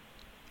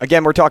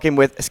 Again, we're talking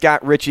with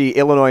Scott Ritchie,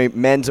 Illinois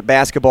men's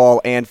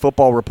basketball and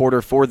football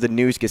reporter for the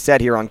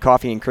News-Gazette here on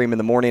Coffee and Cream in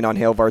the Morning on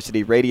Hail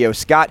Varsity Radio.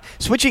 Scott,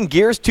 switching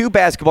gears to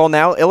basketball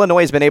now,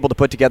 Illinois has been able to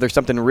put together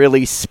something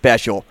really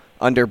special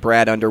under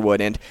Brad Underwood.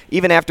 And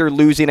even after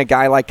losing a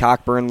guy like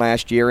Cockburn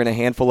last year and a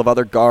handful of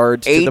other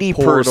guards to the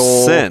portal.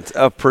 80%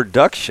 of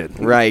production.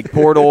 Right,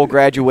 portal,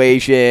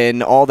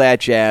 graduation, all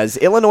that jazz.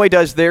 Illinois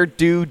does their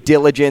due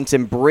diligence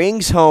and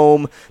brings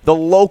home the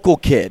local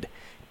kid,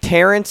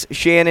 Terrence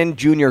Shannon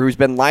Jr., who's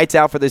been lights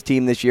out for this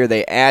team this year.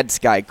 They add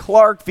Sky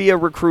Clark via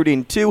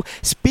recruiting too.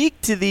 Speak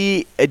to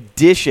the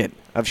addition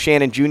of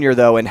Shannon Jr.,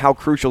 though, and how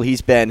crucial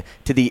he's been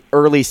to the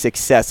early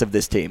success of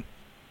this team.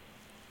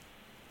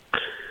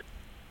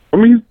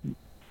 He's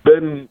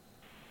been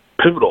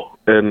pivotal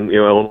in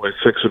Illinois'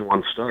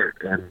 6-1 start,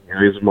 and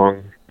he's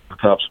among the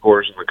top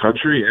scorers in the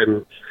country.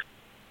 And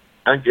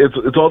I think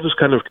it's all just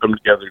kind of come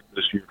together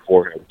this year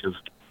for him, because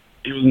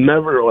he was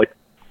never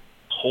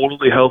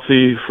totally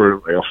healthy for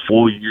a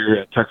full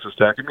year at Texas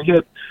Tech. I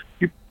mean,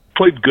 he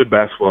played good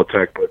basketball at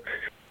Tech,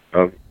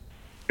 but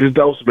he's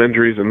dealt with some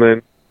injuries, and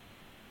then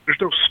there's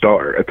no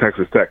star at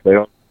Texas Tech. They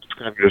don't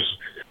kind of just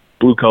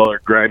blue collar,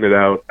 grind it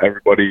out.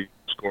 Everybody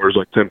scores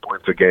 10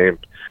 points a game.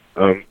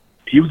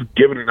 He was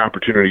given an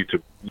opportunity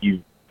to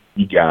be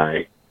the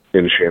guy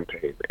in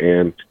Champaign,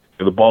 and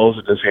the ball is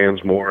in his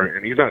hands more.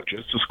 And he's not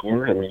just a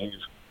scorer. I mean,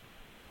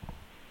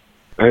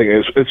 I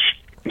think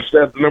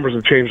the numbers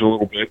have changed a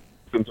little bit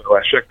since I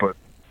last checked, but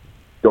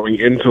going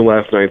into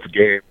last night's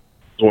game,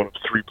 he's one of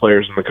 3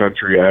 players in the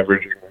country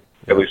averaging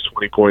at least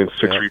 20 points,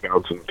 6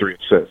 rebounds, and 3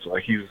 assists.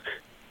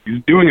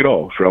 He's doing it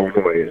all for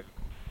Illinois.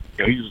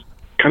 He's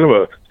kind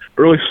of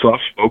a really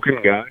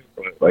soft-spoken guy,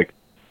 but like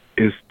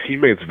his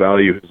teammates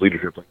value his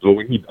leadership. Like, so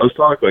when he does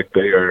talk, like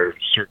they are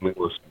certainly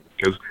listening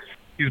because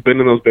he's been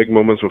in those big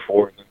moments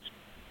before, and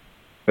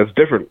that's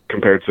different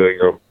compared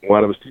to a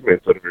lot of his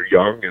teammates that are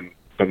young and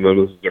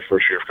this is their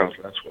first year of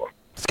college basketball.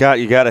 Scott,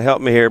 you got to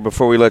help me here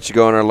before we let you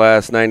go in our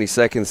last 90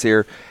 seconds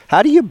here.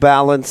 How do you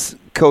balance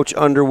Coach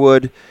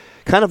Underwood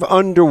kind of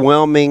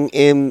underwhelming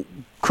in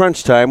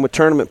crunch time with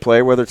tournament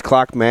play, whether it's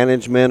clock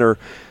management or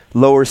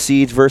lower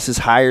seeds versus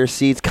higher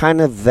seeds,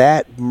 kind of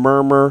that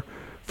murmur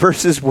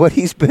versus what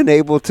he's been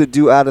able to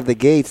do out of the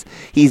gates?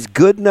 He's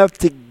good enough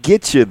to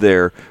get you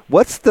there.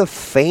 What's the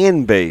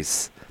fan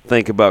base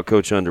think about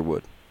Coach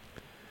Underwood?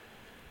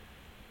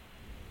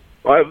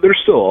 They're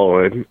still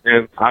all in,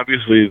 and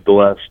obviously the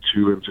last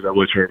 2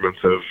 NCAA tournaments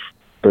have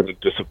been a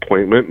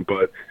disappointment,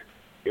 but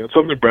it's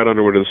something Brad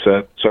Underwood has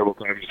said several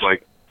times,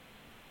 like,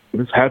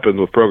 this happens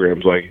with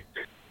programs, like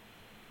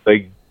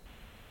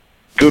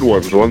good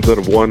ones that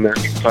have won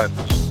national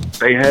titles.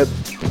 They had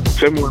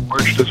similar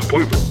March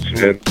disappointments,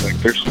 and like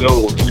they're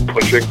still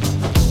pushing,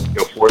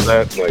 for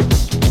that. Like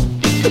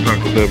I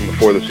talked with them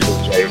before the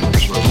season started, for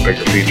sort of a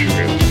bigger feature,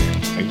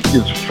 and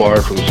he's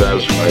far from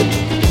satisfied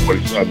with what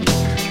he's done.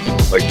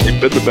 Like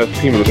they've been the best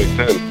team in the Big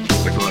Ten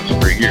like the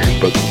last 3 years,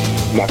 but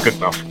not good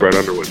enough for Brad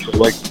Underwood. So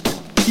like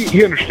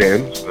he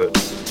understands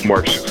the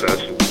March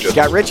success.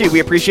 Scott Ritchie, we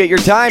appreciate your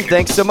time.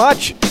 Thanks so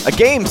much. A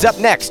game's up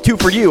next. 2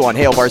 for you on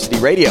Hail Varsity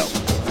Radio.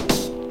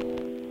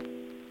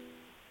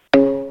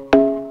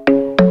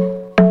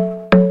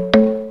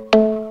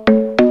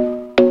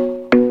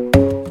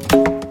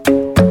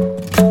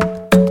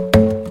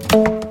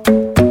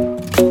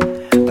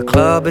 The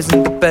club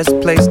isn't the best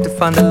place to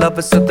find the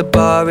lovers, so the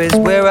bar is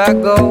where I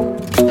go.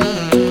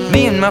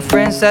 Me and my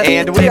friends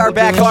and we are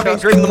back, Coffee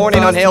and Cream in the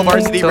Morning on Hail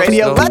Varsity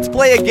Radio. Let's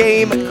play a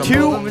game,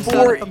 2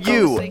 for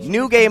you.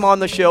 New game on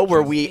the show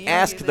where we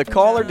ask the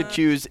caller to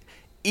choose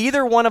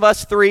either one of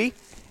us 3,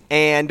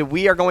 and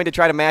we are going to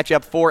try to match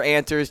up 4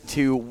 answers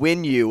to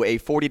win you a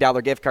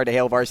 $40 gift card to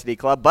Hail Varsity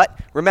Club. But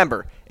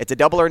remember, it's a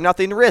double or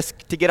nothing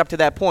risk to get up to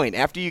that point.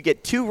 After you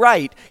get 2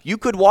 right, you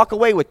could walk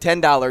away with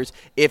 $10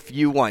 if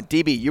you want.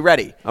 DB, you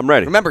ready? I'm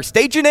ready. Remember,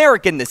 stay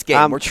generic in this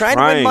game. We're trying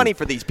to win money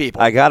for these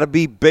people. I gotta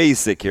be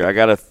basic here. I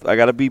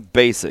gotta be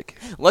basic.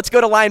 Let's go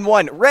to line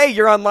 1. Ray,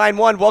 you're on line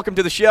 1. Welcome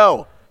to the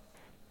show.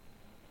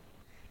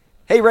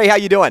 Hey, Ray, how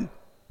you doing?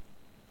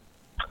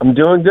 I'm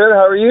doing good.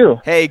 How are you?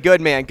 Hey,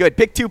 good, man. Good.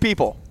 Pick 2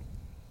 people.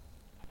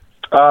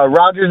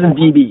 Rogers and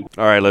DB.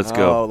 All right, let's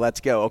go. Oh, let's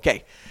go.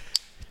 Okay.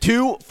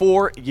 2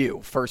 for you.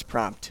 First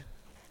prompt.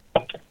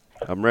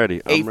 I'm ready.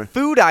 A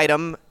food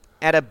item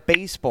at a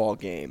baseball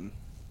game.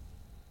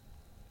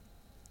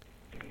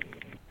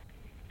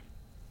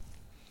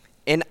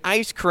 An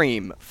ice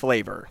cream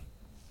flavor.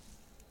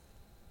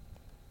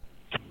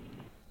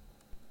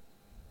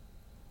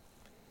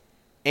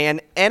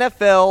 An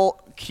NFL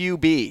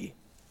QB.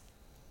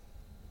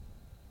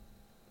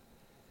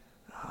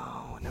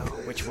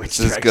 Which this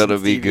is gonna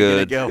be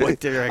good. Go?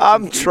 What direction?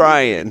 I'm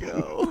trying.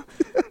 All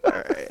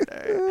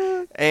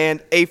right.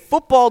 And a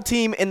football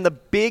team in the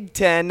Big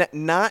Ten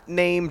not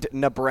named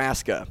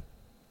Nebraska.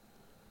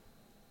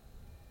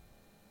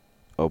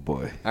 Oh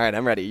boy. All right,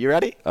 I'm ready. You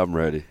ready? I'm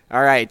ready.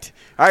 All right,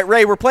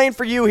 Ray, we're playing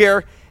for you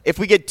here. If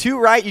we get 2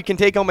 right, you can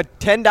take home a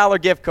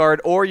 $10 gift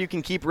card, or you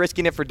can keep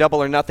risking it for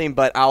double or nothing,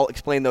 but I'll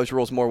explain those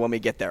rules more when we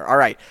get there. All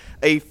right.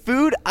 A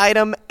food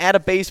item at a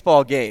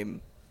baseball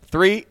game.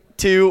 3,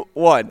 2,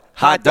 1.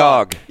 Hot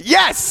dog.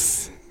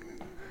 Yes!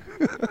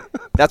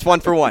 That's 1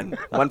 for 1.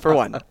 1 for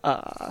 1.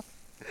 All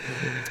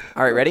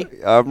right, ready?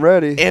 I'm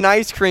ready. An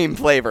ice cream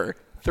flavor.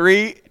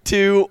 3,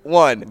 2,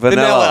 1.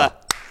 Vanilla.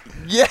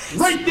 Yes.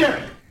 Right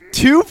there.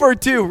 2 for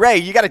 2. Ray,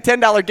 you got a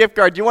 $10 gift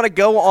card. You want to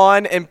go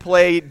on and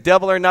play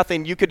double or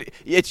nothing?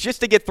 It's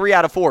just to get 3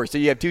 out of 4, so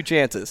you have 2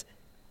 chances.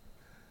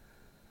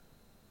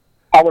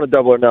 I want to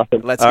double or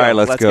nothing. Let's go. All right,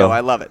 let's go. I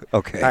love it.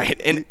 Okay. All right,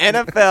 an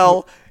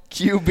NFL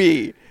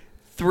QB.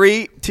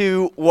 3,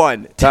 2,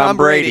 1. Tom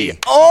Brady.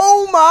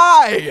 Oh,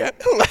 my.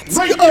 Let's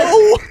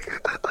go.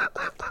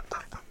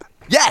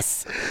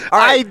 Yes. All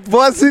right. I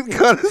wasn't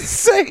going to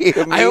say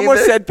him. I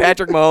almost said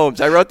Patrick Mahomes.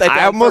 I wrote that down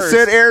I almost first.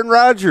 said Aaron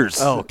Rodgers.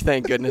 Oh,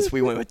 thank goodness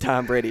we went with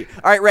Tom Brady.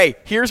 All right, Ray,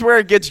 here's where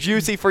it gets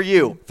juicy for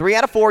you. 3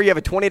 out of 4, you have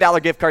a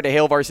 $20 gift card to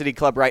Hail Varsity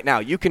Club right now.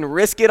 You can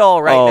risk it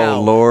all right now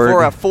Lord.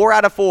 for a 4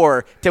 out of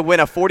 4 to win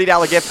a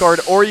 $40 gift card,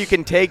 or you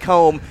can take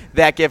home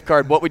that gift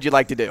card. What would you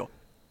like to do?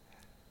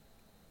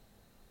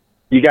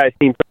 You guys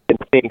seem to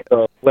think,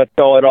 so let's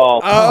go it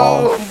all.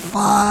 Oh,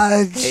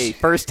 fudge. Hey,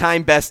 first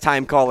time, best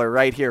time caller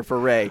right here for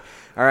Ray.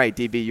 All right,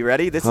 DB, you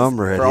ready?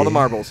 I'm ready. For all the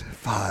marbles.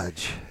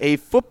 Fudge. A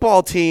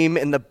football team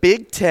in the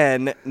Big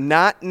Ten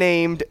not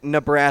named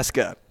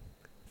Nebraska.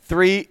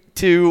 3,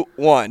 2,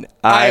 1.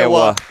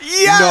 Iowa.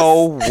 Yes!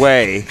 No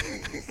way.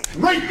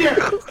 Right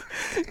there.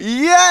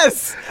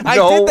 Yes! No.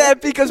 I did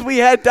that because we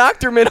had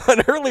Dr. Min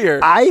on earlier.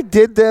 I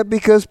did that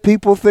because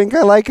people think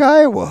I like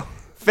Iowa.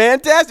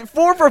 Fantastic.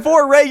 4 for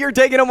 4, Ray. You're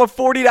taking home a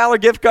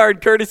 $40 gift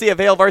card courtesy of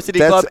Hale Varsity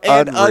Club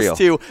and unreal. us,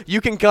 too. You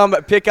can come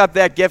pick up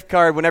that gift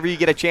card whenever you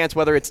get a chance,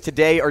 whether it's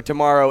today or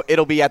tomorrow.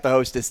 It'll be at the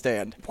hostess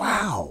stand.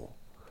 Wow.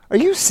 Are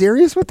you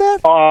serious with that?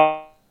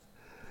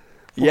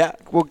 Yeah.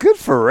 Well, good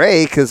for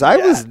Ray, because I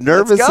was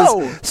nervous. let's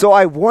go. So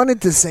I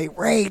wanted to say,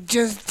 Ray,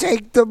 just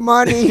take the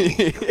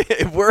money.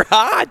 We're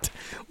hot.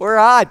 We're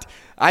hot.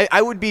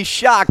 I would be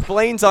shocked.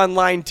 Blaine's on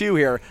line 2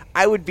 here.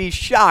 I would be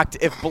shocked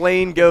if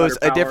Blaine goes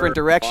a different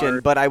direction,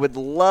 but I would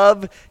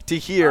love to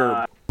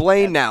hear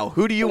Blaine now.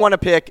 Who do you want to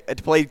pick to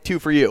play 2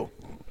 for you?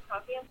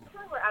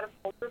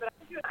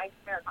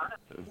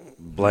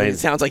 Blaine. It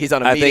sounds like he's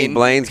on a I meeting. think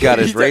Blaine's got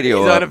his radio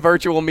He's up. on a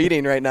virtual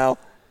meeting right now.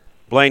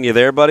 Blaine, you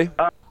there, buddy?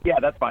 Yeah,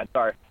 that's fine.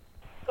 Sorry.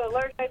 So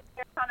large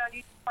Americano,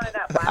 you just wanted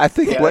that I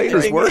think Blaine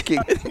is working.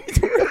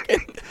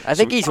 I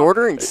think he's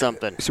ordering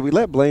something. Should we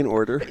let Blaine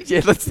order?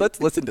 Yeah, let's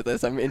listen to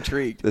this. I'm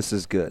intrigued. This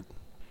is good.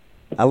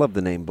 I love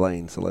the name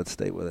Blaine, so let's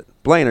stay with it.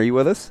 Blaine, are you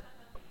with us?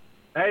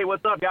 Hey,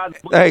 what's up, guys?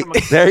 Hey,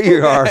 there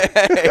you are.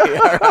 Hey,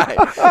 all right.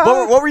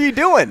 What were you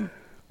doing?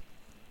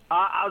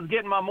 I was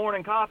getting my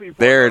morning coffee.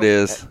 There it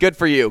is. Good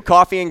for you.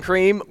 Coffee and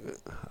cream.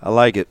 I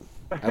like it.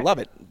 I love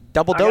it.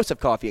 Double dose of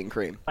coffee and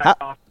cream.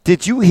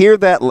 Did you hear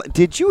that?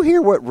 Did you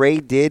hear what Ray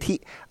did?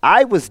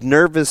 I was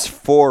nervous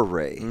for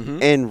Ray,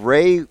 and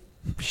Ray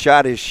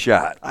shot his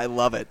shot. I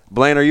love it.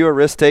 Blaine, are you a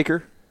risk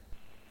taker?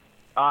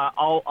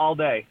 All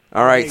day.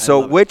 All right,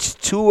 so which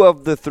 2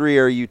 of the 3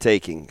 are you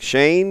taking?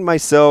 Shane,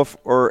 myself,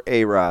 or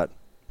A-Rod?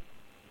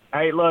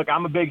 Hey, look,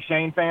 I'm a big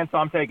Shane fan, so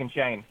I'm taking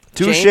Shane.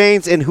 2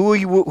 Shanes, and who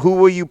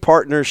will you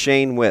partner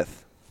Shane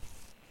with?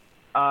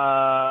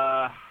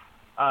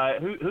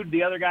 Who'd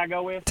the other guy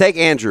go with? Take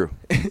Andrew.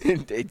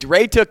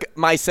 Ray took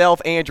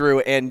myself, Andrew,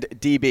 and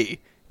DB,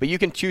 but you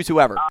can choose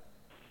whoever.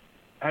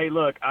 Hey,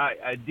 look,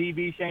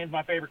 DB Shane's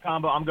my favorite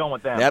combo. I'm going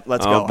with them. Yep,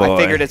 let's go. Boy. I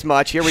figured as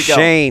much. Here we go.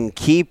 Shane,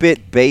 keep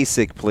it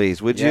basic,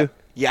 please, would you?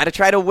 You got to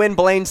try to win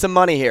Blaine some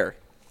money here.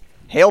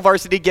 Hale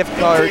Varsity gift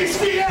cards.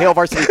 Hale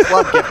Varsity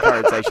Club gift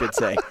cards, I should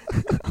say.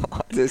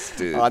 This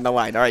dude. On the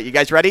line. All right, you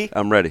guys ready?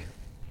 I'm ready.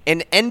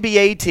 An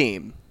NBA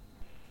team.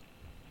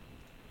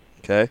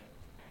 Okay.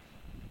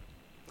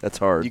 That's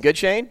hard. You good,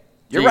 Shane?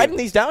 You're writing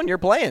these down. You're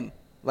playing.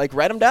 Like,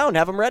 write them down.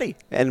 Have them ready.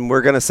 And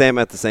we're going to say them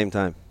at the same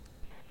time.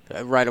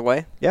 Right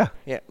away? Yeah.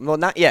 Yeah. Well,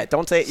 not yet.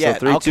 Don't say it So yet.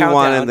 3, I'll 2, count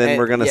 1, down and then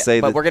we're going to say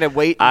that. But we're going to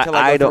wait until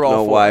I I go don't through all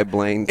know 4. why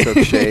Blaine took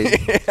Shane.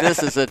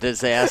 This is a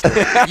disaster.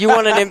 You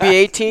want an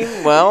NBA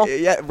team? Well,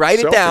 yeah, write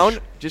it down.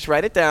 Just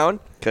write it down.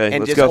 Okay, and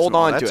let's just go. hold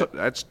on to it.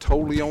 That's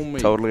totally on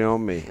me. Totally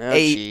on me. Oh,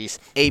 jeez.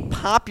 A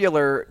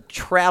popular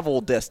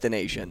travel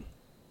destination.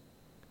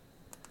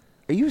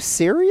 Are you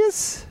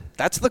serious?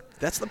 That's the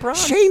problem.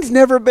 Shane's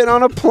never been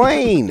on a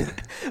plane.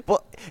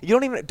 Well, you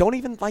don't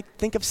even like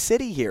think of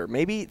city here.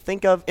 Maybe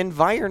think of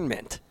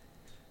environment.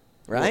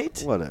 Right?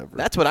 Whatever.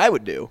 That's what I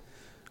would do.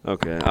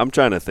 Okay, I'm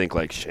trying to think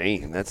like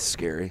Shane. That's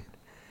scary.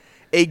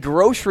 A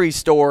grocery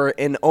store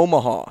in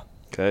Omaha.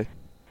 Okay.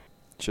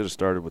 Should have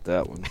started with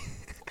that one.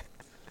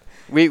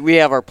 We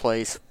have our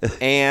place.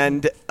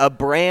 And a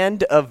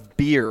brand of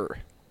beer.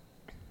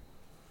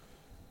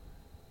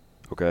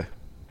 Okay.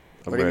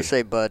 What do you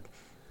say, bud?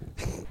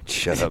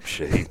 Shut up,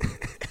 Shane.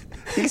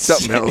 He's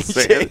something else,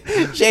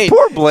 man. Shane.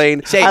 Poor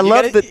Blaine. Shane, I you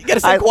love gotta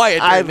stay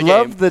quiet I during the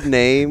love game. the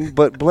name,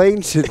 but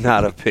Blaine should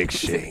not have picked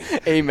Shane.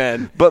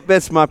 Amen. But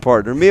that's my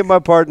partner. Me and my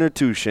partner,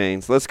 2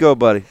 Shanes. Let's go,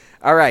 buddy.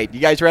 All right, you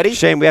guys ready?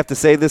 Shane, we have to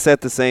say this at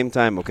the same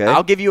time, okay?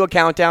 I'll give you a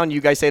countdown. You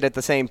guys say it at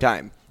the same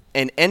time.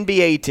 An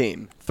NBA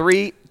team.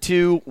 3,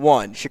 2,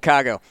 1.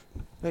 Chicago.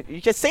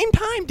 You just same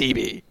time,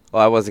 DB.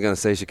 Well, I wasn't going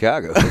to say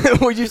Chicago.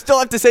 Well, you still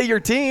have to say your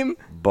team.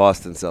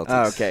 Boston Celtics.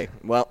 Oh, okay.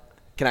 Well,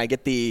 can I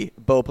get the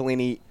Bo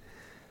Pelini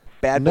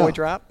bad boy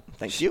drop?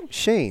 Thank you.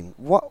 Shane,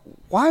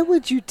 why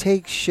would you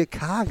take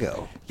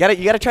Chicago? You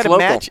gotta try to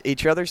local. match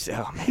each other's.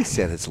 Oh, man. He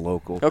said it's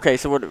local. Okay,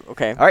 so what?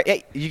 Okay. All right,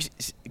 hey, you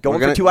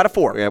going for 2 out of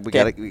 4. Yeah,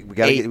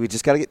 we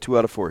just gotta get 2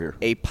 out of 4 here.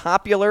 A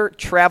popular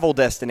travel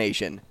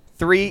destination.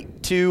 3,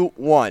 2,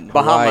 1.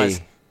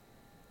 Bahamas.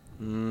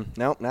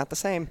 No, not the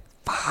same.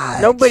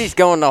 Nobody's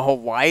going to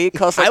Hawaii. It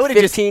costs like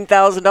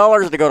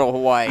 $15,000 to go to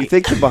Hawaii. You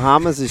think the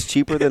Bahamas is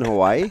cheaper than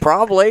Hawaii?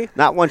 Probably.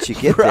 Not once you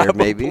get there,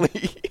 maybe.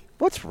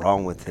 What's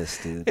wrong with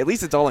this, dude? At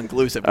least it's all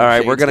inclusive. All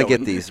right, we're going to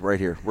get these right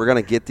here. We're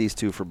going to get these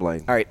 2 for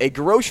Blaine. All right, a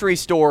grocery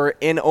store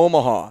in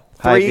Omaha.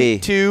 Hy-Vee. 3,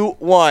 2,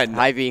 1.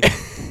 Hy-Vee.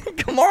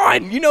 Come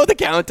on, you know the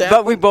countdown.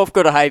 But we both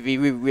go to Hy-Vee.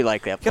 We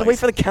like that place. Gotta wait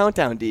for the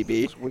countdown,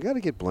 DB. We got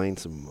to get Blaine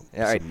some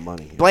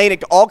money here. Blaine,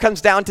 it all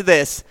comes down to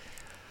this.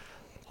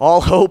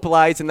 All hope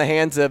lies in the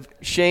hands of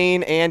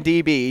Shane and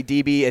DB.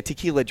 DB, a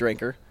tequila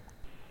drinker.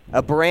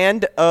 A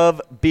brand of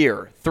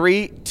beer.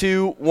 3,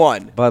 2,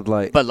 1. Bud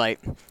Light. Bud Light.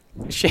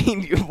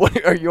 Shane,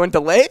 are you on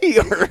delay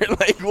or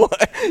like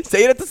what?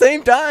 Say it at the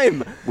same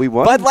time. We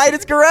won. Bud Light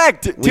is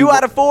correct. 2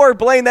 out of 4.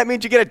 Blaine, that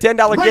means you get a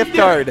 $10 gift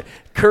card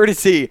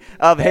courtesy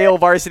of Hale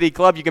Varsity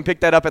Club. You can pick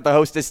that up at the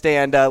hostess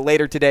stand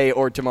later today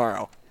or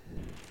tomorrow.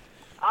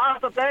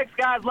 Awesome. Thanks,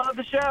 guys. Love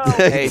the show.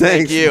 Hey,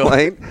 thank you.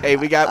 Blaine. Hey,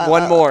 we got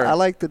one more. I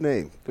like the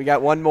name. We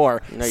got one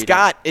more. No, you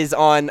Scott is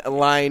on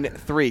line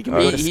 3. Can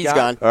we go to He's Scott?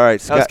 gone. All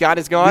right, Oh, Scott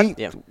is gone?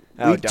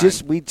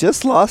 We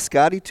just lost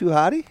Scotty Too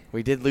Hottie.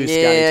 We did lose Yeah,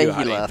 Scotty he Too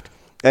Hottie. left.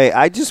 Hey,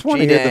 I just want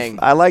to hear G-dang.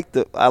 I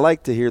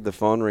like to hear the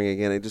phone ring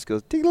again. It just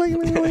goes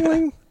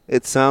ding-a-ling-a-ling-a-ling.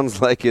 It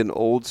sounds like an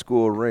old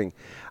school ring.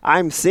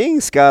 I'm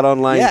seeing Scott on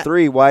line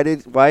 3. Why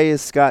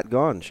is Scott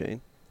gone,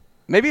 Shane?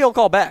 Maybe he'll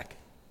call back.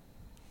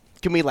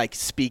 Can we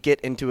speak it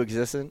into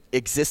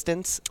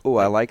existence? Oh,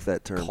 I like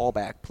that term. Call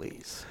back,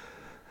 please.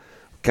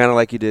 Kind of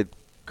like you did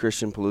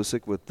Christian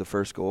Pulisic with the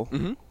first goal.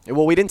 Mm-hmm.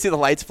 Well, we didn't see the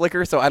lights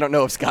flicker, so I don't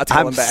know if Scott's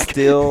calling back. I'm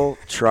still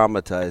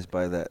traumatized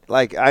by that.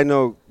 I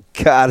know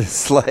God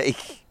is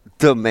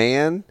the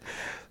man.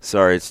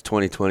 Sorry, it's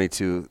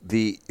 2022.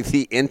 The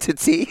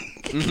entity.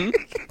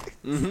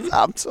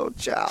 I'm so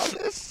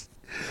childish.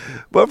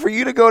 But for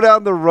you to go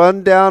down the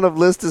rundown of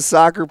list of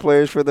soccer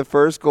players for the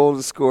first goal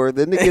to score,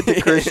 then to get to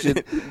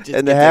Christian,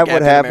 and to have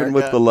what happened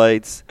with the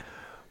lights,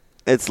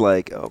 it's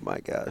oh my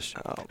gosh.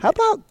 How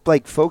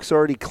about folks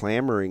already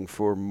clamoring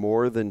for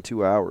more than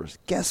 2 hours?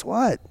 Guess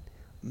what?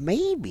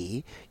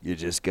 Maybe you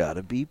just got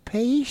to be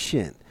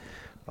patient.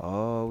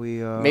 Oh,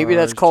 we are. Maybe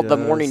that's called the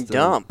morning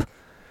dump.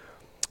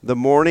 The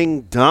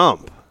morning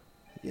dump.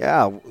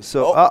 Yeah.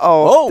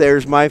 So,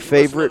 there's my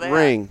favorite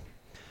ring.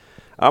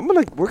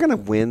 We're gonna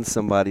win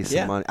somebody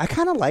some money. I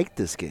kind of like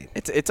this game.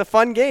 It's a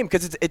fun game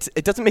because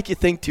it doesn't make you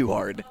think too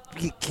hard.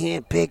 You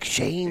can't pick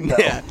Shane though.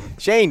 Yeah.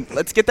 Shane,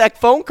 let's get that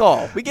phone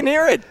call. We can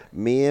hear it.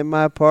 Me and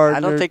my partner.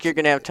 I don't think you're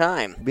gonna have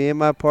time. Me and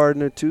my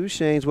partner, 2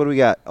 Shanes. What do we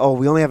got? Oh,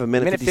 we only have a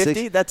minute 56.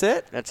 50. That's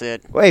it. That's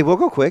it. Wait, we'll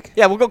go quick.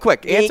 Yeah, we'll go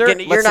quick. Answer.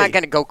 You're not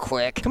gonna go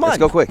quick. Come on. Let's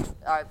go quick.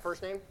 All right,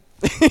 first name.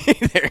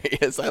 There he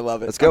is. I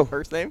love it. Let's go.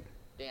 First name.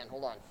 Dan.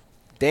 Hold on.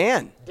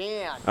 Dan.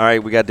 All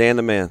right, we got Dan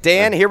the man.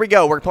 Dan, here we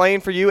go. We're playing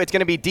for you. It's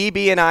going to be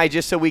DB and I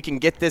just so we can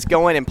get this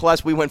going. And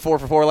plus, we went 4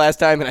 for 4 last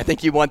time, and I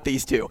think you want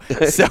these 2.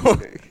 So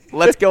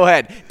let's go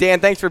ahead. Dan,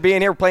 thanks for being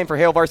here. We're playing for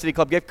Hale Varsity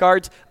Club gift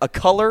cards. A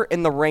color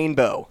in the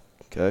rainbow.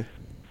 Okay.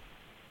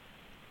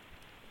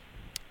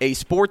 A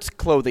sports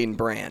clothing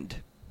brand.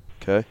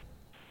 Okay.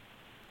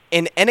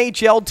 An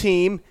NHL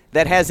team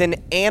that has an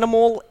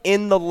animal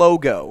in the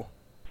logo.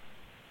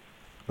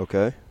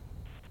 Okay.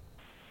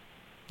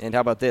 And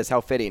how about this?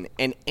 How fitting.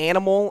 An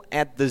animal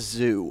at the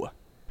zoo.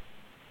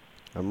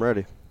 I'm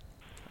ready.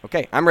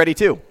 Okay, I'm ready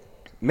too.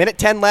 Minute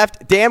 10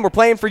 left. Dan, we're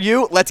playing for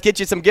you. Let's get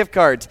you some gift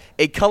cards.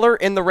 A color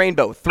in the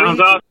rainbow. Sounds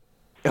awesome.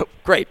 Oh,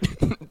 great.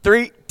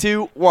 3,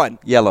 2, 1.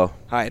 Yellow.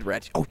 Hi,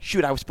 Reg. Oh,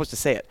 shoot, I was supposed to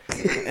say it.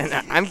 And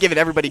I'm giving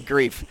everybody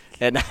grief,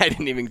 and I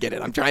didn't even get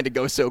it. I'm trying to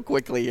go so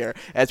quickly here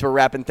as we're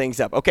wrapping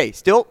things up. Okay,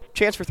 still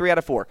chance for 3 out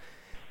of 4.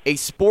 A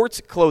sports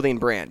clothing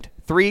brand.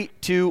 3,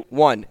 2,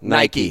 1.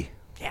 Nike.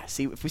 Yeah,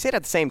 see, if we say it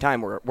at the same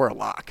time, we're a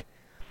lock.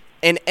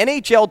 An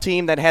NHL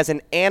team that has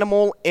an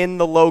animal in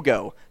the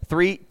logo.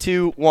 3,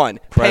 2, 1.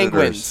 Predators.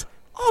 Penguins.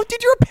 Oh,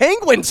 dude, you're a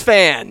Penguins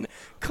fan.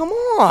 Come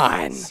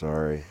on.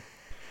 Sorry.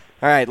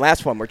 All right,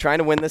 last one. We're trying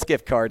to win this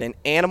gift card. An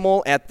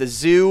animal at the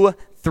zoo.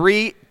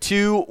 3,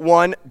 2,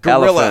 1.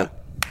 Gorilla. Elephant.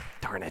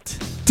 Darn it.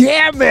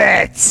 Damn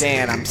it!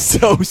 Dan, I'm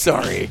so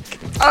sorry.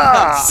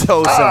 I'm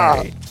so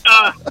sorry.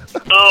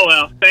 Oh,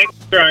 well. Thanks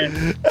for trying.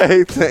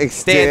 Hey,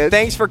 thanks, Dan,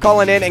 thanks for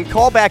calling in, and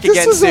call back This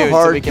again is a soon so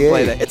hard we can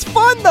play game. that. It's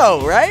fun,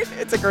 though, right?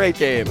 It's a great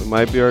game. It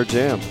might be our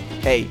jam.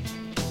 Hey,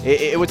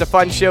 it was a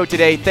fun show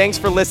today. Thanks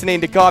for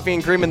listening to Coffee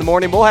and Cream in the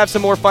Morning. We'll have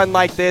some more fun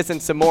like this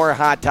and some more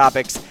hot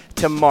topics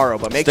tomorrow.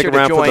 But make Stick sure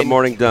around to join for the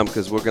morning dump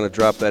because we're going to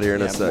drop that here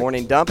in a the second.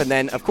 morning dump. And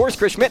then, of course,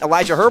 Chris Schmidt,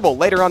 Elijah Herbal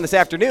later on this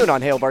afternoon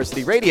on Hale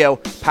Varsity Radio,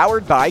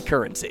 powered by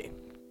Currency.